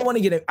then you don't want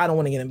to I don't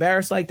want to get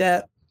embarrassed like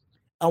that.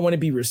 I want to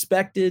be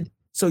respected.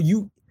 So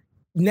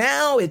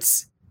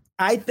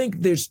I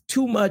think there's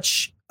too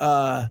much,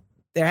 there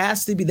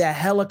has to be that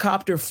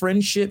helicopter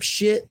friendship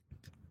shit.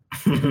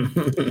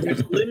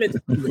 There's limits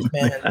to it,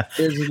 man.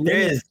 There's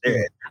limits.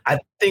 I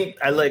think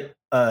I like,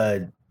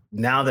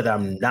 now that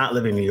I'm not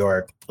living in New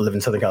York, I live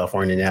in Southern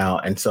California now.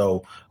 And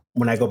so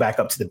when I go back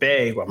up to the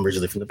Bay, I'm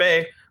originally from the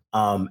Bay,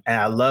 and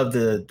I love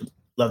the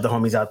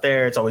homies out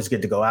there. It's always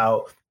good to go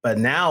out. But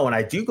now when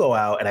I do go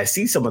out and I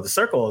see some of the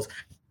circles,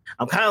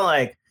 I'm kind of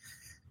like,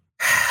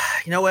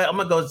 you know what? I'm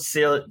just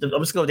gonna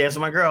go dance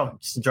with my girl,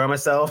 just enjoy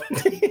myself.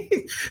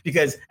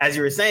 Because as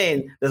you were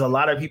saying, there's a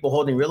lot of people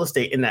holding real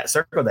estate in that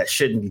circle that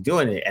shouldn't be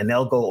doing it, and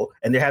they'll go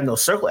and they have no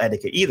circle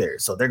etiquette either.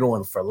 So they're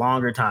going for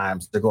longer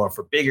times, they're going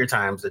for bigger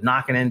times, they're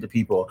knocking into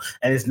people,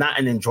 and it's not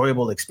an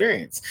enjoyable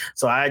experience.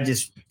 So I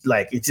just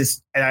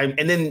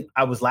and then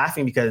I was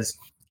laughing because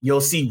you'll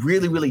see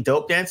really, really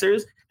dope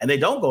dancers and they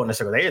don't go in a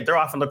circle. They're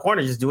off in the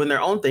corner just doing their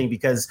own thing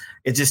because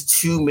it's just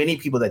too many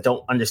people that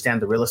don't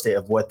understand the real estate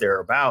of what they're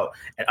about,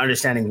 and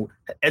understanding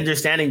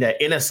that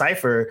in a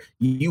cypher,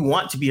 you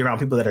want to be around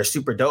people that are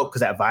super dope because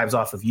that vibes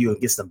off of you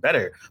and gets them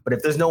better. But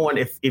if there's no one,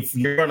 if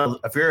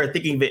you're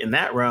thinking of it in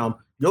that realm,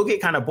 you'll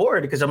get kind of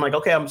bored because I'm like,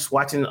 okay, I'm just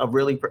watching a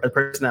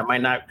person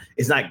that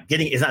is not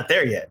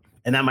there yet.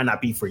 And that might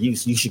not be for you.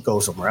 So you should go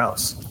somewhere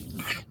else.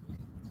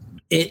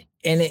 It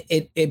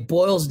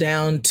boils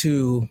down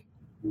to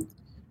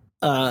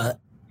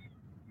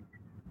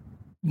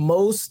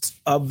most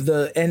of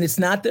and it's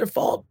not their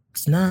fault.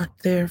 It's not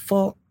their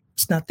fault.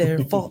 It's not their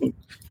fault.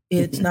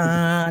 It's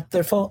not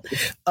their fault.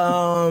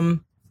 A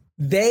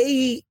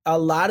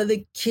lot of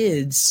the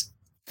kids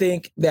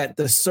think that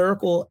the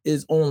circle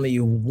is only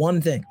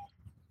one thing.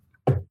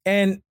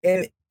 And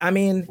I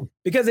mean,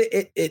 because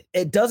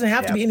it doesn't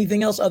have to be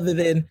anything else other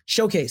than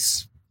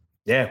showcase.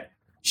 Yeah.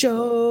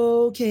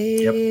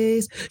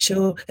 Showcase. Yep.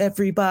 Show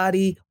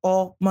everybody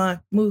all my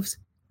moves.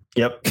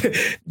 Yep.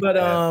 But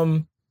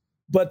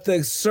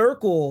the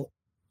circle,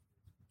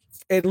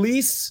 at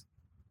least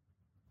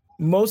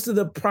most of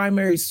the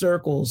primary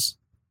circles,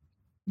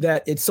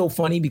 that it's so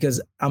funny because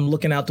I'm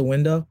looking out the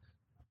window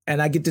and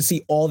I get to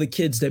see all the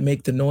kids that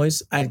make the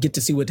noise. I get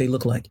to see what they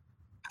look like.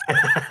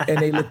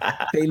 And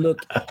they look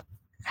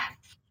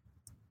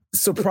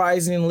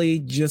surprisingly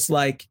just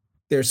like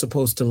they're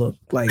supposed to look.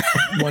 Like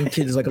one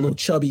kid is like a little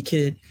chubby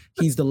kid.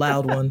 He's the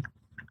loud one.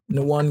 And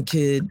the one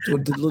kid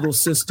with the little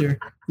sister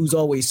who's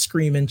always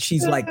screaming,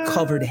 she's like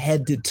covered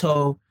head to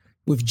toe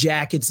with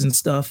jackets and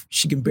stuff.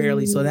 She can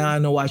barely. So now I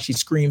know why she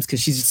screams,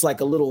 because she's just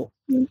like a little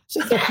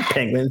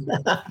penguin.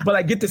 But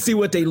I get to see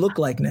what they look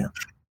like now,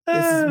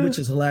 which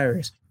is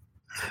hilarious.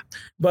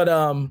 But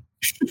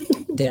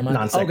damn,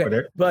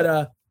 okay.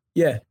 But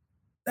yeah,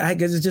 I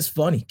guess it's just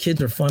funny.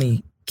 Kids are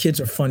funny. Kids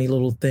are funny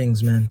little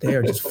things, man. They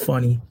are just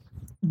funny.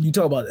 You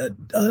talk about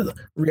a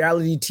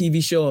reality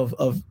TV show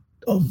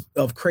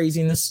of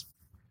craziness.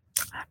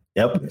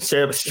 Yep,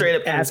 straight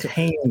up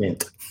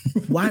entertainment.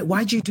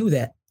 Why'd you do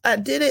that? I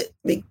did it.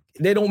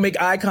 They don't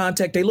make eye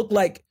contact. They look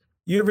like,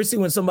 you ever see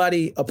when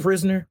a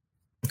prisoner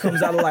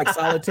comes out of like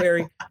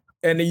solitary,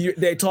 and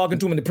they're talking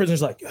to him, and the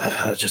prisoner's like,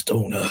 I just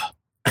don't know.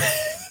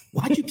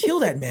 Why'd you kill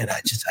that man?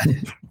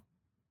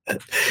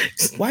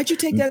 Why'd you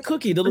take that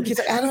cookie? The little kid's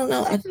like, I don't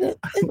know.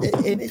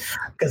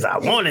 Because I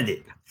wanted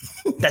it.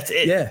 That's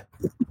it. Yeah.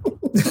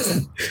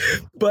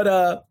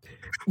 But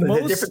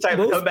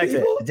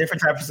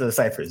different types of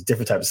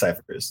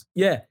ciphers.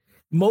 Yeah.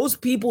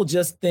 Most people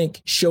just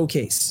think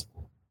showcase.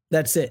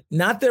 That's it.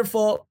 Not their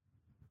fault,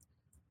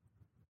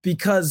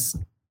 because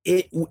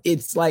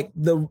it's like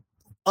the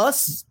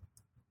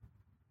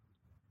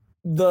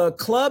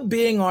club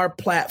being our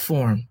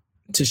platform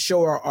to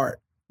show our art,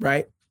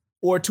 right?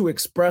 Or to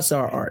express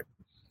our art.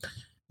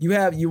 You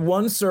have your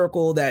one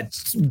circle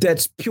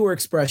that's pure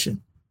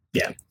expression.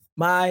 Yeah.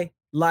 My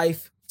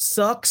life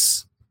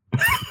sucks,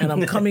 and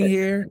I'm coming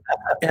here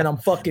and I'm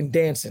fucking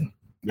dancing.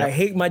 Yep. I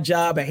hate my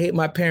job. I hate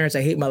my parents.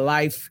 I hate my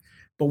life.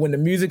 But when the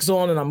music's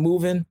on and I'm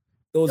moving,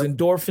 those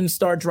endorphins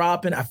start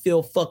dropping. I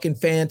feel fucking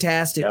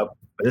fantastic. Yep.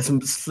 But this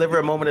sliver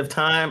of moment of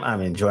time,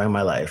 I'm enjoying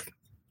my life.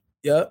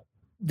 Yep.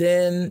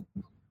 Then,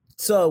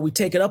 so we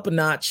take it up a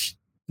notch.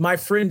 My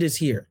friend is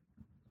here.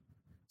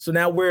 So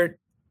now we're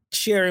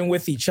sharing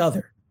with each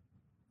other.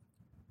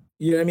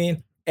 You know what I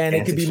mean? And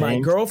it could be my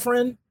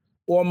girlfriend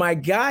or my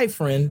guy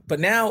friend, but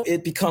now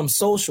it becomes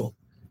social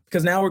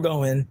because now we're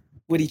going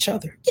with each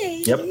other.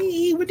 Yay, yep.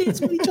 We're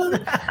dancing with each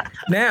other.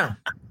 Now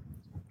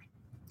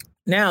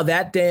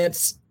that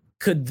dance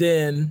could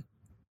then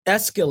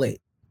escalate,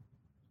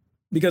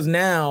 because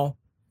the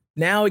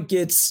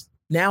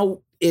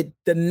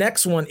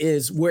next one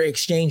is we're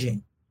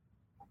exchanging.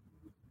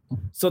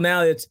 So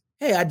now it's,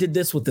 hey, I did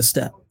this with the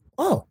step.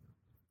 Oh,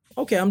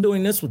 okay, I'm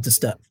doing this with the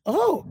step.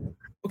 Oh,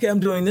 okay, I'm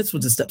doing this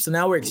with the step. So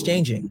now we're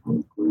exchanging.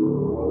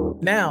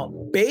 Now,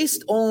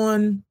 based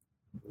on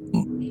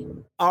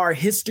our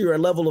history or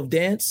level of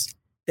dance,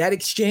 that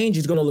exchange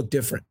is going to look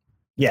different.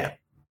 Yeah,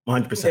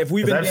 100%. If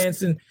we've been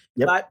dancing,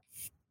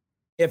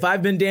 if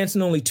I've been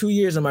dancing only 2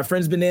 years and my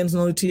friend's been dancing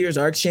only 2 years,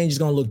 our exchange is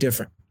going to look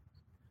different.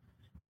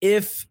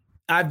 If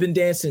I've been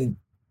dancing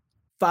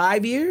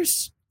 5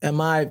 years and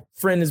my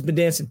friend has been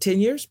dancing 10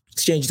 years,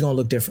 exchange is going to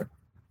look different.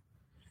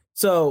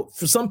 So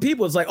for some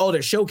people, it's like, oh,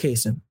 they're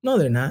showcasing. No,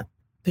 they're not.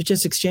 They're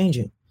just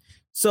exchanging.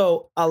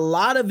 So a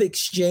lot of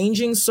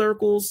exchanging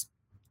circles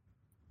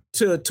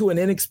to an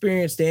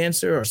inexperienced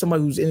dancer or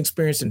somebody who's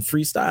inexperienced in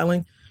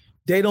freestyling,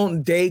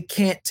 they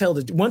can't tell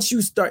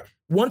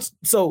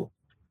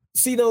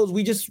see those,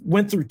 we just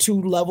went through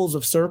 2 levels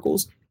of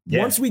circles.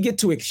 Yeah. Once we get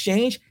to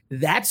exchange,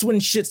 that's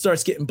when shit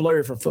starts getting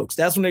blurry for folks.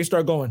 That's when they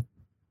start going,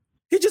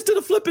 He just did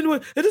a flip into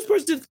it, and this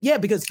person did. Yeah,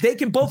 because they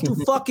can both do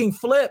fucking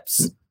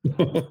flips,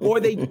 or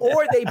they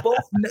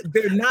both,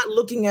 they're not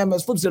looking at them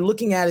as flips. They're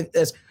looking at it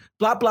as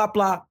blah blah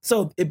blah.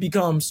 So it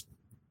becomes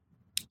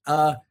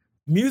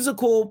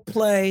musical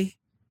play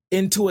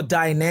into a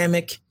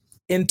dynamic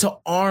into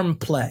arm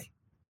play,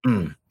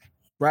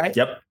 right?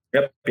 Yep.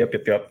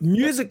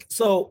 Music.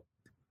 So,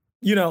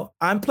 you know,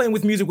 I'm playing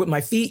with music with my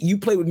feet. You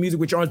play with music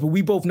with your arms, but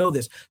we both know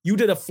this. You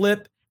did a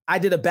flip. I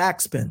did a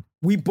backspin.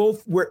 We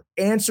both were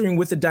answering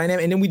with the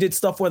dynamic, and then we did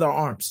stuff with our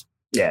arms.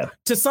 Yeah.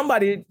 To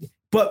somebody,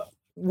 but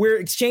we're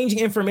exchanging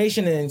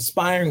information and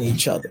inspiring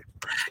each other.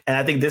 And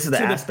I think this is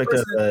the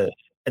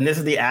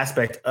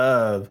aspect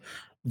of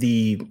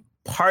the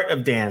part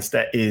of dance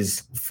that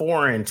is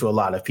foreign to a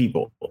lot of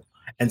people.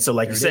 And so,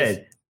 like you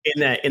said,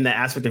 in the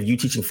aspect of you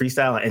teaching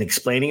freestyle and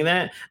explaining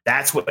that,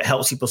 that's what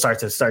helps people start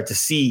to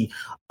see,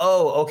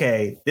 oh,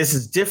 okay, this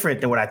is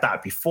different than what I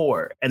thought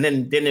before. And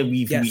then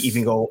we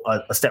even go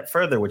a step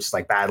further, which is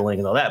like battling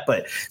and all that.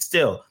 But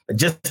still,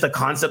 just the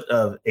concept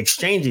of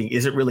exchanging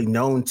isn't really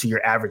known to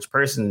your average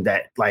person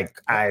that, like,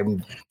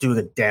 I'm doing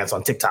a dance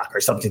on TikTok or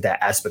something, that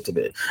aspect of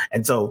it.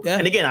 And so,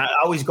 and again, I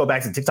always go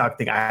back to the TikTok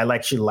thing. I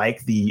actually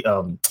like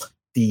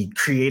the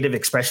creative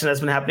expression that's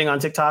been happening on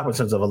TikTok in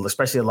terms of,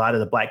 especially a lot of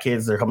the Black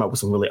kids, they're coming up with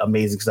some really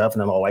amazing stuff,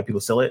 and then all white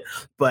people steal it.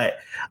 But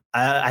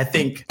I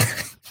think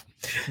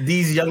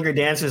these younger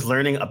dancers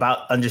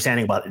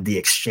understanding about the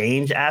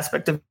exchange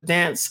aspect of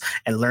dance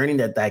and learning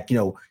that, like, you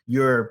know,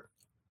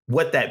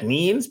 what that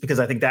means, because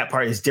I think that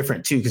part is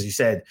different too. Because you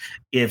said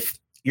if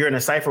you're in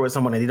a cypher with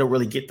someone and they don't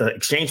really get the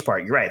exchange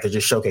part, you're right. They're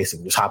just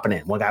showcasing, just hopping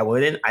in. One guy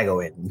went in, I go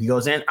in. He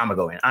goes in, I'm gonna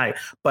go in.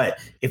 But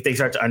if they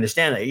start to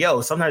understand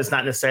that, sometimes it's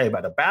not necessarily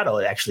about a battle.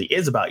 It actually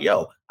is about,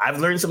 I've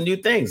learned some new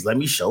things. Let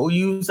me show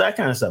you that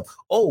kind of stuff.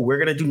 Oh, we're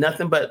gonna do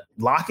nothing but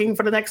locking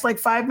for the next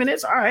 5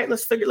 minutes. All right,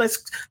 let's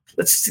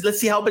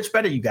see how much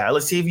better you got.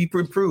 Let's see if you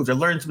improved or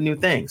learned some new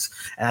things.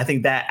 And I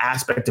think that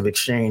aspect of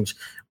exchange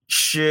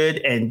should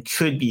and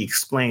could be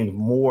explained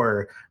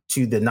more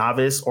to the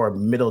novice or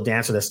middle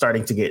dancer that's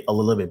starting to get a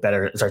little bit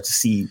better and start to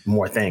see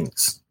more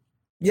things.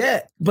 Yeah,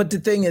 but the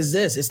thing is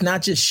this, it's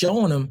not just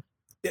showing them.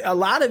 A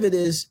lot of it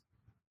is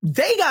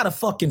they got to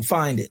fucking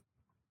find it.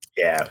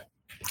 Yeah.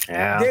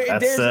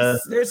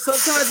 There's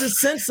sometimes a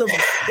sense of,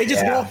 they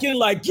just walk in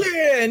like,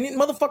 and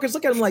motherfuckers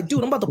look at them like,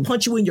 dude, I'm about to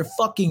punch you in your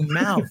fucking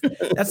mouth.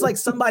 That's like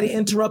somebody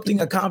interrupting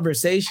a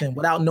conversation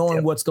without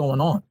knowing what's going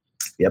on.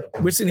 Yep.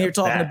 We're sitting here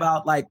talking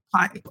about like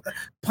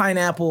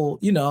pineapple,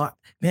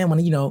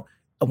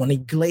 when they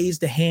glaze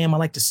the ham, I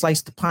like to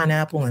slice the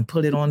pineapple and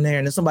put it on there.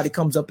 And then somebody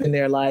comes up in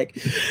there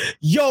like,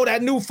 yo,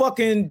 that new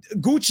fucking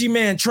Gucci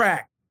Man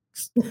track.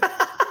 You're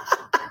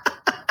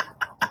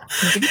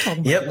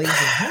talking about glazing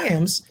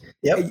hams.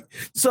 Yep.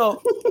 So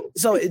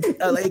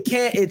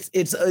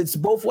it's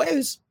both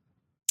ways.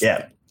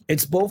 Yeah.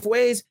 It's both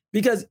ways,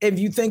 because if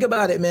you think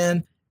about it,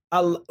 man,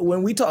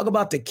 when we talk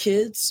about the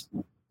kids,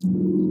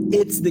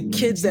 it's the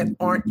kids that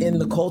aren't in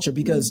the culture,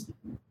 because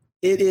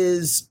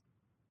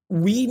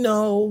we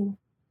know,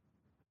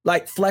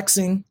 like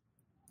flexing,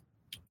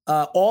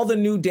 all the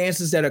new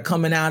dances that are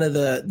coming out of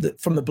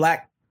from the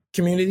Black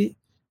community,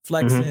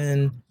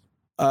 flexing,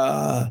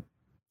 light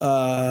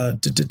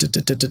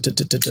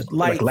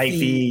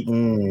feet,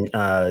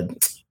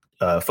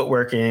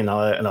 footworking, and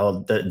all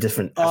the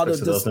different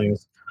aspects of those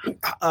things.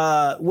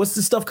 What's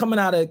the stuff coming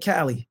out of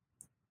Cali?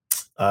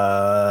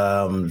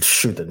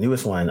 The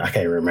newest one, I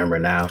can't remember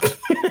now.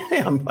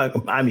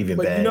 I'm even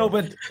bad.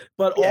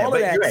 But all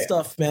of that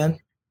stuff, man.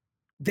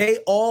 They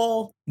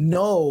all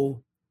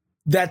know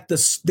that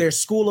their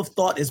school of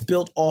thought is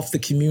built off the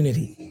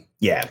community.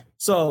 Yeah.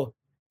 So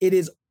it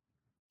is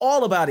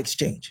all about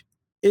exchange.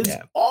 It's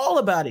all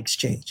about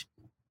exchange.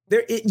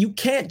 You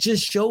can't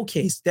just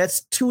showcase.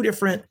 That's two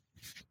different,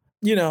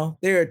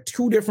 there are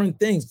two different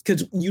things,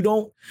 because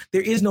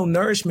there is no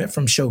nourishment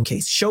from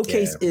showcase.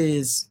 Showcase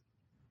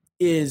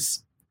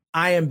is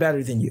I am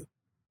better than you.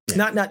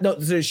 Yeah. No,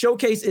 the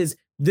showcase is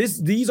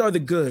these are the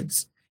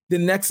goods. The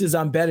next is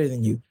I'm better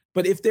than you.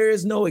 But if there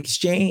is no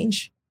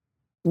exchange,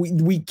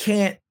 we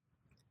can't,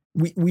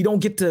 we don't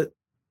get to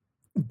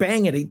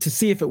bang it to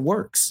see if it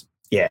works.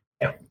 Yeah.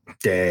 And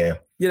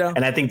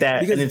I think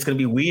that, and it's going to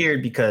be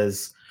weird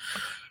because,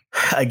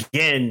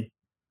 again,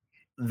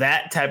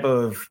 that type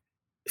of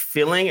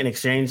feeling and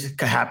exchange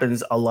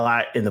happens a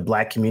lot in the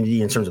Black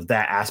community in terms of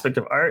that aspect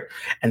of art.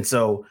 And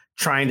so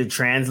trying to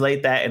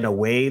translate that in a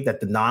way that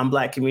the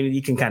non-Black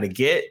community can kind of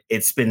get,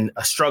 it's been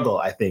a struggle,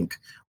 I think,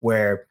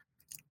 where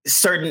it's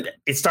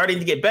starting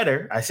to get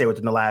better, I say,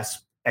 within the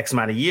last X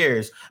amount of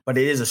years, but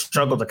it is a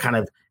struggle to kind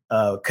of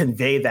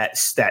convey that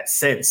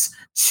sense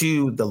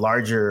to the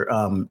larger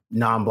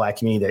non-Black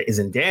community that is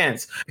in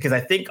dance. Because I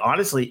think,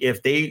 honestly,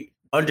 if they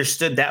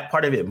understood that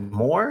part of it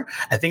more,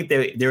 I think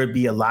there would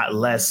be a lot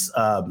less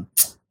crosstalk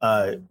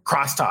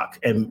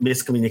and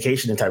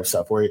miscommunication and type of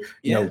stuff where,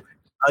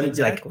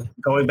 exactly. Like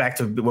going back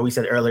to what we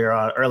said earlier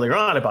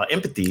on about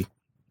empathy,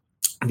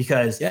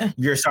 because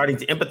you're starting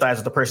to empathize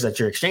with the person that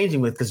you're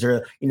exchanging with, because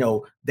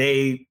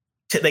they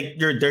like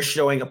they're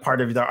showing a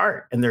part of their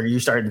art, and you're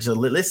starting to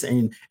listen,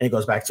 and it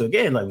goes back to,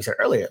 again, like we said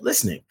earlier,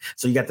 listening.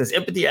 So you got this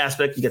empathy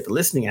aspect, you get the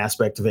listening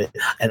aspect of it,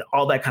 and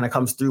all that kind of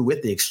comes through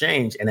with the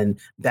exchange, and then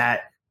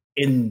that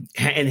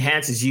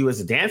enhances you as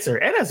a dancer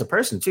and as a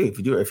person too, if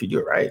you do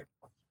it right.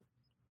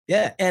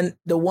 Yeah, and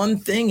the one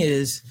thing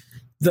is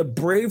the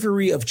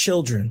bravery of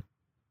children.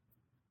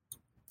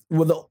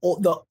 Well,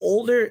 the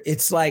older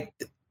it's like,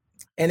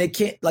 and it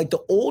can't, like, the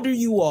older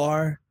you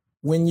are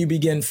when you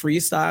begin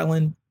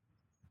freestyling,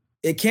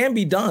 it can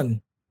be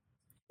done.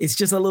 It's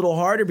just a little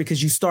harder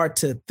because you start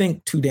to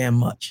think too damn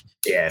much.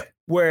 Yeah.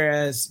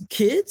 Whereas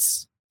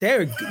kids,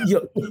 they're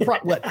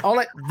what, all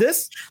that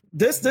this,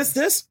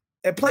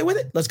 and play with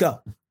it. Let's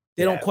go.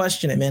 They don't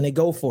question it, man. They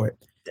go for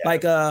it. Yeah.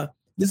 Like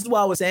this is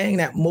why I was saying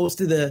that most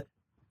of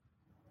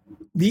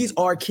these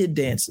are kid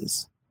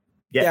dances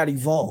that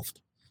evolved.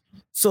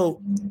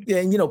 So,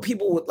 and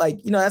people would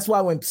like, that's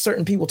why when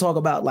certain people talk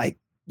about like,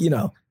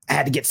 I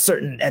had to get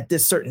at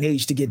this certain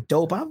age to get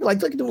dope, I'm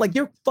like, look at them like,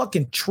 you're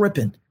fucking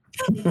tripping.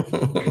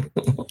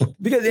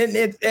 Because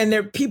and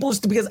they're people,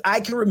 because I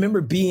can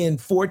remember being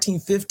 14,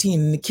 15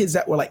 and the kids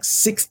that were like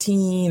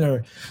 16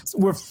 or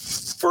were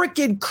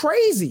freaking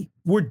crazy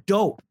were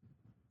dope.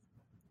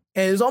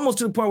 And it's almost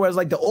to the point where it's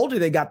like the older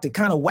they got, the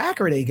kind of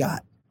whacker they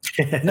got.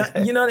 Not,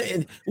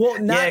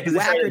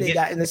 whacker they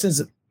got in the sense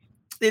of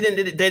they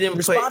didn't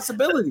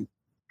responsibility.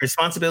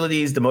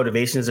 Responsibilities, the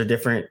motivations are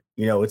different.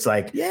 It's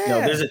like,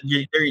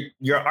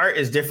 your art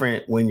is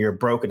different when you're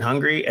broke and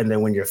hungry, and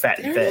then when you're fat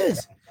and fed.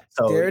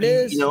 So there it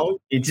is.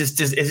 It's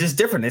just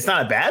different. It's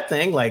not a bad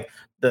thing. Like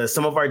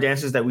some of our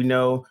dancers that we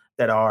know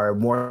that are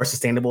more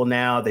sustainable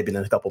now, they've been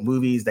in a couple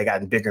movies, they've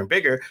gotten bigger and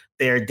bigger.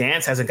 Their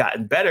dance hasn't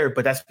gotten better,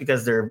 but that's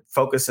because their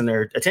focus and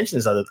their attention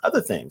is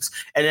other things.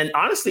 And then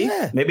honestly,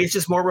 maybe it's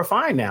just more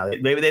refined now.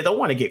 Maybe they don't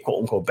want to get quote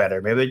unquote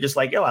better. Maybe they're just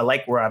like, I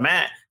like where I'm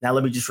at. Now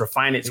let me just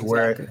refine it to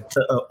where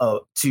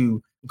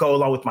to go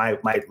along with my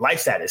life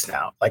status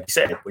now. Like you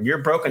said, when you're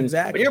broken,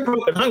 when you're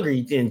broken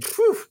hungry, then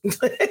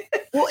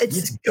well,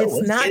 it's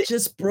not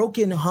just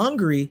broken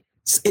hungry.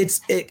 It's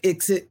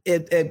acceptance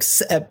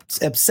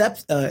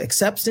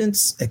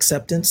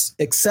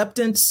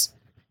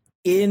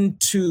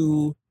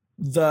into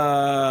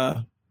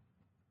the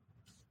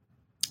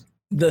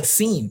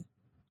scene.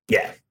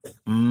 Yeah.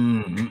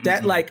 Mm-hmm.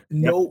 That like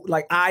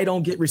I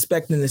don't get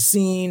respect in the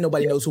scene.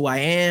 Nobody knows who I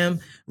am.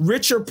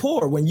 Rich or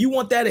poor, when you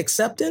want that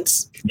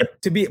acceptance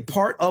to be a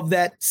part of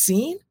that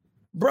scene,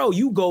 bro,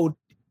 you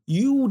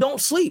don't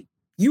sleep.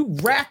 You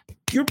rack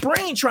your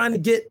brain trying to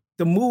get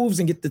the moves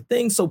and get the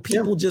things, so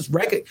people just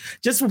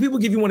when people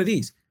give you one of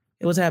these,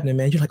 hey, what's happening,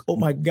 man? You're like, oh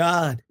my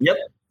God. Yep.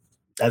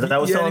 As I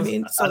was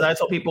telling, as I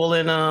told people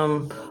in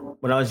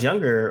when I was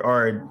younger,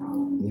 or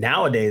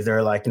nowadays,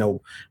 they're like,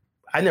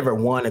 I never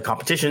won a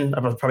competition. I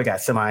probably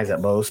got semis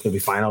at most, maybe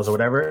finals or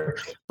whatever.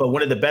 But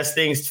one of the best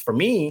things for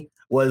me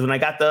was when I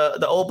got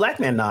the old black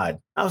man nod.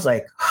 I was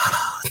like,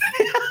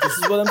 this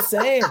is what I'm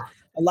saying.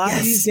 A lot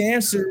of these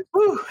dancers,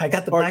 I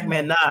got the black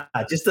man nod.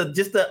 Just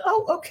the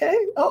oh, okay.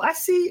 Oh, I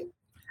see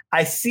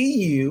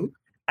you.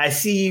 I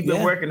see you've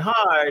been working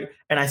hard,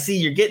 and I see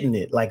you're getting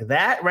it. Like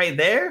that right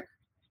there,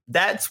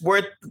 that's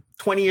worth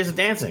 20 years of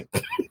dancing.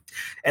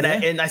 And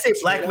I say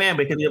black man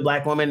because you're a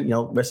black woman,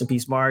 rest in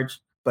peace, Marge.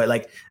 But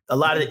like a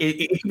lot of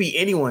it could be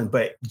anyone,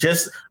 but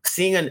just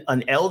seeing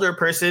an elder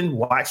person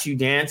watch you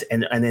dance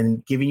and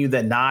then giving you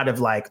the nod of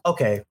like,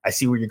 okay, I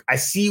see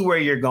where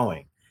you're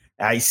going.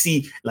 I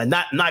see, like,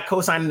 not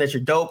co-signing that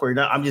you're dope or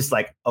not. I'm just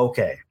like,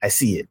 okay, I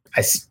see it.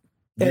 I see.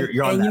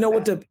 You're on. And you know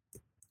what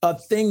a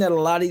thing that a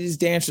lot of these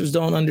dancers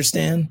don't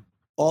understand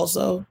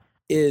also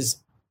is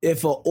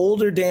if an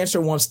older dancer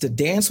wants to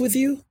dance with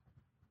you,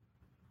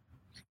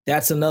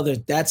 that's another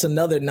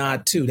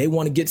nod too. They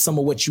want to get some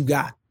of what you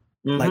got.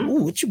 Mm-hmm. Like,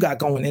 ooh, what you got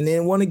going? And they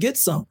want to get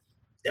some.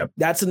 Yep.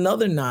 That's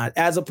another nod,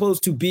 as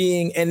opposed to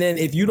being, and then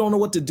if you don't know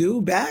what to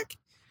do back,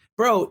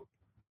 bro,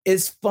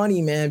 it's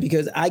funny, man,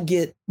 because I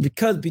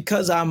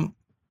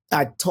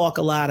talk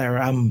a lot, or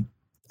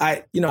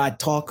I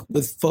talk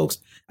with folks.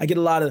 I get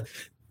the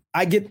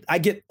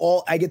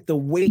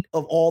weight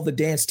of all the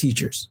dance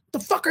teachers. The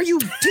fuck are you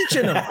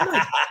teaching them?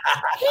 Like,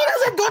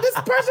 this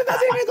person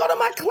doesn't even go to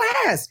my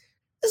class.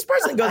 This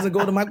person doesn't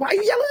go to my, why are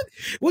you yelling?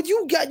 What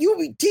you got? You're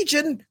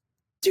teaching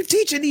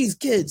these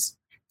kids,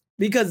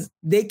 because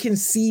they can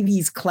see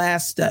these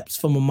class steps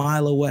from a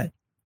mile away.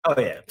 Oh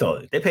yeah,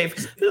 totally.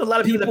 There's a lot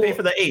of people that pay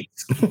for the 8s.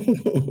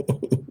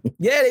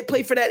 Yeah, they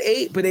pay for that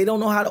 8, but they don't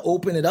know how to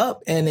open it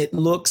up. And it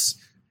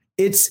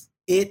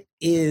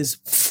is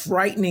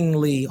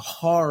frighteningly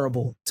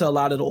horrible to a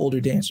lot of the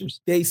older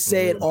dancers. They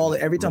say it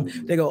every time.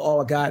 They go,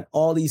 oh God,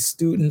 all these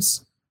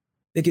students,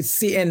 they can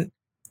see. And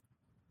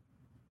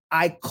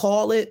I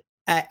call it,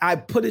 I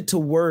put it to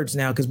words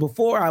now, because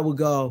before I would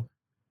go,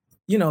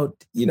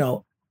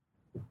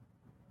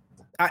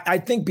 I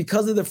think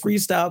because of the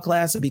freestyle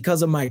class and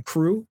because of my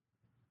crew,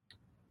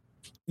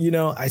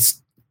 I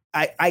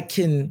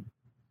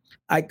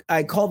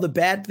call the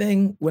bad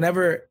thing,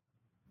 whenever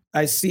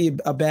I see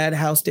a bad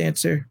house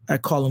dancer, I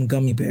call them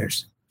gummy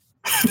bears.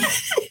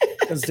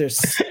 Because they're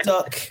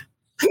stuck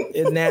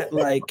in that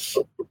like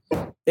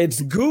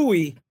it's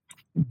gooey,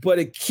 but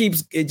it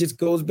just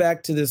goes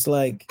back to this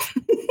like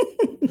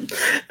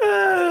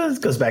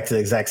it goes back to the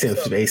exact same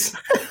space.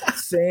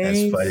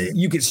 Same. That's funny.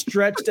 You can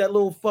stretch that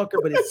little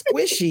fucker, but it's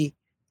squishy.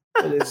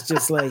 But it's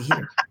just like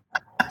here.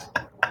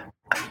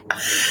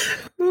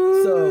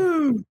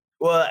 So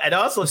well, and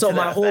also so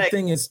my whole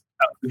thing is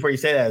before you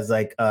say that is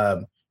like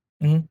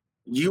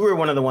you were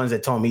one of the ones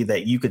that told me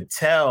that you could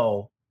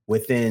tell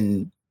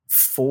within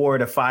 4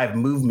 to 5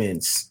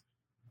 movements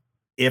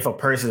if a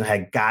person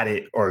had got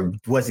it or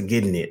wasn't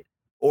getting it.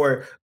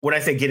 Or when I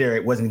say get it or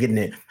it wasn't getting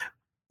it,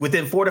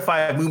 within 4 to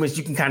 5 movements,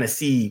 you can kind of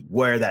see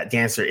where that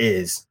dancer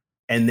is.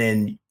 And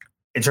then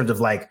in terms of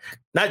like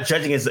not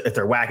judging if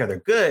they're whack or they're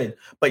good,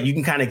 but you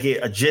can kind of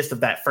get a gist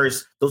of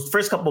those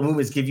first couple of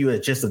movements give you a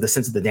gist of the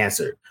sense of the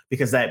dancer,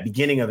 because that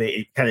beginning of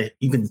it kind of,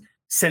 you can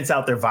sense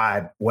out their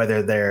vibe,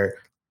 whether they're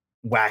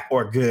whack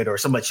or good or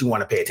somebody you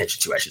want to pay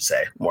attention to, I should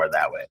say, more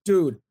that way.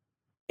 Dude,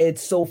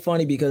 it's so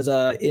funny because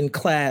in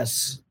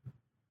class,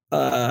 we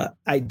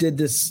did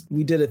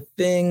a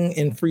thing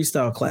in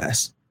freestyle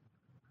class.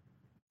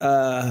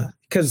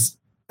 Because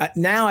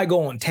now I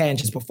go on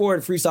tangents. Before,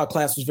 the freestyle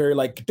class was very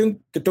like,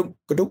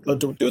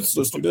 let's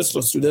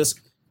do this.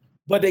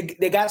 But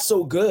they got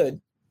so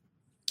good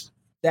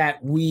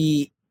that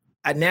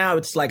now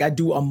it's like I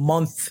do a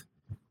month.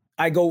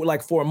 I go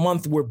like for a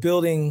month, we're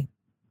building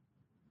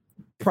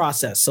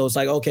process. So it's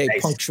like, okay,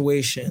 nice.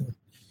 Punctuation,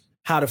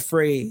 how to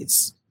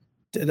phrase,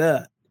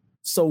 da-da.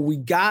 So we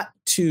got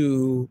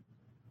to,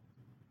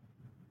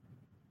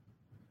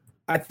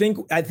 I think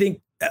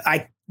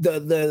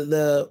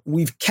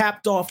we've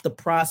capped off the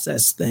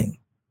process thing.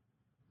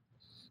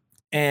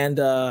 And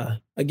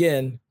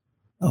again,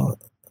 I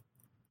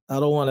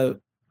don't want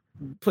to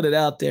put it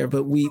out there,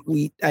 but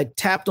I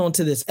tapped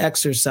onto this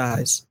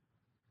exercise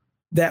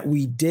that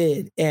we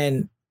did.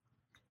 And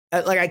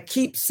like I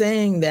keep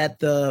saying that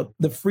the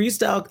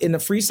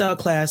freestyle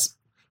class,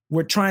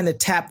 we're trying to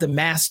tap the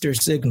master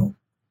signal.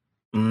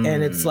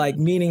 And it's like,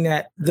 meaning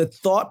that the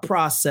thought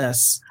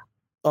process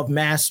of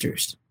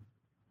masters.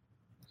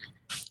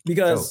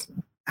 Because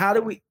how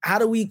do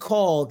we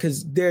call,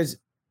 because there's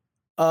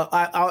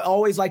I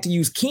always like to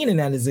use Keenan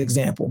as an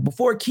example.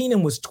 Before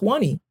Keenan was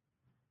 20,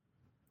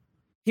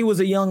 he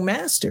was a young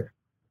master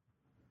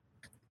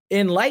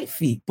in light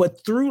feet,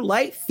 but through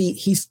light feet,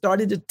 he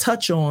started to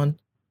touch on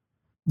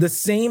the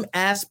same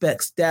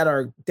aspects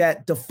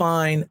that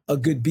define a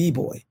good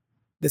b-boy,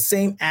 the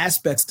same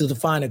aspects to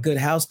define a good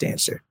house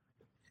dancer.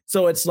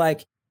 So it's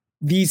like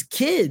these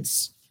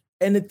kids.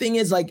 And the thing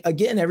is, like,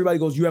 again, everybody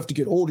goes, you have to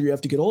get older. You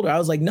have to get older. I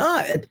was like,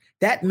 nah,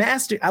 that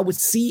master I would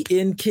see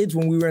in kids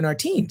when we were in our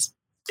teens.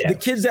 Yeah. The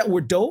kids that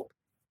were dope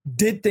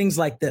did things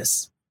like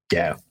this.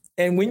 Yeah.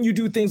 And when you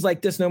do things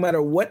like this, no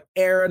matter what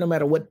era, no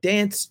matter what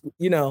dance,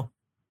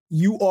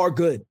 you are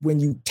good when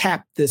you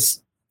tap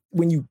this,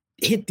 when you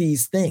hit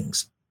these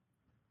things.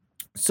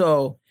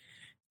 So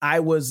I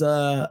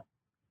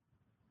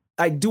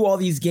do all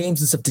these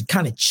games and stuff to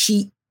kind of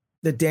cheat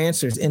the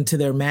dancers into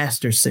their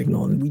master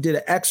signal. And we did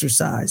an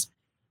exercise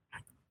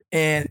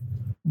and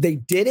they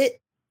did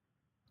it.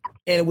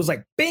 And it was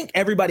like, bing,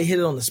 everybody hit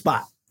it on the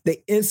spot.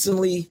 They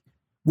instantly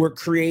were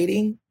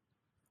creating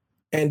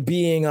and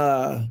being,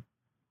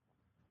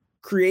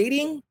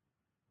 creating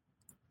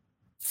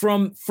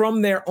from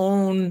their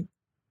own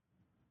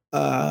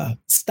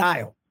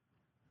style.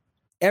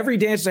 Every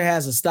dancer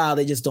has a style.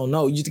 They just don't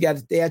know.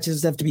 They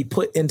just have to be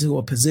put into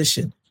a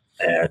position.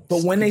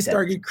 But when they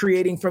started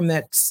creating from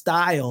that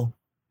style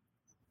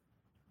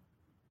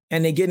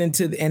and they get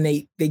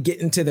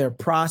into their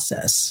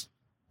process,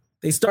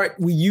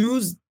 we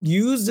use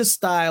the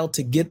style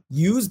to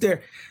use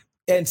their,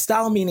 and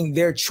style meaning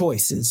their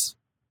choices,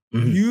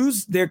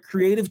 use their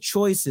creative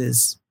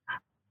choices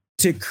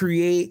to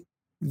create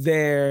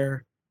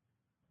their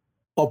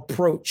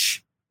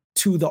approach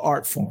to the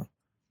art form.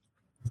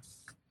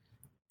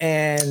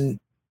 And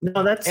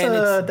no, that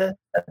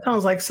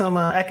sounds like some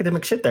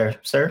academic shit there,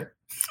 sir.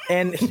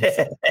 And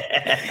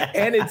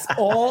it's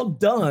all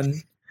done,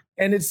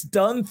 and it's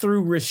done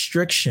through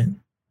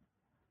restriction.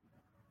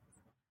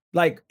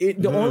 Like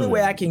the only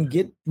way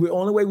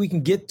we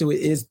can get to it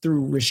is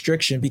through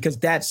restriction, because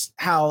that's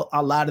how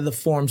a lot of the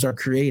forms are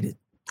created.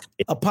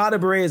 A pas de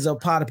bourrée is a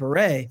pas de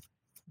bourrée,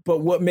 but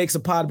what makes a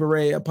pas de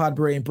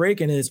bourrée in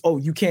breaking is,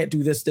 you can't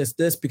do this,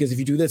 because if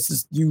you do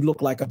this, you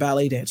look like a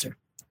ballet dancer.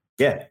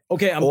 Yeah.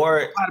 Okay. I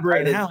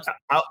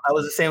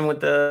was the same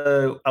with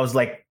I was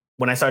like,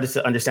 when I started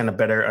to understand a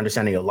better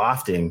understanding of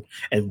lofting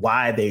and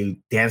why they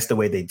danced the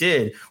way they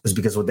did was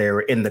because when they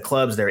were in the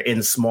clubs, they're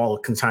in small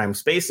confined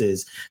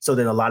spaces. So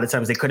then a lot of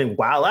times they couldn't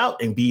wow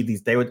out and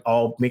they would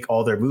all make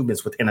all their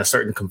movements within a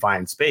certain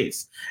confined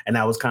space. And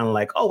I was kind of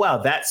like, oh, wow,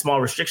 that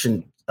small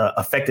restriction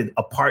affected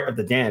a part of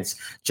the dance,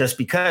 just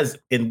because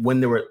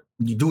when they were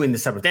doing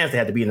this type of dance, they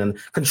had to be in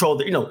control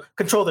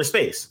their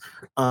space.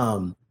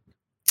 And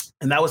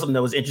that was something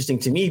that was interesting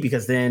to me,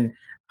 because then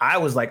I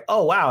was like,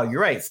 oh, wow,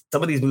 you're right.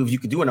 Some of these moves you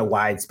could do in a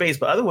wide space,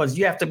 but other ones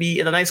you have to be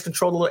in a nice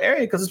controlled little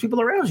area because there's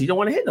people around you. You don't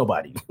want to hit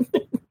nobody.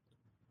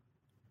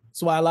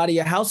 That's why a lot of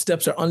your house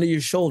steps are under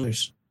your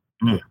shoulders.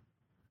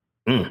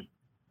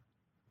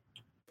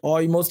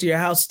 Most of your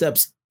house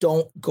steps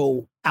don't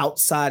go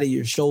outside of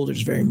your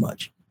shoulders very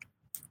much.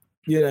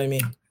 You know what I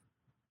mean?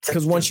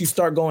 Because once you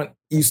start going,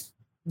 you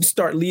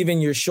start leaving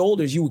your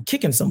shoulders, you were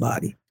kicking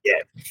somebody. Yeah.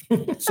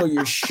 So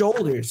your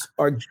shoulders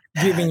are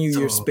giving you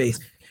your space.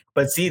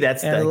 But see,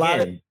 that's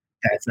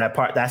that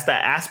part. That's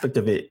that aspect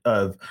of it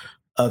of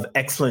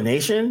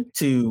explanation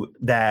to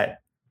that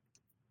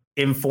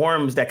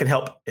informs that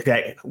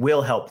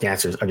will help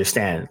dancers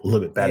understand a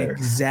little bit better.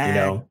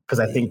 Exactly.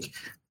 Because I think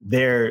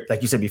there,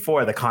 like you said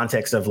before, the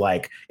context of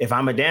like, if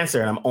I'm a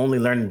dancer and I'm only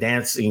learning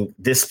dancing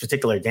this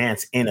particular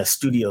dance in a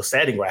studio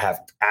setting where I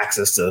have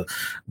access to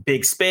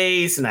big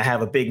space and I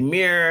have a big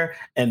mirror,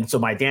 and so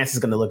my dance is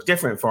going to look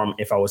different from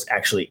if I was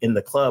actually in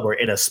the club or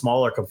in a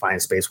smaller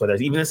confined space, whether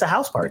even it's a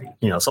house party,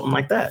 something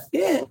like that.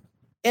 Yeah.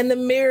 And the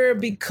mirror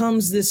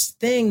becomes this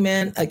thing,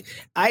 man. Like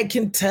I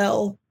can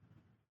tell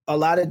a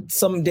lot of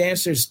some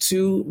dancers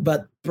too,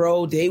 but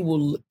bro, they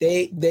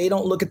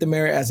don't look at the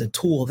mirror as a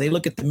tool. They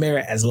look at the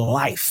mirror as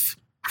life.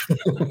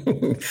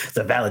 It's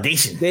a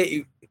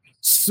validation.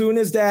 Soon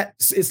as that,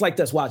 it's like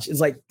this. Watch. It's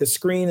like the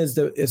screen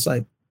it's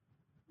like,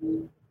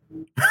 and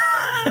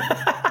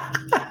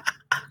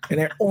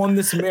they're on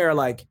this mirror,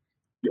 like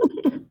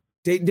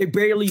they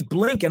barely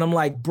blink. And I'm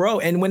like, bro.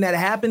 And when that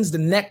happens, the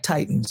neck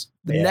tightens,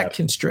 the neck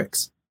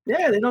constricts.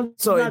 Yeah, they don't.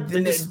 So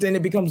then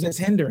it becomes this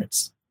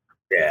hindrance.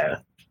 Yeah.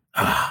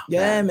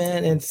 Yeah,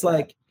 man. And it's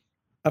like,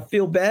 I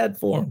feel bad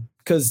for him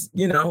because,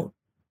 and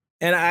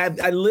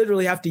I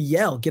literally have to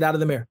yell, get out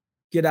of the mirror,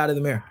 get out of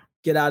the mirror,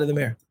 get out of the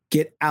mirror,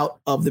 get out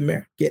of the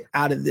mirror, get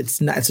out of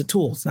it. It's a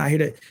tool. It's not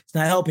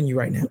not helping you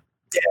right now.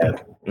 Yeah.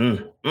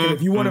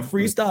 If you want to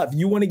freestyle, if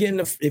you want to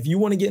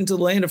get into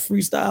the land of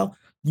freestyle,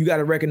 you got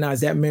to recognize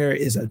that mirror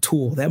is a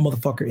tool. That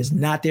motherfucker is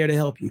not there to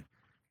help you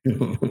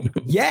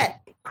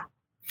yet.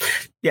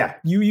 Yeah.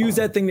 You use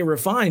that thing to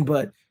refine,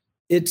 but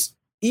it's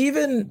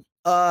even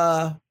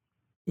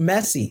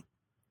messy.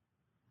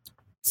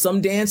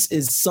 Some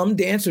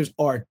dancers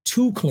are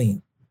too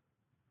clean.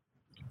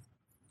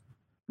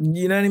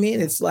 You know what I mean?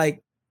 It's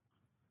like,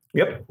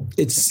 yep.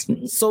 It's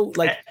so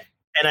like,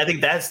 and I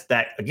think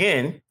that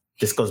again,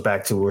 this goes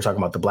back to, we were talking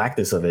about the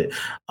blackness of it.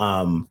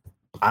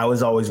 I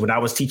was always, when I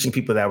was teaching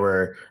people that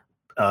were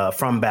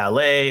from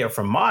ballet or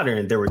from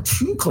modern, they were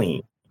too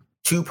clean,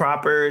 too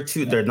proper,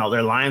 their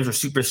lines were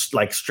super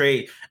like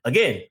straight.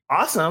 Again,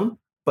 awesome,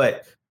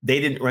 but they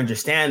didn't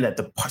understand that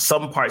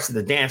some parts of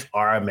the dance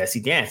are a messy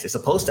dance. It's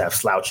supposed to have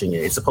slouching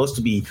in it. It's supposed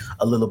to be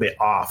a little bit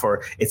off,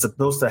 or it's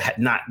supposed to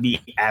not be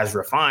as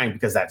refined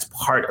because that's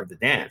part of the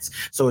dance.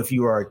 So if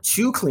you are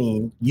too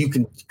clean, you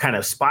can kind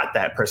of spot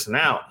that person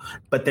out.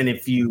 But then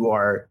if you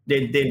are,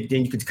 then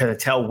you can kind of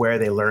tell where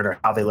they learn or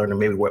how they learn, or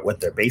maybe what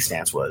their base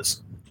dance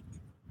was.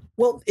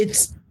 Well,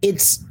 it's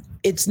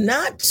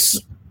not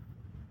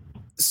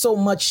so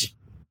much.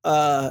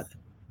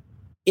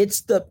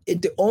 It's the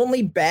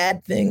only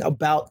bad thing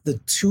about the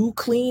too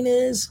clean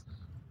is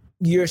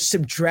you're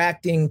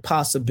subtracting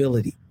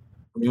possibility.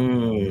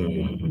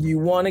 You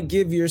want to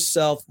give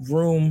yourself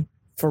room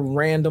for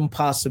random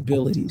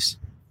possibilities.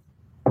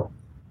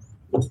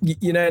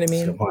 You know what I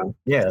mean?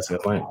 Yeah, that's a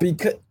good point.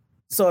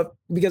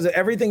 Because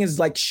everything is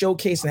like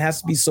showcased and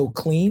has to be so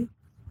clean,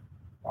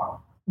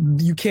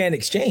 you can't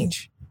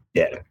exchange.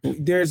 Yeah,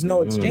 there's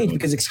no exchange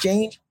because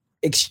exchange.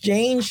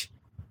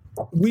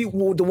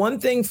 The one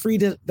thing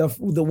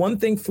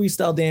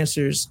freestyle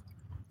dancers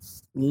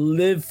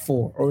lived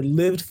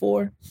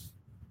for,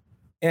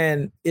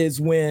 and is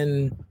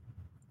when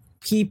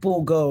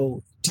people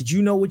go, "Did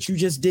you know what you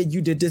just did?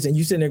 You did this," and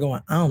you sitting there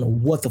going, "I don't know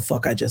what the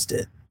fuck I just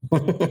did."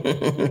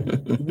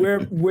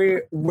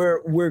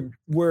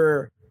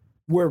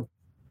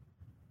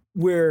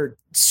 We're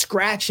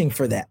scratching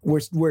for that.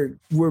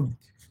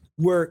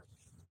 We're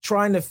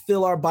trying to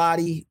fill our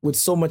body with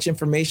so much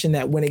information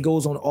that when it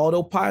goes on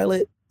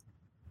autopilot,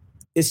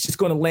 it's just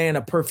going to land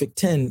a perfect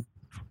 10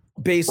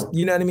 based,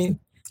 you know what I mean?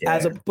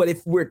 Yeah. But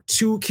if we're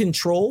too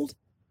controlled,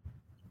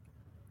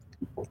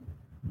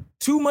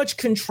 too much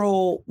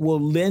control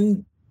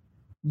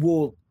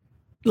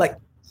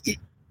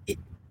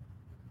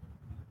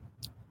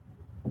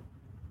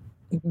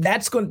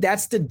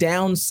that's the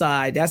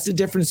downside. That's the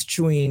difference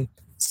between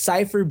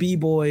Cypher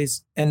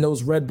B-boys and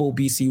those Red Bull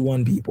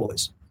BC1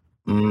 B-boys.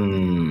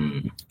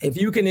 If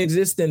you can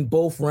exist in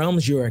both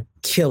realms, you're a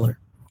killer.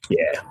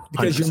 Yeah, 100%.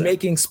 Because you're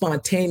making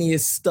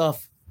spontaneous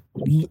stuff.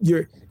 You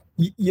know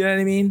what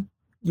I mean?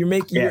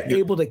 You're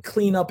able to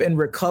clean up and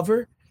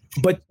recover.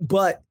 But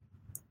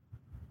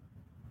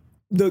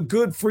the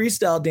good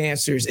freestyle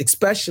dancers,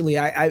 especially,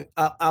 I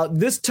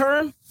this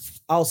term,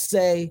 I'll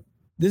say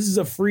this is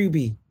a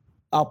freebie.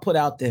 I'll put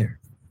out there,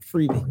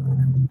 freebie.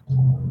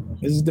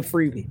 This is the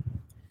freebie.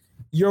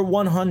 You're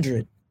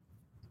 100.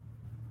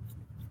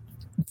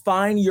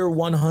 Find your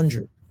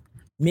 100,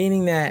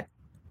 meaning that,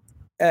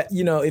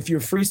 if you're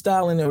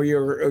freestyling or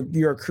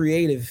you're a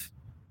creative,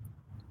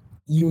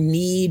 you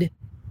need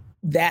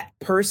that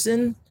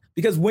person,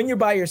 because when you're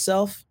by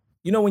yourself,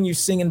 when you're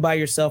singing by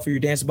yourself or you're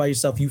dancing by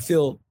yourself, you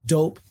feel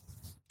dope.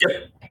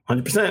 Yep,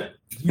 100%.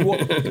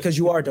 Because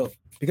you are dope.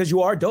 Because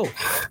you are dope.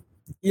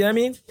 You know what I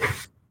mean?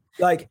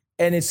 Like,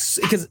 and it's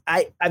because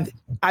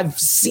I've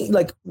seen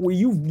like where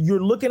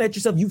you're looking at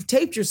yourself, you've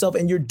taped yourself,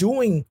 and you're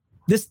doing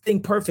this thing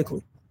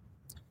perfectly.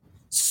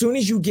 Soon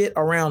as you get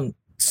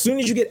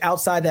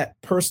outside that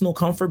personal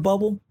comfort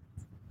bubble,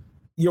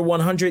 your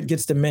 100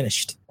 gets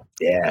diminished.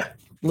 Yeah.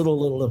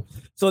 Little.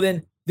 So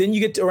then you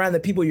get around the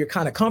people you're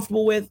kind of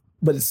comfortable with,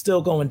 but it's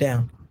still going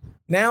down.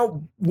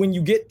 Now, when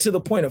you get to the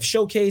point of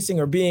showcasing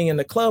or being in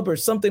the club or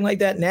something like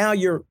that, now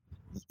your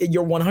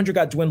 100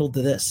 got dwindled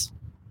to this.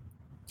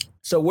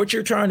 So what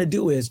you're trying to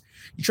do is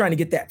you're trying to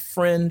get that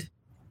friend,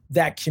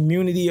 that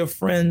community of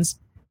friends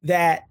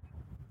that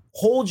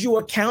hold you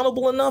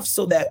accountable enough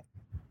so that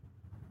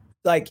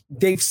like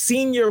they've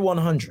seen your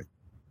 100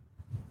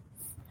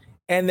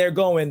 and they're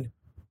going,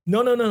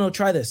 no,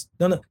 try this.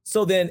 No.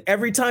 So then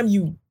every time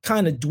you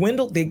kind of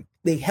dwindle,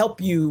 they help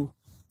you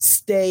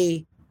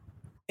stay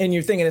in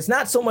your thing. And it's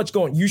not so much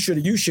going, you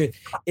should.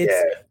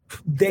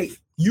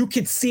 It's you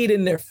could see it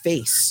in their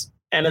face.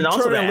 And then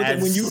also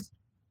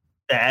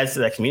that adds to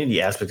that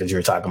community aspect that you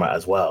were talking about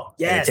as well.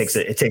 Yes.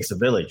 It takes a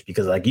village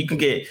because like you could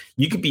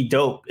be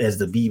dope as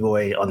the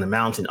B-boy on the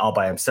mountain all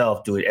by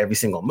himself doing every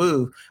single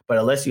move, but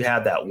unless you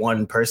have that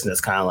one person that's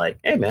kind of like,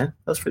 hey man,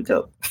 that's pretty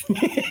dope.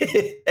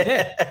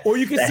 Yeah. Or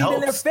you can see it in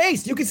their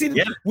face. You can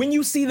see when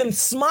you see them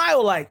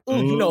smile like,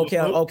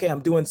 okay, I'm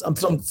doing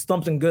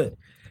something good.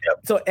 Yep.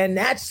 So and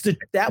that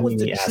was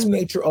the true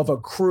nature of a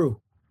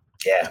crew.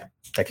 Yeah.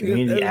 That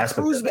community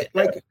aspect.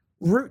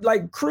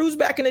 Like crews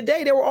back in the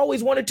day, there were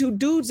always one or two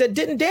dudes that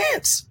didn't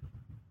dance.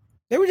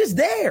 They were just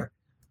there.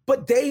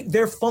 But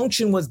their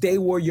function was they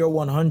were your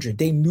 100.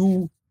 They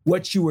knew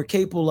what you were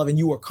capable of and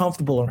you were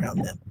comfortable around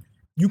them.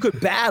 You could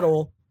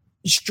battle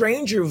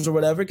strangers or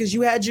whatever because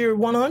you had your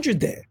 100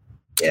 there.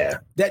 Yeah.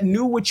 That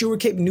knew what you were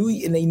capable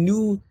of, and they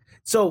knew.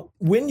 So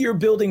when you're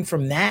building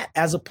from that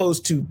as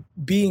opposed to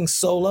being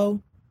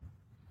solo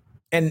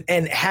and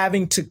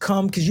having to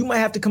come, because you might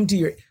have to come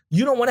to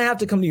you don't want to have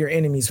to come to your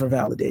enemies for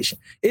validation.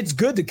 It's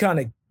good to kind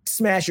of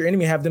smash your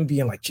enemy, have them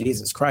being like,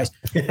 Jesus Christ.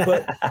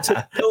 But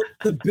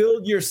to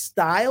build your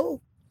style,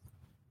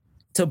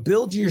 to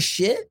build your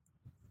shit,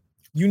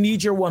 you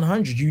need your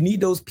 100. You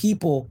need those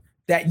people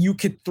that you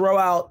could throw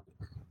out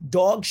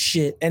dog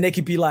shit and they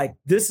could be like,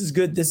 this is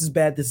good, this is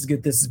bad, this is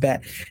good, this is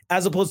bad.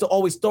 As opposed to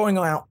always throwing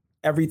out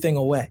everything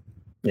away.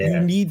 Yeah. You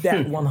need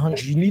that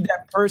 100. You need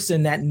that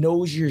person that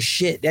knows your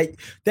shit,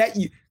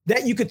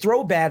 that you could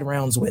throw bad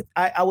rounds with.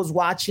 I was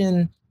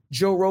watching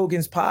Joe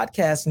Rogan's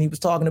podcast and he was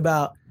talking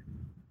about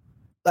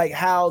like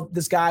how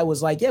this guy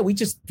was like, yeah, we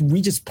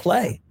just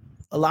play.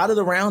 A lot of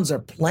the rounds are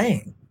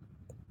playing.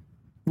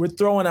 We're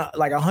throwing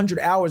like 100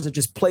 hours of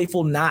just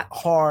playful, not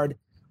hard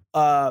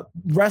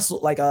wrestle.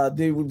 Like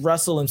they would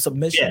wrestle in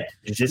submission.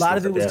 Yeah, a lot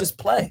of it was just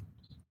play.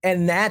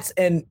 And that's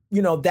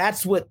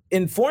what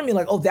informed me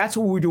like, oh, that's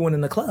what we're doing in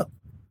the club.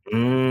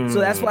 So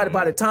that's why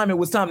by the time it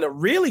was time to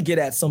really get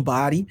at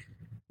somebody,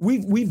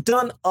 we've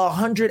done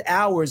 100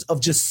 hours of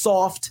just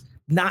soft,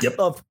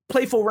 of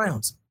playful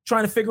rounds,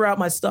 trying to figure out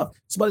my stuff.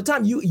 So by the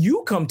time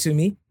you come to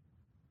me,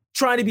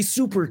 trying to be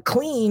super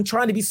clean,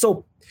 trying to be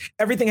so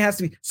everything has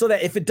to be so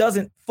that if it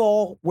doesn't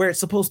fall where it's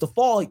supposed to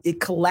fall, it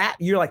collapse.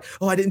 You're like,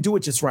 oh, I didn't do it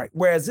just right.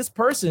 Whereas this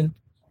person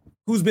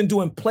who's been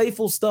doing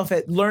playful stuff,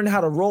 learned how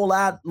to roll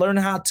out, learn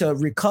how to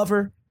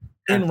recover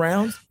in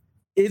rounds,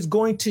 is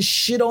going to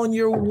shit on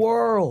your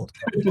world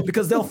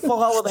because they'll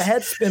follow the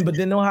head spin, but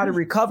they know how to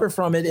recover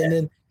from it. And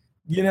then,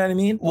 you know what I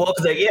mean? Well,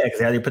 because they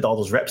already put all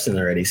those reps in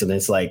already. So then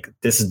it's like,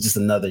 this is just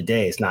another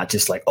day. It's not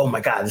just like, oh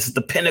my God, this is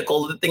the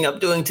pinnacle of the thing I'm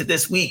doing to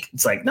this week.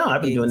 It's like, no,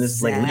 I've been doing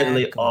this like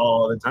literally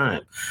all the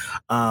time.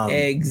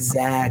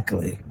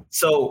 Exactly.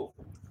 So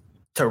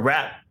to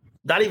wrap,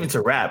 not even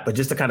to wrap, but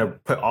just to kind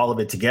of put all of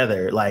it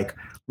together, like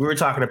we were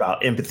talking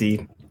about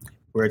empathy,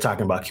 we were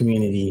talking about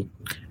community,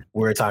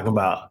 we're talking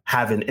about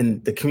having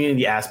in the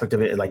community aspect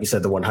of it, like you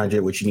said, the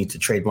 100, which you need to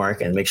trademark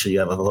and make sure you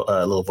have a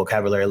little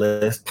vocabulary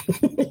list.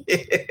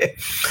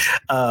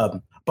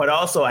 But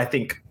also, I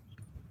think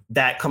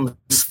that comes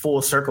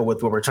full circle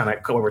with what we're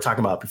talking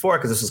about before,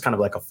 because this was kind of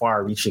like a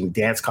far-reaching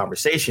dance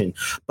conversation,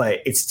 but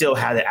it still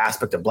had the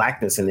aspect of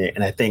Blackness in it.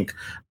 And I think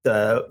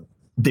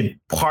the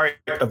part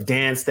of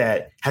dance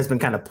that has been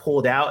kind of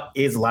pulled out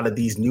is a lot of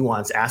these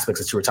nuanced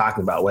aspects that you were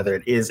talking about, whether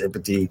it is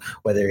empathy,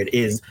 whether it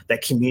is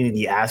that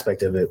community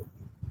aspect of it.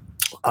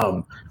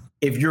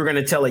 If you're going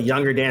to tell a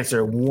younger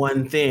dancer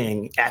one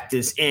thing at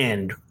this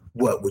end,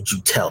 what would you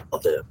tell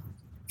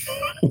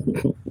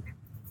them?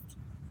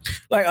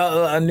 Like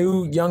a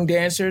new young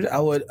dancer,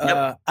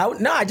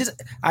 I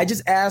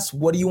just ask,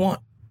 what do you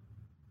want?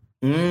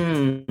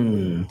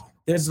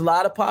 There's a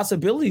lot of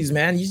possibilities,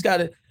 man. You just got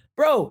to,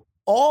 bro,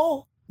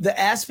 all the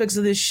aspects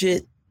of this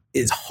shit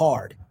is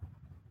hard.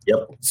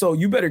 Yep. So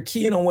you better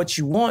key in on what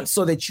you want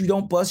so that you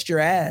don't bust your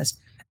ass.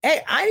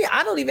 Hey,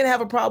 I don't even have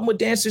a problem with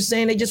dancers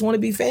saying they just want to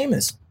be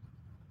famous.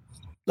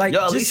 Like,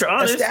 at least you're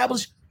honest.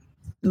 Establish,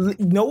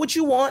 know what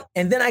you want,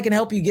 and then I can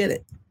help you get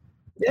it.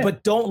 Yeah.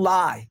 But don't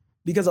lie,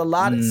 because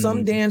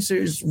some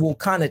dancers will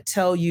kind of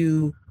tell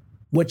you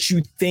what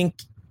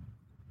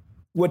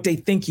they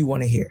think you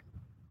want to hear.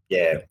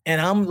 Yeah.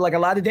 And I'm like, a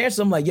lot of dancers,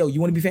 I'm like, yo, you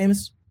want to be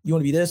famous? You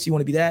want to be this? You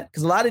want to be that?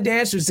 Because a lot of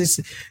dancers,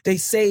 they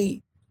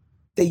say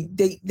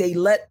they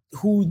let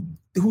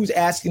who's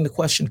asking the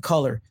question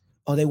color.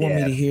 Oh, they want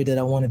me to hear that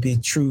I want to be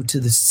true to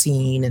the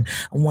scene and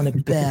I want to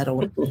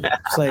battle.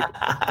 It's like,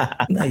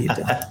 no, you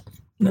don't.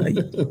 No,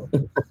 you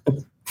don't.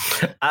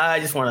 I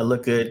just want to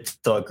look good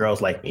so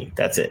girls like me.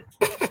 That's it.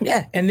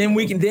 Yeah, and then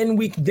we could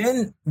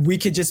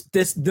just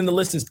then the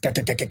list is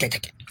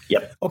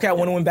Yep. Okay, I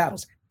want to win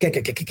battles.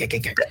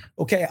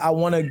 Okay, I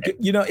want to.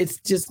 It's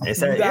just we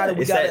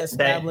gotta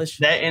establish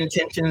that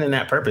intention and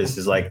that purpose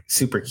is like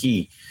super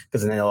key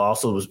because then it'll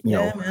also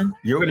man.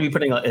 You're going to be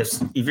putting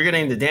if you're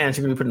getting into dance,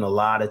 you're going to be putting a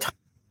lot of time.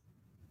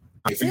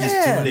 If you're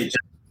just doing it,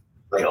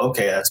 like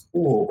okay, that's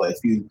cool, but if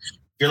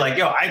you're like,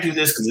 yo, I do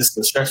this because this is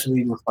the stress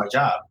relief with my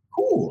job.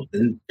 Cool.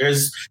 Then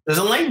there's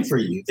a lane for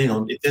you.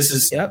 If this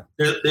is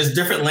there's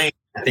different lanes.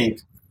 I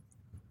think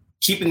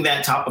keeping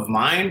that top of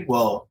mind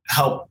will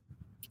help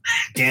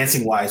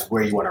dancing wise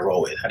where you want to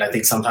roll with. And I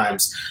think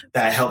sometimes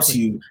that helps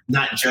you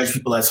not judge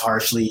people as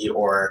harshly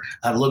or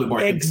have a little bit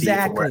more empathy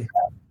for where I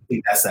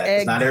think that's that.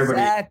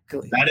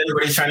 Exactly. Not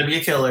everybody's trying to be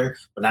a killer,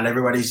 but not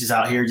everybody's just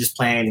out here just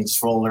playing and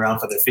just rolling around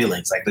for their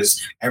feelings. Like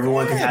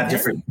everyone can have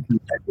different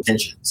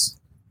intentions.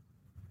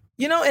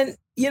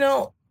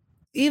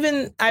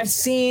 Even I've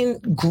seen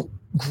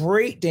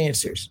great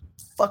dancers,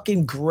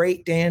 fucking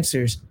great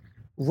dancers,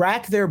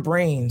 rack their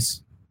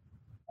brains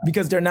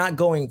because they're not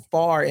going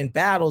far in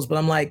battles. But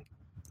I'm like,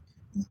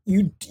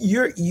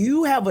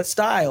 you have a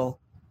style.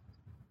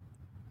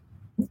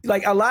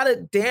 Like a lot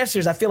of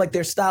dancers, I feel like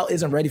their style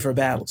isn't ready for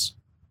battles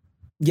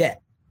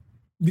yet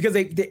because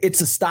it's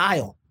a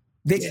style.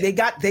 They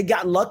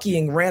got lucky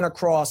and ran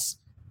across.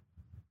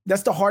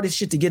 That's the hardest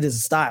shit to get is a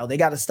style. They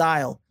got a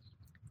style.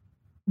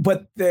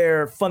 But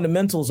their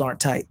fundamentals aren't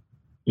tight.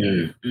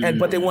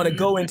 But they want to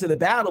go into the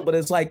battle. But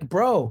it's like,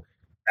 bro,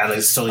 a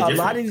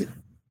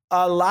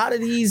lot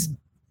of these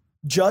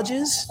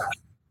judges,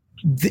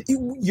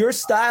 your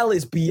style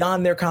is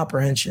beyond their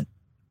comprehension.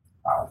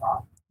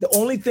 The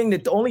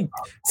only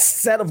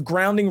set of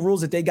grounding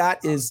rules that they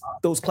got is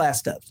those class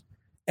steps.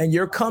 And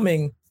you're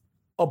coming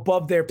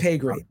above their pay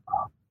grade.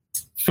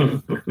 You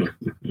know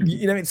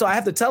what I mean? So I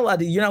have to tell a lot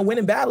of you're not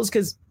winning battles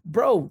because,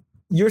 bro,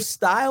 your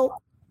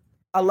style,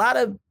 a lot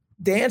of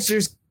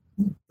dancers,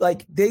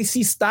 like they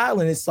see style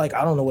and it's like,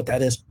 I don't know what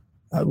that is.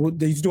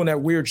 He's doing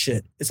that weird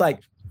shit. It's like,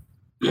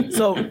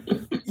 so,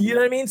 you know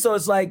what I mean? So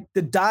it's like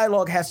the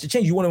dialogue has to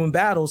change. You want to win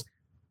battles.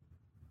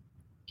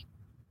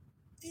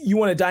 You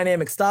want a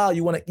dynamic style.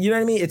 You know what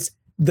I mean? It's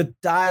the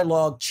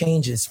dialogue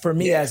changes for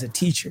me as a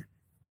teacher.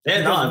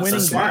 Yeah,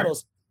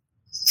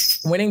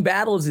 winning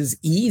battles is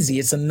easy.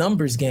 It's a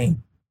numbers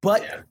game.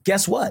 But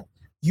guess what?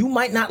 You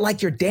might not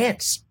like your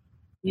dance.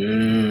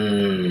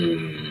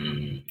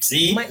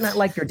 See, you might not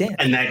like your dance,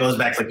 and that goes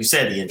back, like you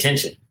said, the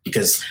intention.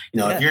 Because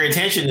if your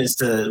intention is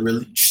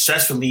to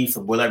stress relief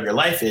from whatever your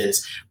life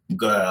is,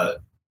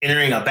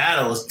 entering a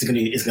battle is going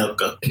to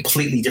go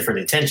completely different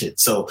intention.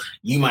 So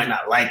you might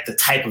not like the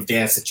type of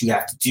dance that you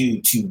have to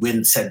do to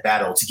win said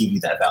battle to give you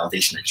that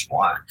validation that you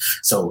want.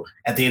 So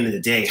at the end of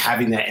the day,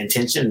 having that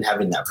intention and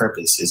having that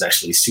purpose is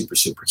actually super,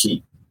 super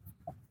key.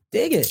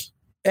 Dig it,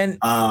 and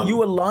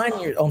you align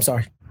your. Oh, I'm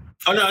sorry.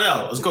 Oh no,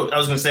 I was going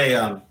to say.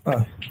 I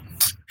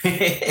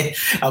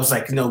was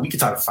like, we could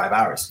talk for 5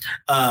 hours.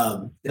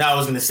 Now I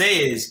was going to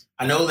say is,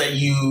 I know that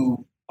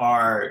you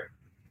are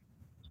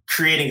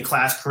creating a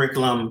class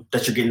curriculum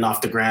that you're getting off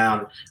the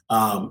ground.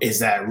 Is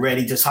that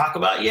ready to talk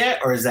about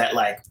yet? Or is that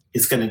like,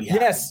 it's going to be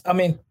happening? Yes. I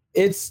mean,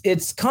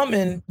 it's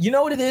coming. You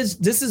know what it is?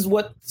 This is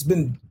what's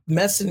been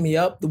messing me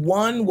up. The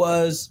one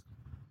was,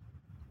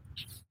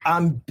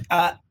 I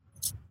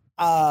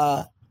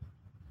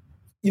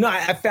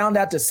found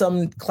out that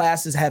some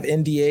classes have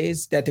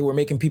NDAs that they were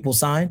making people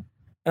sign.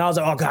 And I was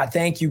like, oh God,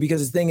 thank you.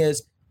 Because the thing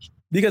is,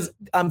 because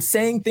I'm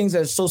saying things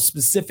that are so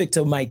specific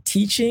to my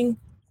teaching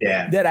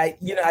that I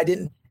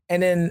didn't.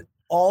 And then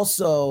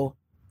also,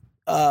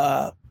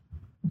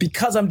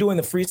 because I'm doing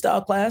the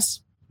freestyle class,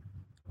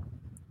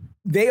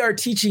 they are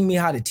teaching me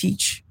how to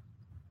teach.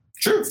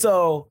 Sure.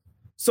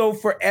 So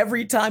for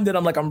every time that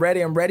I'm like, I'm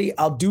ready,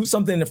 I'll do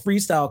something in the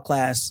freestyle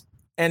class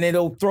and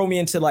it'll throw me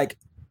into like,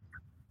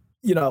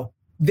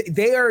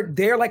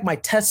 they're like my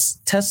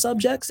test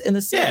subjects in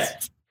a sense. Yeah.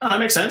 Oh, that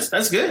makes sense.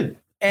 That's good.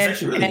 That's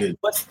actually really good.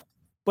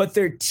 But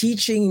they're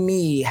teaching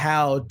me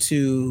how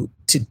to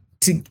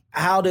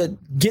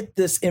get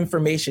this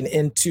information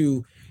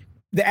into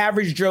the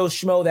average Joe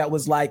Schmo that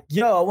was like,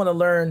 yo, I want to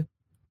learn.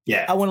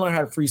 Yeah. I want to learn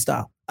how to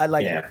freestyle.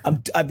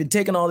 I've been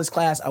taking all this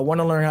class. I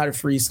want to learn how to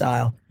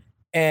freestyle.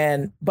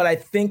 But I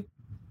think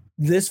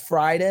this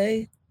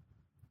Friday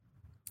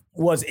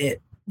was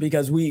it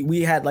because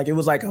we had like, it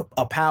was like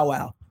a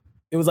powwow.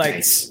 It was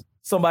like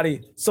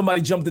somebody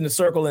jumped in the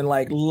circle and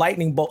like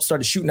lightning bolts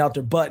started shooting out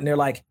their butt. And they're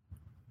like,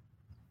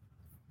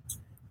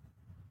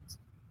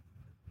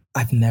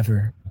 I've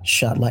never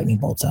shot lightning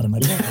bolts out of my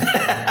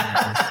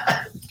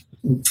butt.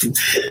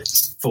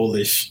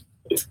 Foolish.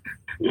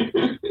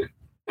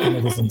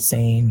 It was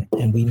insane,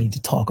 and we need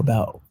to talk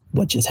about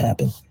what just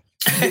happened.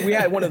 We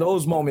had one of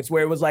those moments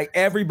where it was like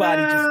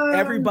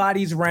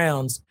everybody's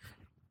rounds.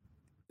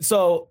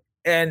 So,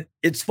 and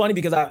it's funny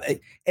because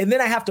and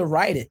then I have to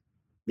write it.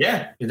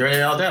 Yeah, you're writing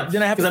it all down.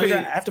 Then I have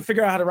to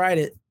figure out how to write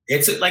it.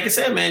 It's like I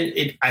said, man.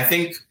 I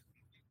think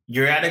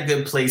you're at a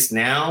good place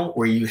now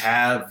where you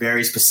have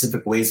very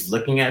specific ways of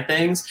looking at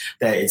things.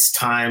 That it's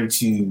time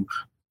to,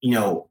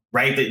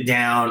 write it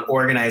down,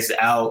 organize it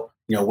out.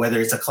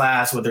 Whether it's a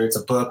class, whether it's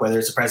a book, whether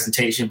it's a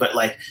presentation, but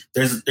like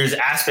there's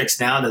aspects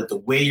now that the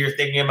way you're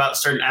thinking about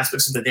certain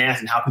aspects of the dance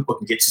and how people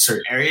can get to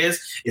certain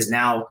areas is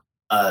now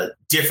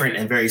different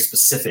and very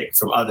specific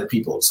from other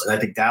people's. And I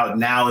think that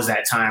now is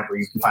that time where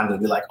you can finally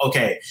be like,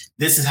 okay,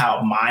 this is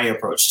how my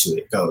approach to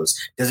it goes.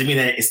 Doesn't mean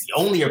that it's the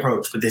only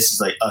approach, but this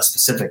is like a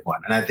specific one.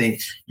 And I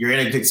think you're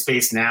in a good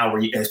space now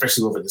where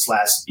especially over this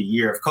last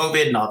year of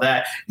COVID and all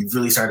that, you've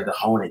really started to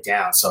hone it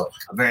down. So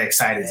I'm very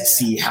excited to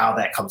see how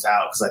that comes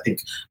out, because I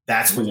think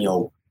that's when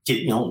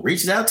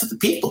reaches out to the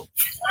people.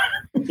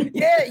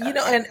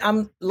 Yeah,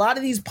 and a lot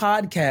of these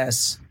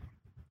podcasts,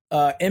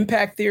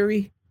 Impact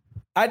Theory,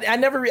 I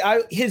never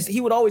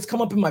he would always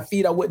come up in my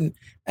feed. I wouldn't,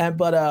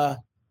 but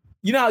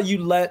you know how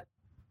you let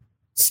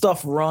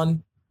stuff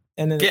run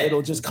and then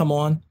it'll just come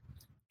on.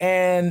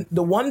 And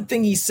the one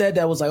thing he said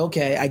that was like,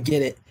 okay, I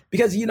get it,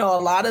 because a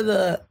lot of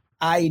the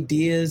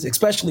ideas,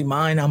 especially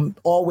mine,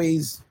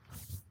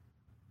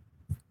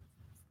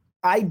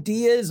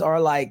 ideas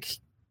are like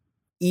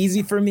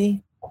easy for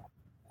me,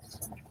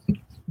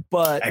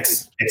 but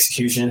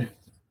execution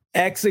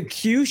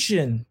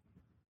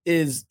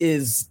is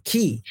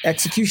key.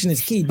 Execution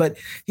is key. But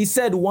he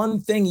said one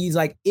thing, he's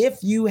like, if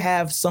you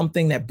have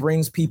something that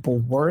brings people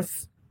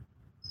worth,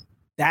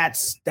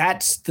 that's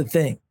the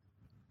thing.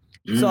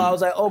 So I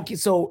was like, okay.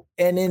 So,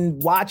 and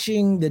in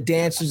watching the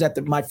dancers at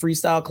my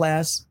freestyle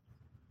class,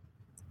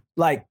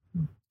 like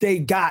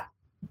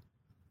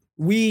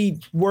we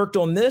worked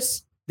on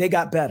this, they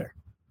got better.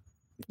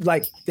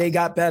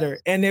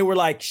 And they were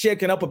like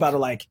shaking up about it.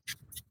 Like,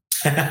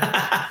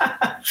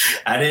 I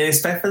didn't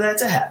expect for that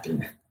to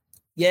happen.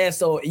 Yeah,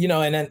 so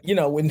and then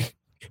when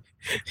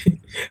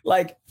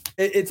like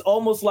it's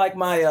almost like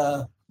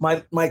my my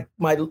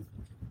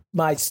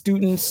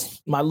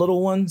students, my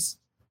little ones,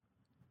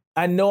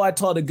 I know I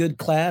taught a good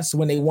class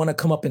when they want to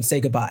come up and say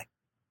goodbye.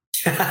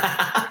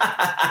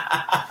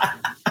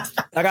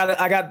 I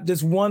got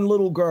this one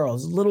little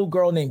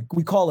girl named,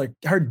 we call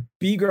her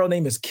B girl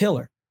name is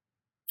Killer.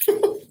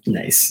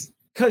 Nice.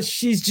 Because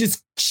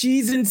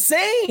she's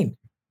insane.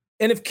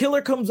 And if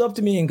Killer comes up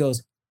to me and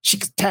goes, she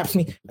taps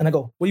me and I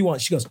go, what do you want?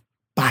 She goes,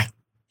 bye.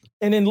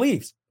 And then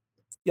leaves.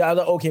 Yeah, I was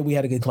like, okay, we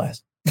had a good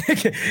class.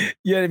 You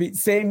know what I mean?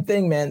 Same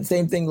thing, man.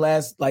 Same thing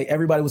last, like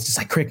everybody was just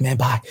like, Crick, man,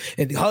 bye.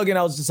 And hugging,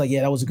 I was just like, yeah,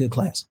 that was a good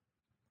class.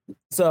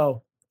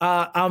 So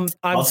I'm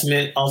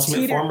ultimate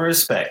form of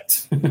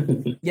respect.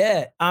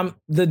 Yeah.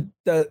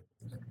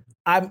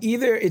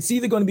 It's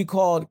either going to be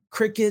called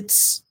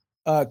Cricket's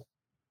Concept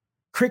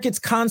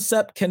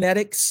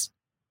Kinetics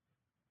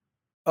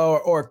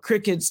or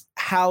Cricket's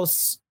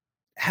House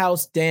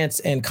Dance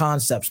and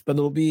Concepts, but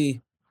it'll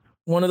be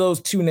one of those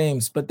two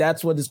names, but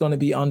that's what it's going to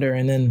be under.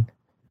 And then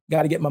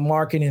got to get my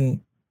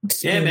marketing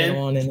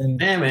on and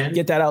then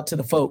get that out to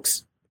the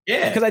folks.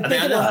 Yeah. Because I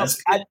think it'll help.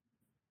 I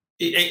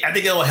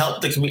think it'll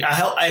help the community.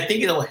 I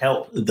think it'll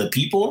help the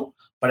people,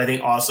 but I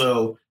think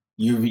also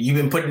you've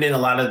been putting in a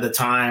lot of the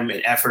time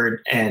and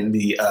effort, and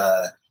the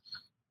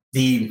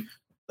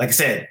like I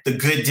said, the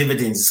good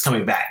dividends is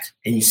coming back,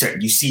 and you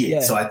see it. Yeah.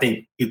 So I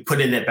think you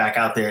putting it back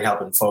out there and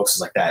helping folks is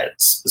like that.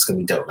 It's gonna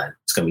be dope, man.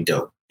 It's gonna be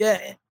dope.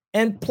 Yeah,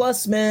 and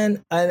plus,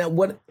 man,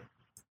 what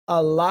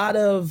a lot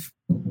of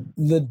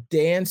the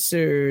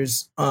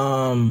dancers,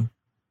 I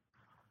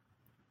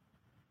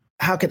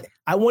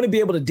want to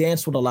be able to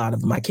dance with a lot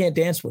of them. I can't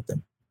dance with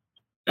them.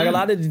 Like a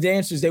lot of the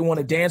dancers, they want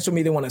to dance with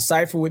me. They want to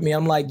cypher with me.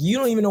 I'm like, you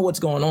don't even know what's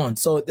going on.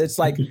 So it's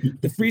like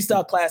the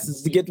freestyle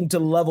classes to get them to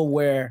the level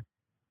where,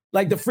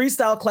 like, the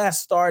freestyle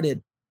class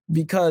started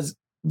because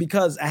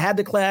I had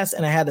the class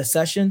and I had a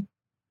session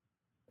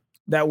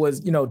that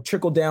was,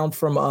 trickled down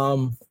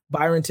from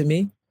Byron to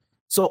me.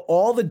 So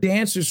all the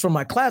dancers from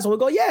my class would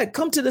go, yeah,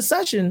 come to the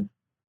session.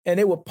 And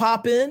they would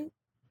pop in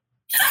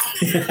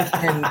and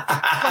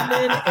come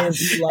in and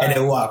be like, and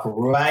then walk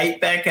right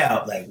back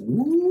out. Like,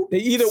 woo. They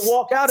either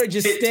walk out or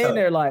just stand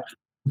there like.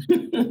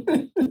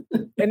 And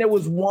there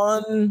was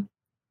one,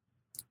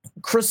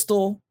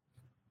 Crystal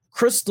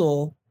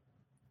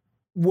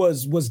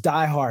was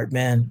diehard,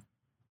 man.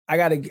 I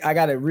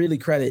gotta really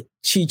credit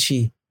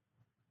Chi.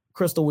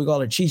 Crystal, we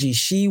call her Chi.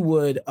 She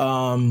would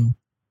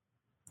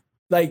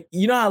like,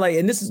 how like,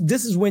 and this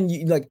is when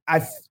you like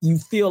you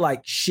feel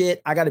like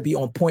shit, I gotta be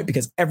on point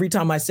because every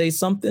time I say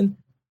something,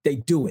 they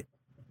do it.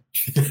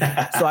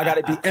 So I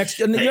gotta be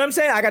extra, you know what I'm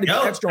saying? I gotta be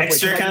extra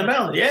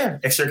accountability. Yeah,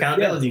 extra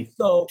accountability. Yeah.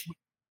 So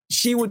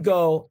she would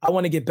go, I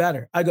want to get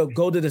better. I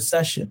go to the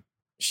session.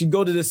 She'd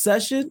go to the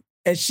session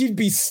and she'd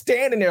be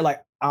standing there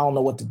like, I don't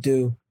know what to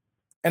do.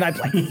 And I'd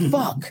be like,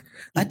 fuck,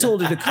 I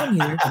told her to come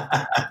here.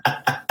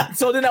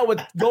 so then I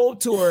would go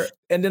to her,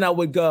 and then I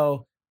would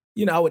go,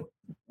 I would,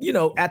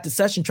 at the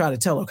session try to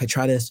tell her, okay,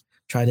 try this.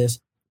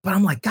 But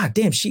I'm like, God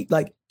damn,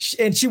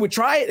 and she would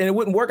try it and it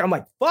wouldn't work. I'm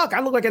like, fuck, I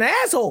look like an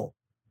asshole.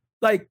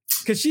 Like,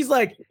 cause she's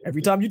like,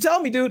 every time you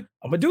tell me, dude,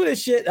 I'm gonna do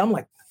this shit. I'm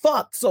like,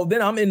 fuck. So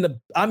then I'm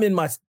in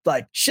my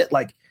like shit.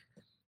 Like,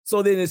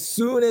 so then as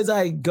soon as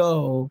I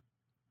go,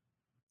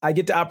 I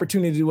get the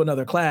opportunity to do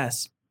another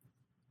class.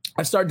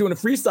 I start doing a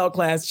freestyle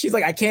class. She's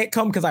like, I can't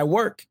come because I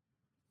work.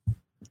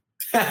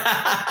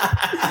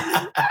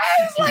 I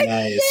was like,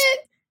 nice. Shit.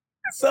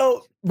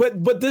 So,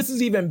 but this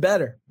is even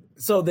better.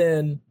 So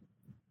then,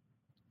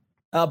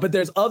 but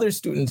there's other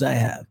students I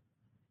have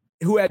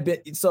who had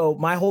been, so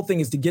my whole thing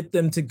is to get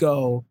them to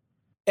go.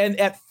 And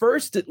at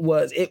first it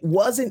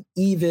wasn't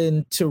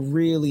even to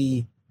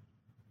really,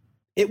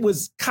 it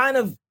was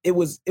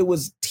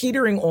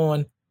teetering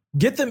on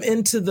get them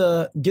into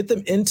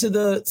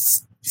the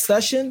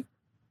session.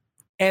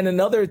 And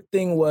another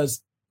thing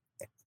was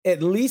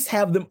at least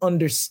have them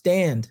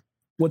understand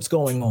what's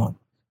going on.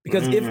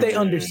 Because if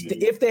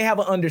they have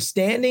an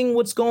understanding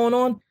what's going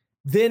on,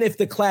 then if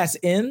the class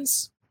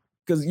ends,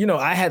 because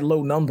I had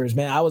low numbers,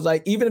 man. I was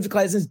like, even if the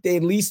class ends, they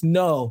at least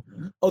know,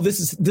 oh, this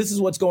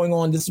is what's going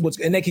on. This is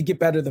and they could get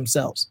better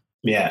themselves.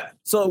 Yeah.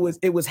 So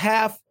it was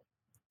half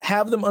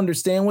have them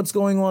understand what's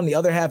going on. The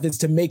other half is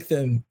to make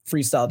them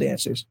freestyle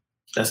dancers.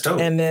 That's dope.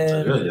 And then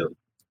that's really dope.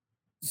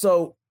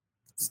 So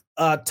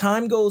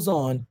time goes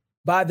on.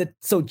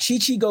 So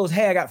Chi-Chi goes,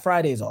 hey, I got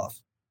Fridays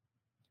off.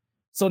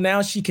 So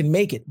now she can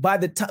make it. By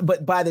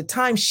the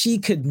time she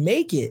could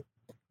make it,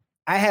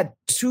 I had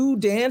 2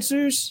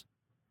 dancers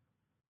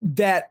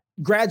that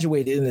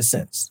graduated in a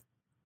sense,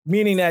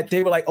 meaning that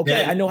they were like,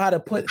 okay, I know how to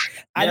put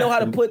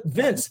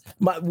Vince.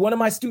 One of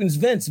my students,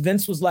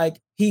 Vince was like,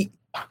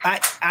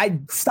 I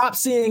stopped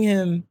seeing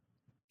him.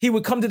 He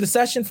would come to the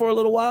session for a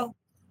little while,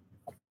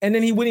 and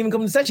then he wouldn't even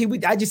come to the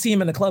session. I just see him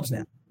in the clubs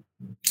now.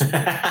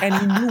 And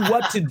he knew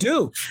what to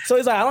do. So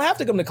he's like, I don't have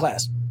to come to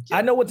class.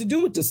 I know what to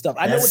do with this stuff.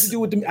 I know what to do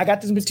with I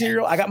got this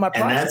material. I got my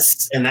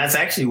process. And that's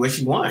actually what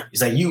you want.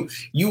 It's like you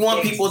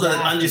want people to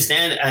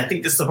understand. And I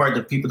think this is the part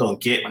that people don't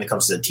get when it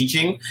comes to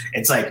teaching.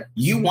 It's like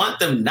you want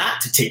them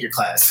not to take your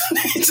class.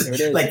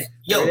 Like,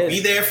 be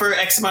there for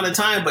X amount of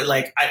time, but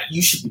like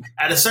you should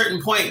at a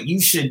certain point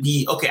you should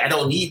be okay. I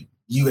don't need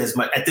you as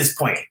much at this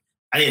point.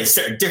 I need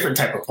a different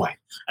type of point.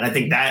 And I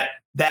think that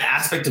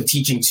aspect of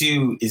teaching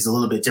too is a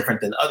little bit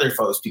different than other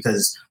folks,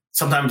 because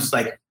sometimes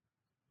like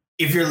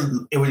if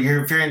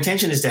your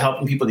intention is to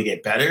helping people to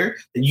get better,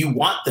 then you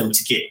want them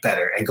to get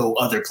better and go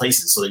other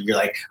places. So that you're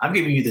like, I'm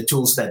giving you the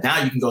tools so that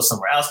now you can go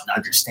somewhere else and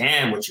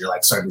understand what you're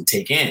like starting to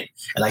take in.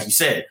 And like you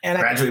said,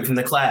 graduate from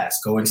the class,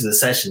 go into the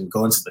session,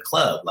 go into the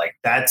club. Like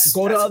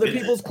to other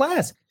people's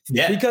class.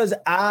 Yeah. Because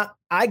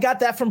I got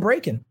that from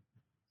breaking.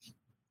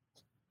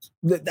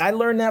 I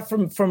learned that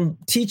from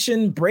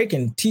teaching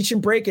breaking.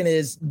 Teaching breaking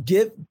is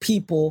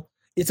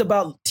it's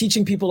about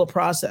teaching people a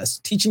process,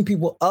 teaching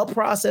people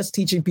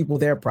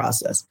their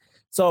process.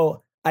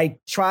 So I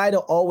try to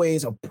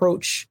always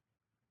approach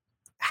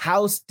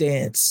house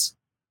dance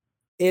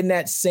in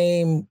that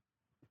same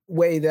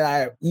way that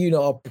I,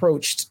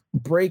 approached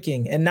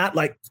breaking, and not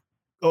like,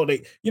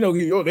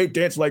 they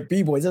dance like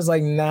b-boys. It's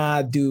like,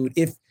 nah, dude,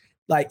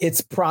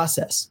 it's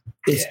process.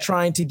 It's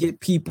trying to get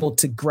people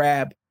to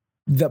grab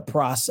the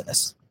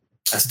process.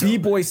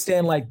 B-boys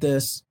stand like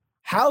this.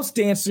 House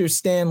dancers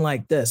stand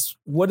like this.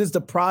 What is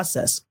the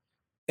process?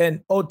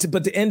 And but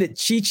to end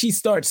it, Chi-Chi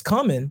starts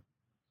coming,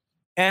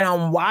 and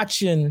I'm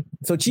watching.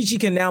 So Chi-Chi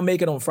can now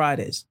make it on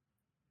Fridays,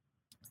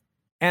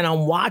 and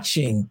I'm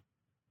watching.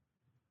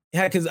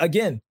 Yeah, because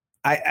again,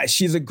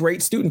 she's a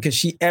great student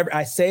because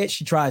I say it,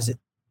 she tries it.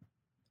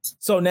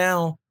 So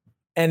now,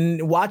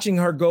 and watching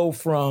her go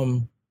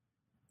from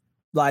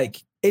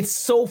like, it's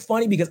so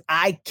funny because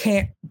I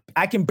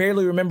can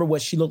barely remember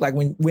what she looked like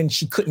when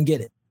she couldn't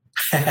get it.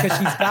 Because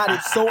she's got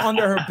it so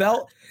under her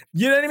belt.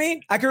 You know what I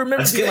mean? I can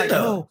remember being like,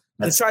 oh,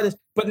 let's try this.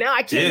 But now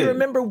I can't even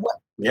remember what.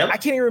 Yep. I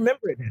can't even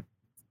remember it now.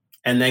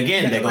 And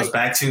again, that goes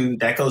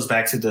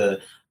back to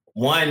the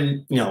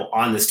one,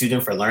 on the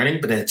student for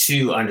learning, but then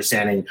 2,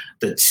 understanding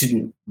the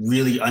student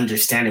really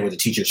understanding what the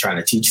teacher's trying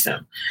to teach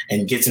them,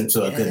 and gets them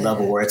to a good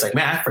level where it's like,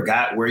 man, I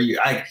forgot where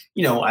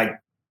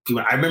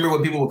I remember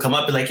when people would come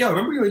up and like, yo,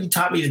 remember when you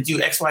taught me to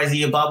do X, Y,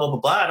 Z and blah, blah, blah,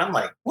 blah. And I'm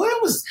like,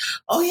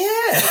 oh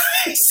yeah.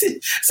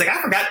 It's like,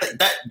 I forgot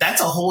that's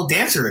a whole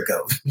dancer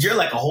ago. You're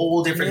like a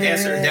whole different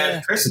dancer and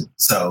that person.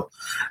 So,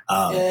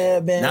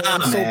 man,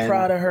 I'm so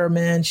proud of her,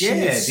 man. She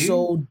is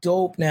so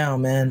dope now,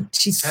 man.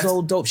 She's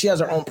so dope. She has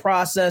her own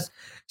process.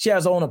 She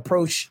has her own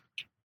approach.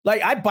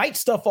 Like, I bite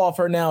stuff off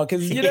her now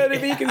because, you know what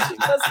I mean? Because she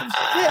does some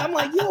shit. I'm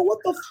like, yo, what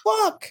the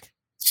fuck?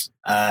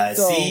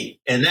 See,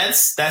 and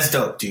that's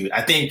dope, dude.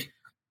 I think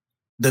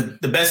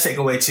the best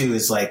takeaway too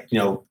is like,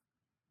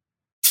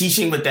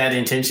 teaching with that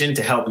intention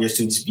to help your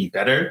students be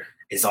better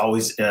is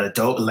always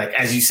dope. Like,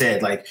 as you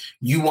said, like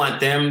you want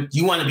to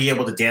be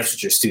able to dance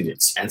with your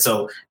students. And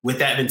so with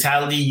that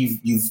mentality,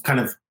 you've kind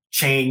of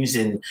changed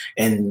and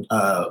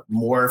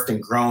morphed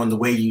and grown the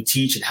way you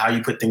teach and how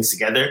you put things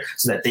together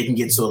so that they can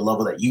get to a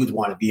level that you would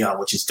want to be on,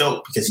 which is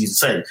dope because you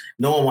said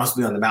no one wants to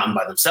be on the mountain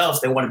by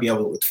themselves. They want to be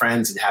able to with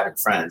friends and having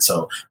friends.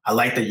 So I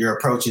like that your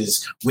approach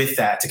is with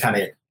that to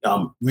kind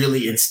of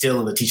really instill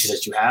in the teachers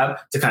that you have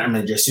to kind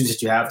of, your students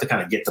that you have to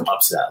kind of get them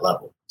up to that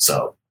level.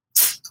 So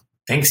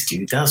thanks,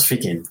 dude. That was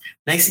freaking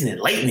nice and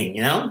enlightening,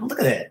 you know? Look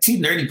at that. Two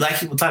nerdy Black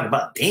people talking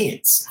about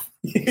dance.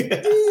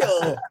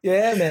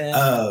 Yeah,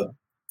 man.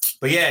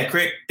 But yeah,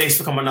 Crick, thanks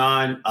for coming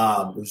on. It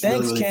was Thanks,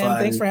 really, really Ken. fun.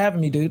 Thanks for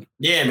having me, dude.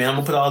 Yeah, man. I'm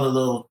gonna put all the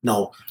little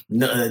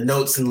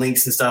notes and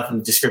links and stuff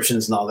and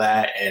descriptions and all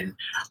that. And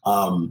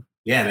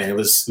yeah, man, it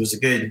was a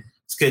good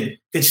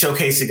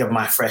showcasing of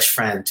my fresh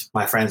friend.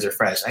 My friends are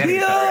fresh. I gotta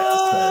get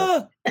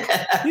better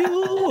at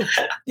this.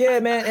 Yeah,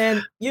 man.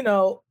 And you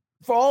know,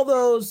 for all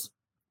those,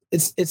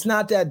 it's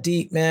not that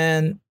deep,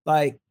 man.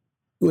 Like,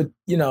 with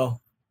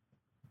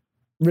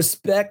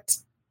respect.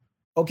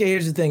 Okay,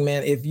 here's the thing,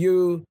 man. If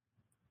you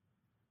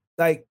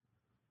like,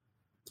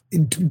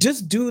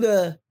 just do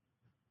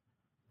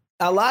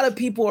a lot of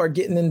people are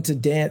getting into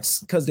dance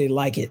because they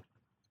like it.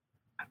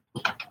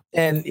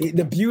 And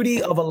the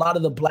beauty of a lot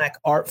of the Black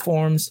art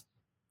forms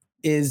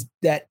is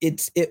that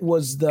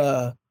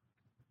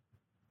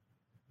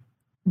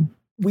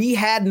we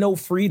had no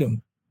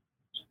freedom.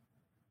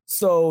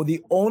 So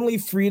the only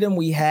freedom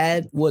we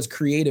had was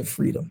creative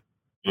freedom.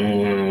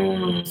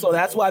 So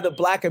that's why the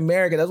Black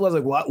America, that's why I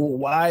was like,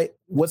 why,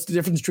 what's the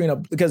difference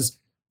between because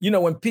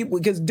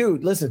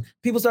dude, listen,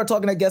 people start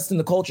talking, I guess, in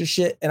the culture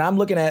shit. And I'm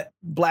looking at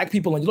Black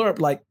people in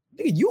Europe like,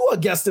 you a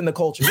guest in the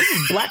culture. This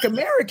is Black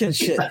American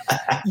shit.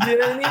 You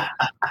know what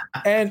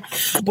I mean?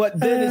 But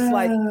then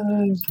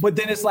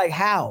it's like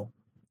how?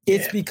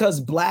 It's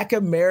because Black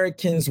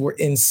Americans were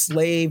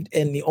enslaved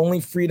and the only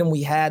freedom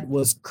we had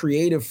was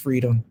creative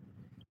freedom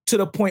to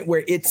the point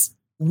where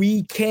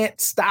we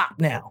can't stop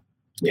now.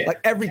 Yeah.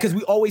 Like because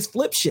we always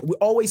flip shit. We're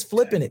always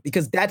flipping it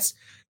because that's,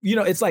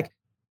 it's like,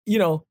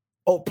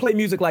 oh, play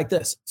music like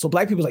this. So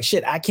Black people are like,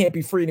 shit, I can't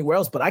be free anywhere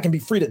else, but I can be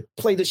free to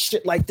play this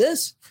shit like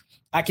this.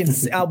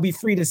 I'll be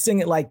free to sing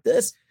it like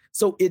this.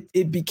 So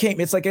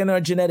it's like in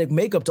our genetic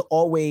makeup to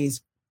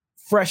always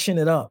freshen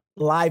it up,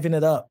 liven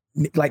it up.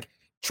 Like,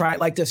 try it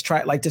like this, try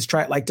it like this,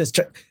 try it like this.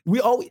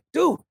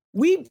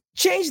 We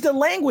change the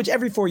language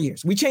every 4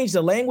 years. We change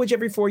the language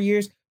every 4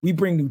 years. We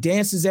bring new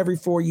dances every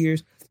 4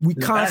 years. We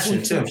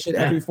constantly flip shit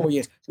every 4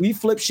 years. We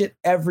flip shit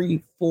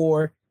every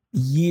 4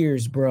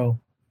 years, bro.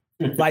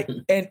 Like,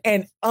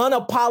 and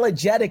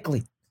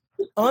unapologetically,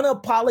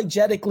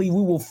 we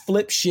will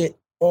flip shit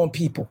on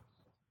people.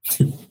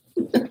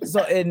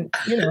 So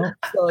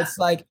it's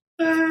like,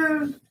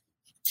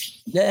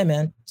 yeah,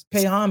 man, just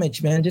pay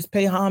homage, man. Just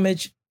pay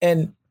homage.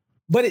 That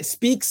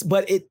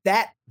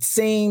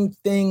same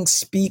thing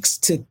speaks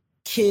to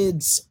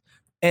kids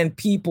and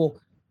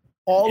people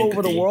all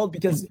over the world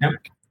because,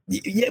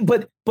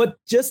 but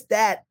just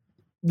that,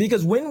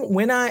 because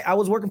when I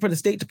was working for the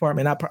State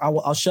Department,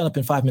 I'll shut up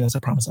in 5 minutes. I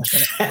promise I'll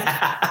shut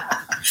up.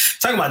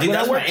 Talking about, dude,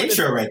 that's my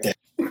intro right there.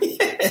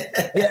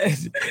 Yeah.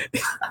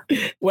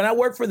 When I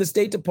worked for the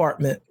State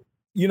Department,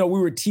 we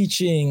were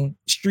teaching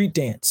street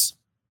dance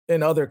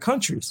in other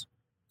countries.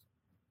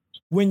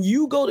 When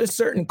you go to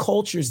certain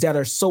cultures that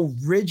are so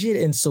rigid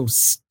and so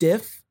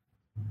stiff,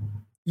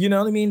 you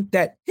know what I mean?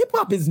 That hip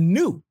hop is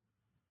new.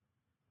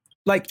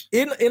 Like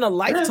in a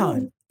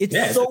lifetime,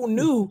 it's so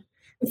new.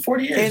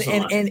 40 years.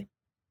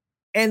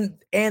 And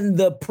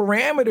the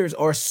parameters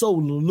are so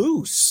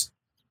loose.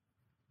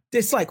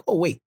 It's like, oh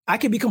wait, I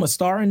can become a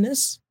star in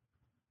this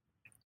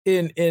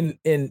in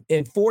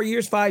 4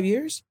 years, 5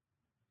 years,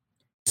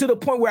 to the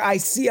point where I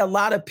see a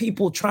lot of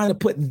people trying to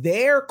put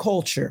their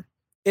culture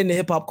in the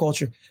hip hop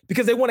culture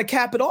because they want to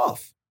cap it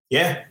off.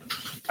 Yeah,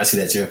 I see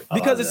that too.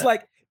 Because it's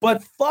like,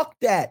 but fuck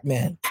that,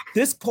 man.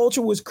 This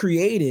culture was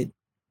created,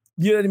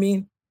 you know what I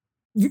mean?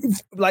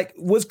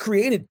 Was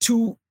created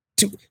to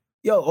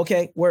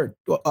okay, word.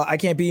 I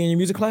can't be in your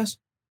music class?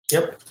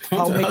 Yep.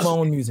 I'll make my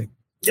own music.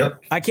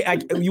 Yep.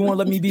 You want to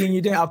let me be in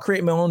your dance? I'll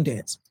create my own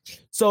dance.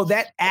 So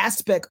that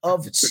aspect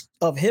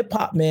of hip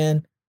hop,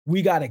 man,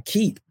 we got to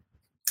keep.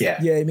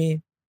 Yeah. You know what I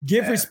mean?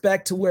 Give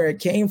respect to where it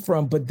came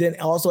from, but then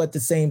also at the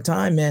same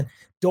time, man,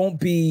 don't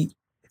be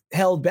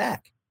held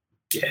back.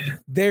 Yeah.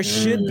 There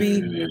should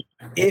be,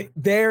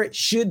 there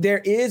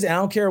is, and I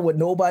don't care what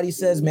nobody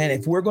says, man,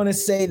 if we're going to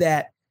say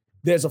that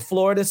there's a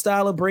Florida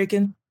style of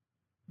breaking,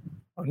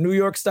 a New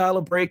York style,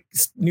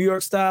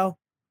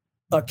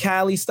 a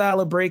Cali style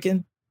of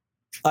breaking,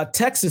 a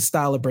Texas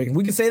style of breaking.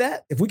 We can say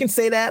that. If we can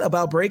say that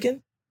about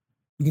breaking,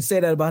 we can say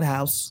that about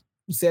house.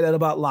 We can say that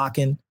about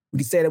locking. We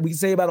can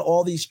say about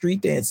all these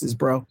street dances,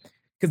 bro,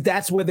 because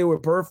that's where they were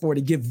birthed for, to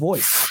give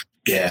voice.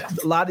 Yeah,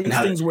 a lot of these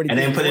things were to and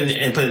give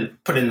then voice.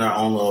 put in their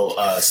own little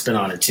spin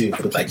on it too,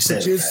 like you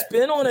said. Just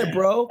spin on it,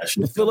 bro.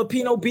 The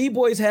Filipino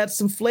b-boys had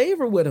some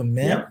flavor with them,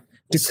 man. Yep.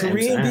 The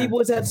Korean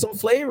b-boys had some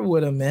flavor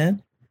with them,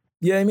 man.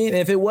 You know what I mean? And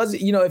if it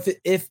wasn't,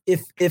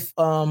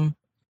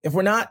 if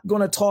we're not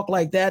gonna talk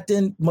like that,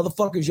 then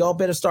motherfuckers, y'all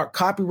better start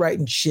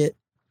copywriting shit.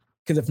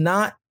 Because if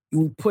not,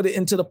 You put it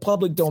into the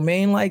public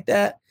domain like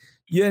that.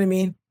 You know what I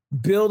mean?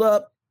 Build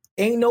up.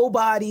 Ain't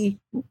nobody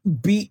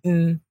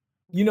beating,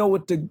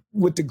 with the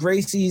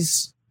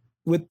Gracies,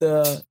 with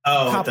the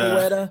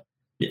Capoeira.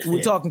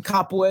 We're talking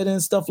Capoeira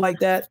and stuff like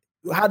that.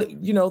 How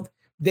do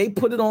they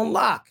put it on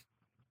lock?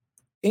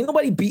 Ain't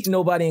nobody beating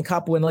nobody in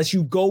Capoeira unless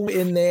you go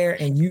in there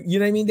and you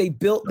know what I mean? They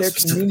built their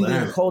community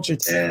and culture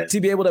to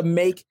be able to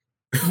make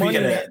money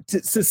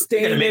to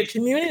sustain their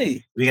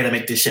community. We gotta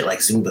make this shit like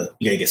Zumba.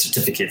 You gotta get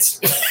certificates.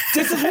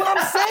 This is what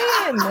I'm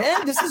saying,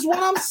 man. This is what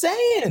I'm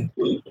saying.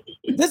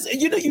 This,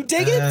 you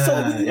dig it?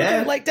 So we look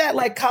at it like that,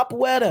 like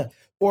Capoeira,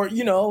 or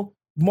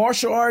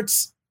martial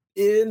arts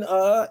in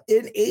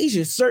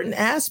Asia, certain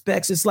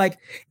aspects. It's like,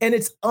 and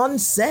it's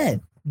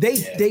unsaid.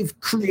 They've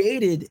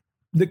created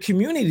the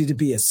community to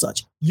be as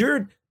such.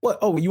 You're what?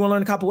 Oh, you want to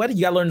learn Capoeira? You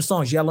gotta learn the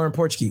songs. You gotta learn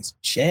Portuguese.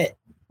 Shit.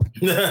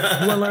 You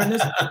want to learn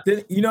this?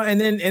 Then,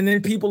 and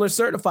then people are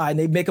certified and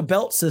they make a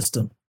belt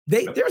system.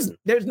 There's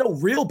no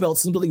real belt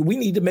system. We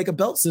need to make a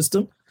belt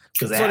system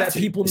so that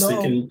people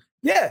know.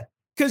 Yeah,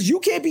 because you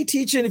can't be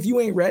teaching if you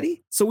ain't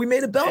ready. So we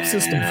made a belt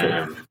system for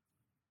it.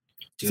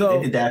 Dude, so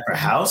they did that for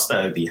house.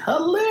 That would be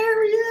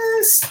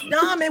hilarious.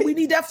 Nah, man, we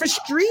need that for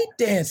street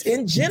dance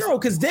in general.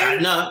 Because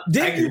then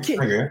you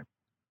can.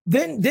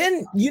 Then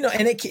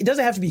and it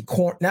doesn't have to be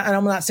corny. And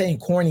I'm not saying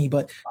corny,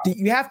 but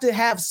you have to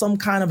have some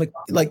kind of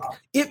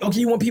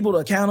you want people to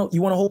accountable,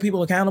 you want to hold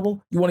people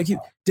accountable, you want to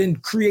then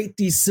create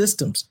these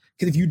systems.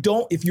 Because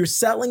if you're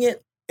selling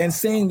it and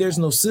saying there's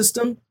no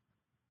system,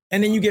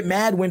 and then you get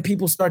mad when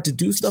people start to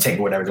do stuff. Take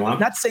whatever they want.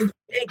 Not saying you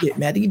can't get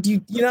mad,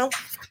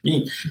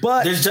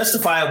 but there's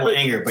justifiable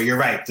anger. But you're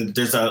right.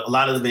 There's a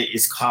lot of it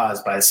is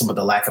caused by some of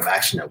the lack of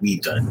action that we've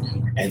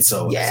done, and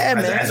so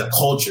as a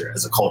culture,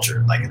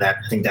 like that,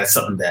 I think that's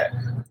something that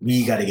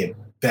we got to get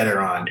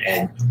better on.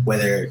 And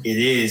whether it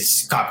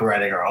is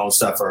copywriting our own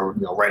stuff or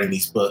writing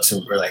these books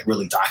and we're like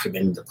really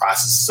documenting the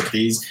processes of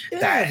these,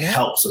 that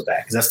helps with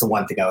that. Because that's the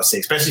one thing I would say,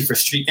 especially for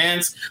street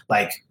dance,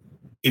 like.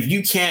 If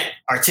you can't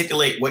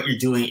articulate what you're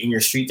doing in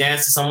your street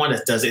dance to someone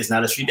that is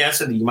not a street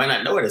dancer, then you might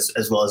not know it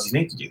as well as you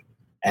think you do.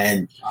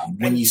 And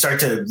when you start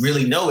to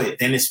really know it,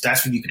 then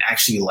that's when you can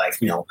actually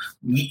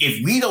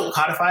if we don't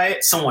codify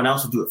it, someone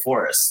else will do it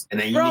for us. And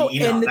then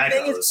that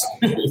goes.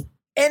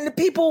 And the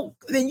people,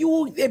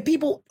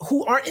 people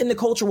who aren't in the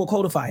culture will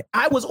codify it.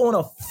 I was on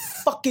a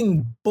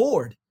fucking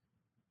board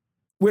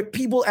with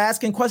people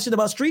asking questions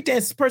about street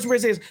dance. This person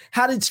says,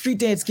 "How did street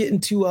dance get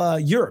into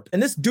Europe?"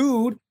 And this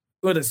dude.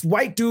 With this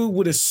white dude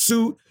with a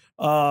suit.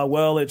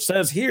 Well, it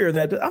says here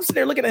that I'm sitting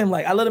there looking at him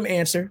like I let him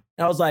answer.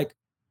 And I was like,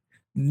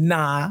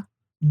 nah,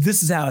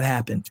 this is how it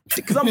happened.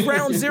 Because I'm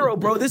ground zero,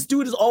 bro. This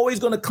dude is always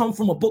going to come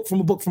from a book.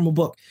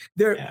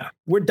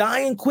 We're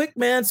dying quick,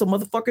 man. So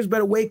motherfuckers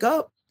better wake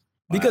up.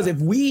 Because if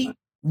we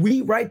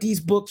write these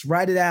books,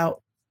 write it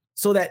out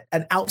so that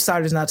an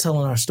outsider's not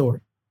telling our story.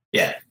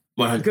 Yeah.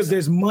 100%. Because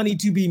there's money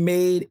to be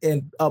made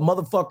and a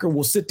motherfucker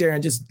will sit there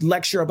and just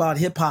lecture about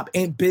hip hop,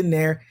 ain't been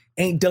there,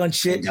 ain't done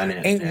shit,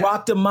 ain't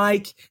rocked a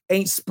mic,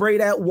 ain't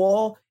sprayed that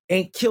wall,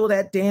 ain't killed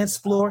that dance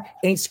floor,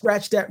 ain't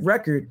scratched that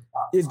record,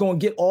 is going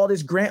to get all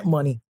this grant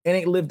money and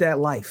ain't lived that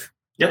life.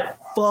 Yep.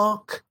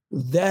 Fuck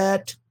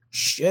that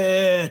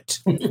shit.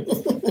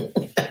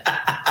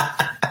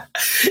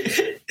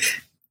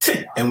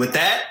 And with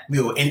that, we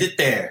will end it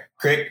there.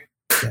 Crick,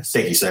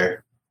 thank you,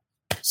 sir.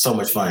 So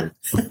much fun.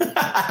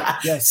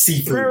 Yes.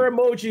 Seafood. Prayer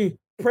emoji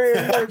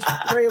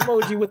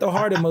with the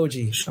heart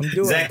emoji. I'm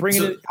doing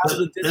bringing it out of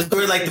the This is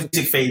where like the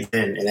music fades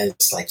in, and then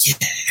it's like,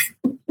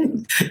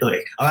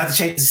 like I'll have to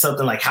change to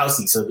something like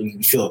housey so that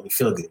we feel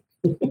good.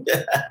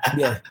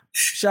 Yeah.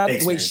 Shout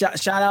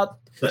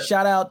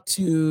out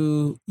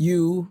to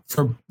you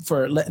for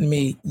letting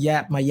me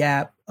yap.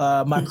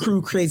 My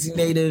crew, Crazy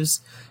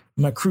Natives,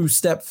 my crew,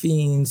 Step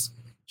Fiends.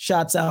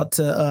 Shouts out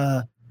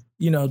to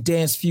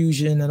Dance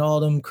Fusion and all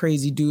them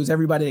crazy dudes,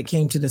 everybody that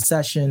came to the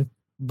session,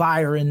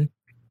 Byron,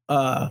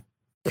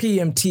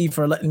 PMT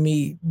for letting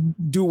me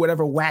do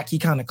whatever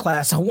wacky kind of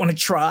class I want to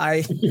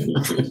try.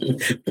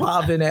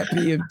 Bobbing at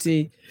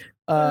PMT.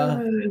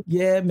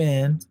 Yeah,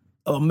 man.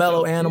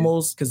 Mellow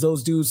Animals, because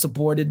those dudes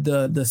supported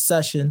the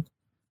session.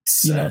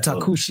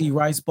 Takushi,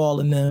 Rice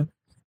Ball and them.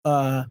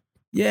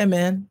 Yeah,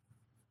 man.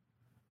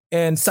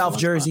 And South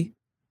Jersey,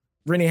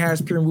 Rennie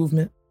Harris Pure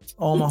Movement,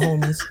 all my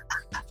homies.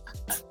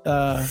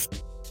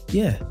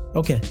 Yeah,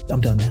 okay,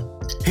 I'm done now.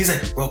 He's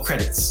like, roll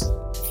credits.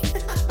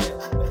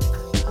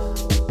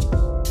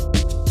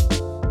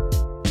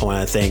 I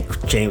want to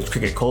thank James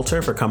Cricket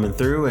Coulter for coming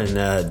through and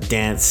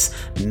dance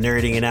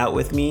nerding it out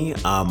with me.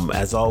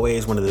 As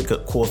always, one of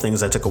the cool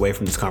things I took away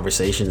from this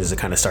conversation is it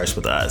kind of starts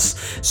with us.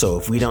 So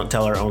if we don't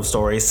tell our own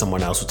stories,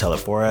 someone else will tell it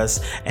for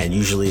us, and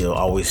usually it'll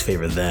always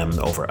favor them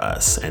over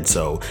us. And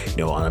so,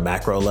 on a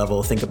macro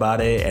level, think about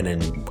it and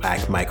then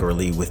act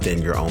microly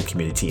within your own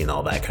community and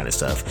all that kind of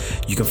stuff.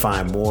 You can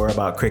find more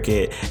about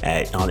Cricket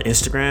on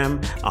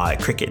Instagram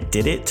at Cricket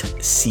Did It,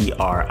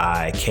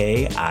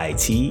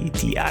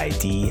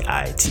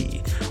 CRIKITDIDIT.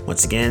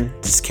 Once again,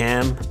 this is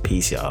Cam.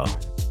 Peace, y'all.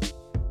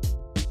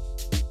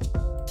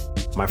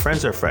 My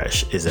Friends Are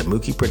Fresh is a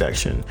Mookie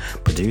production,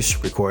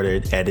 produced,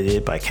 recorded,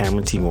 edited by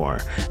Cameron T. Moore,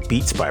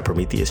 beats by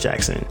Prometheus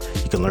Jackson.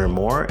 You can learn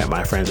more at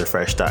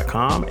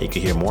myfriendsarefresh.com, and you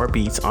can hear more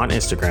beats on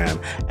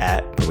Instagram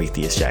at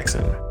Prometheus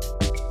Jackson.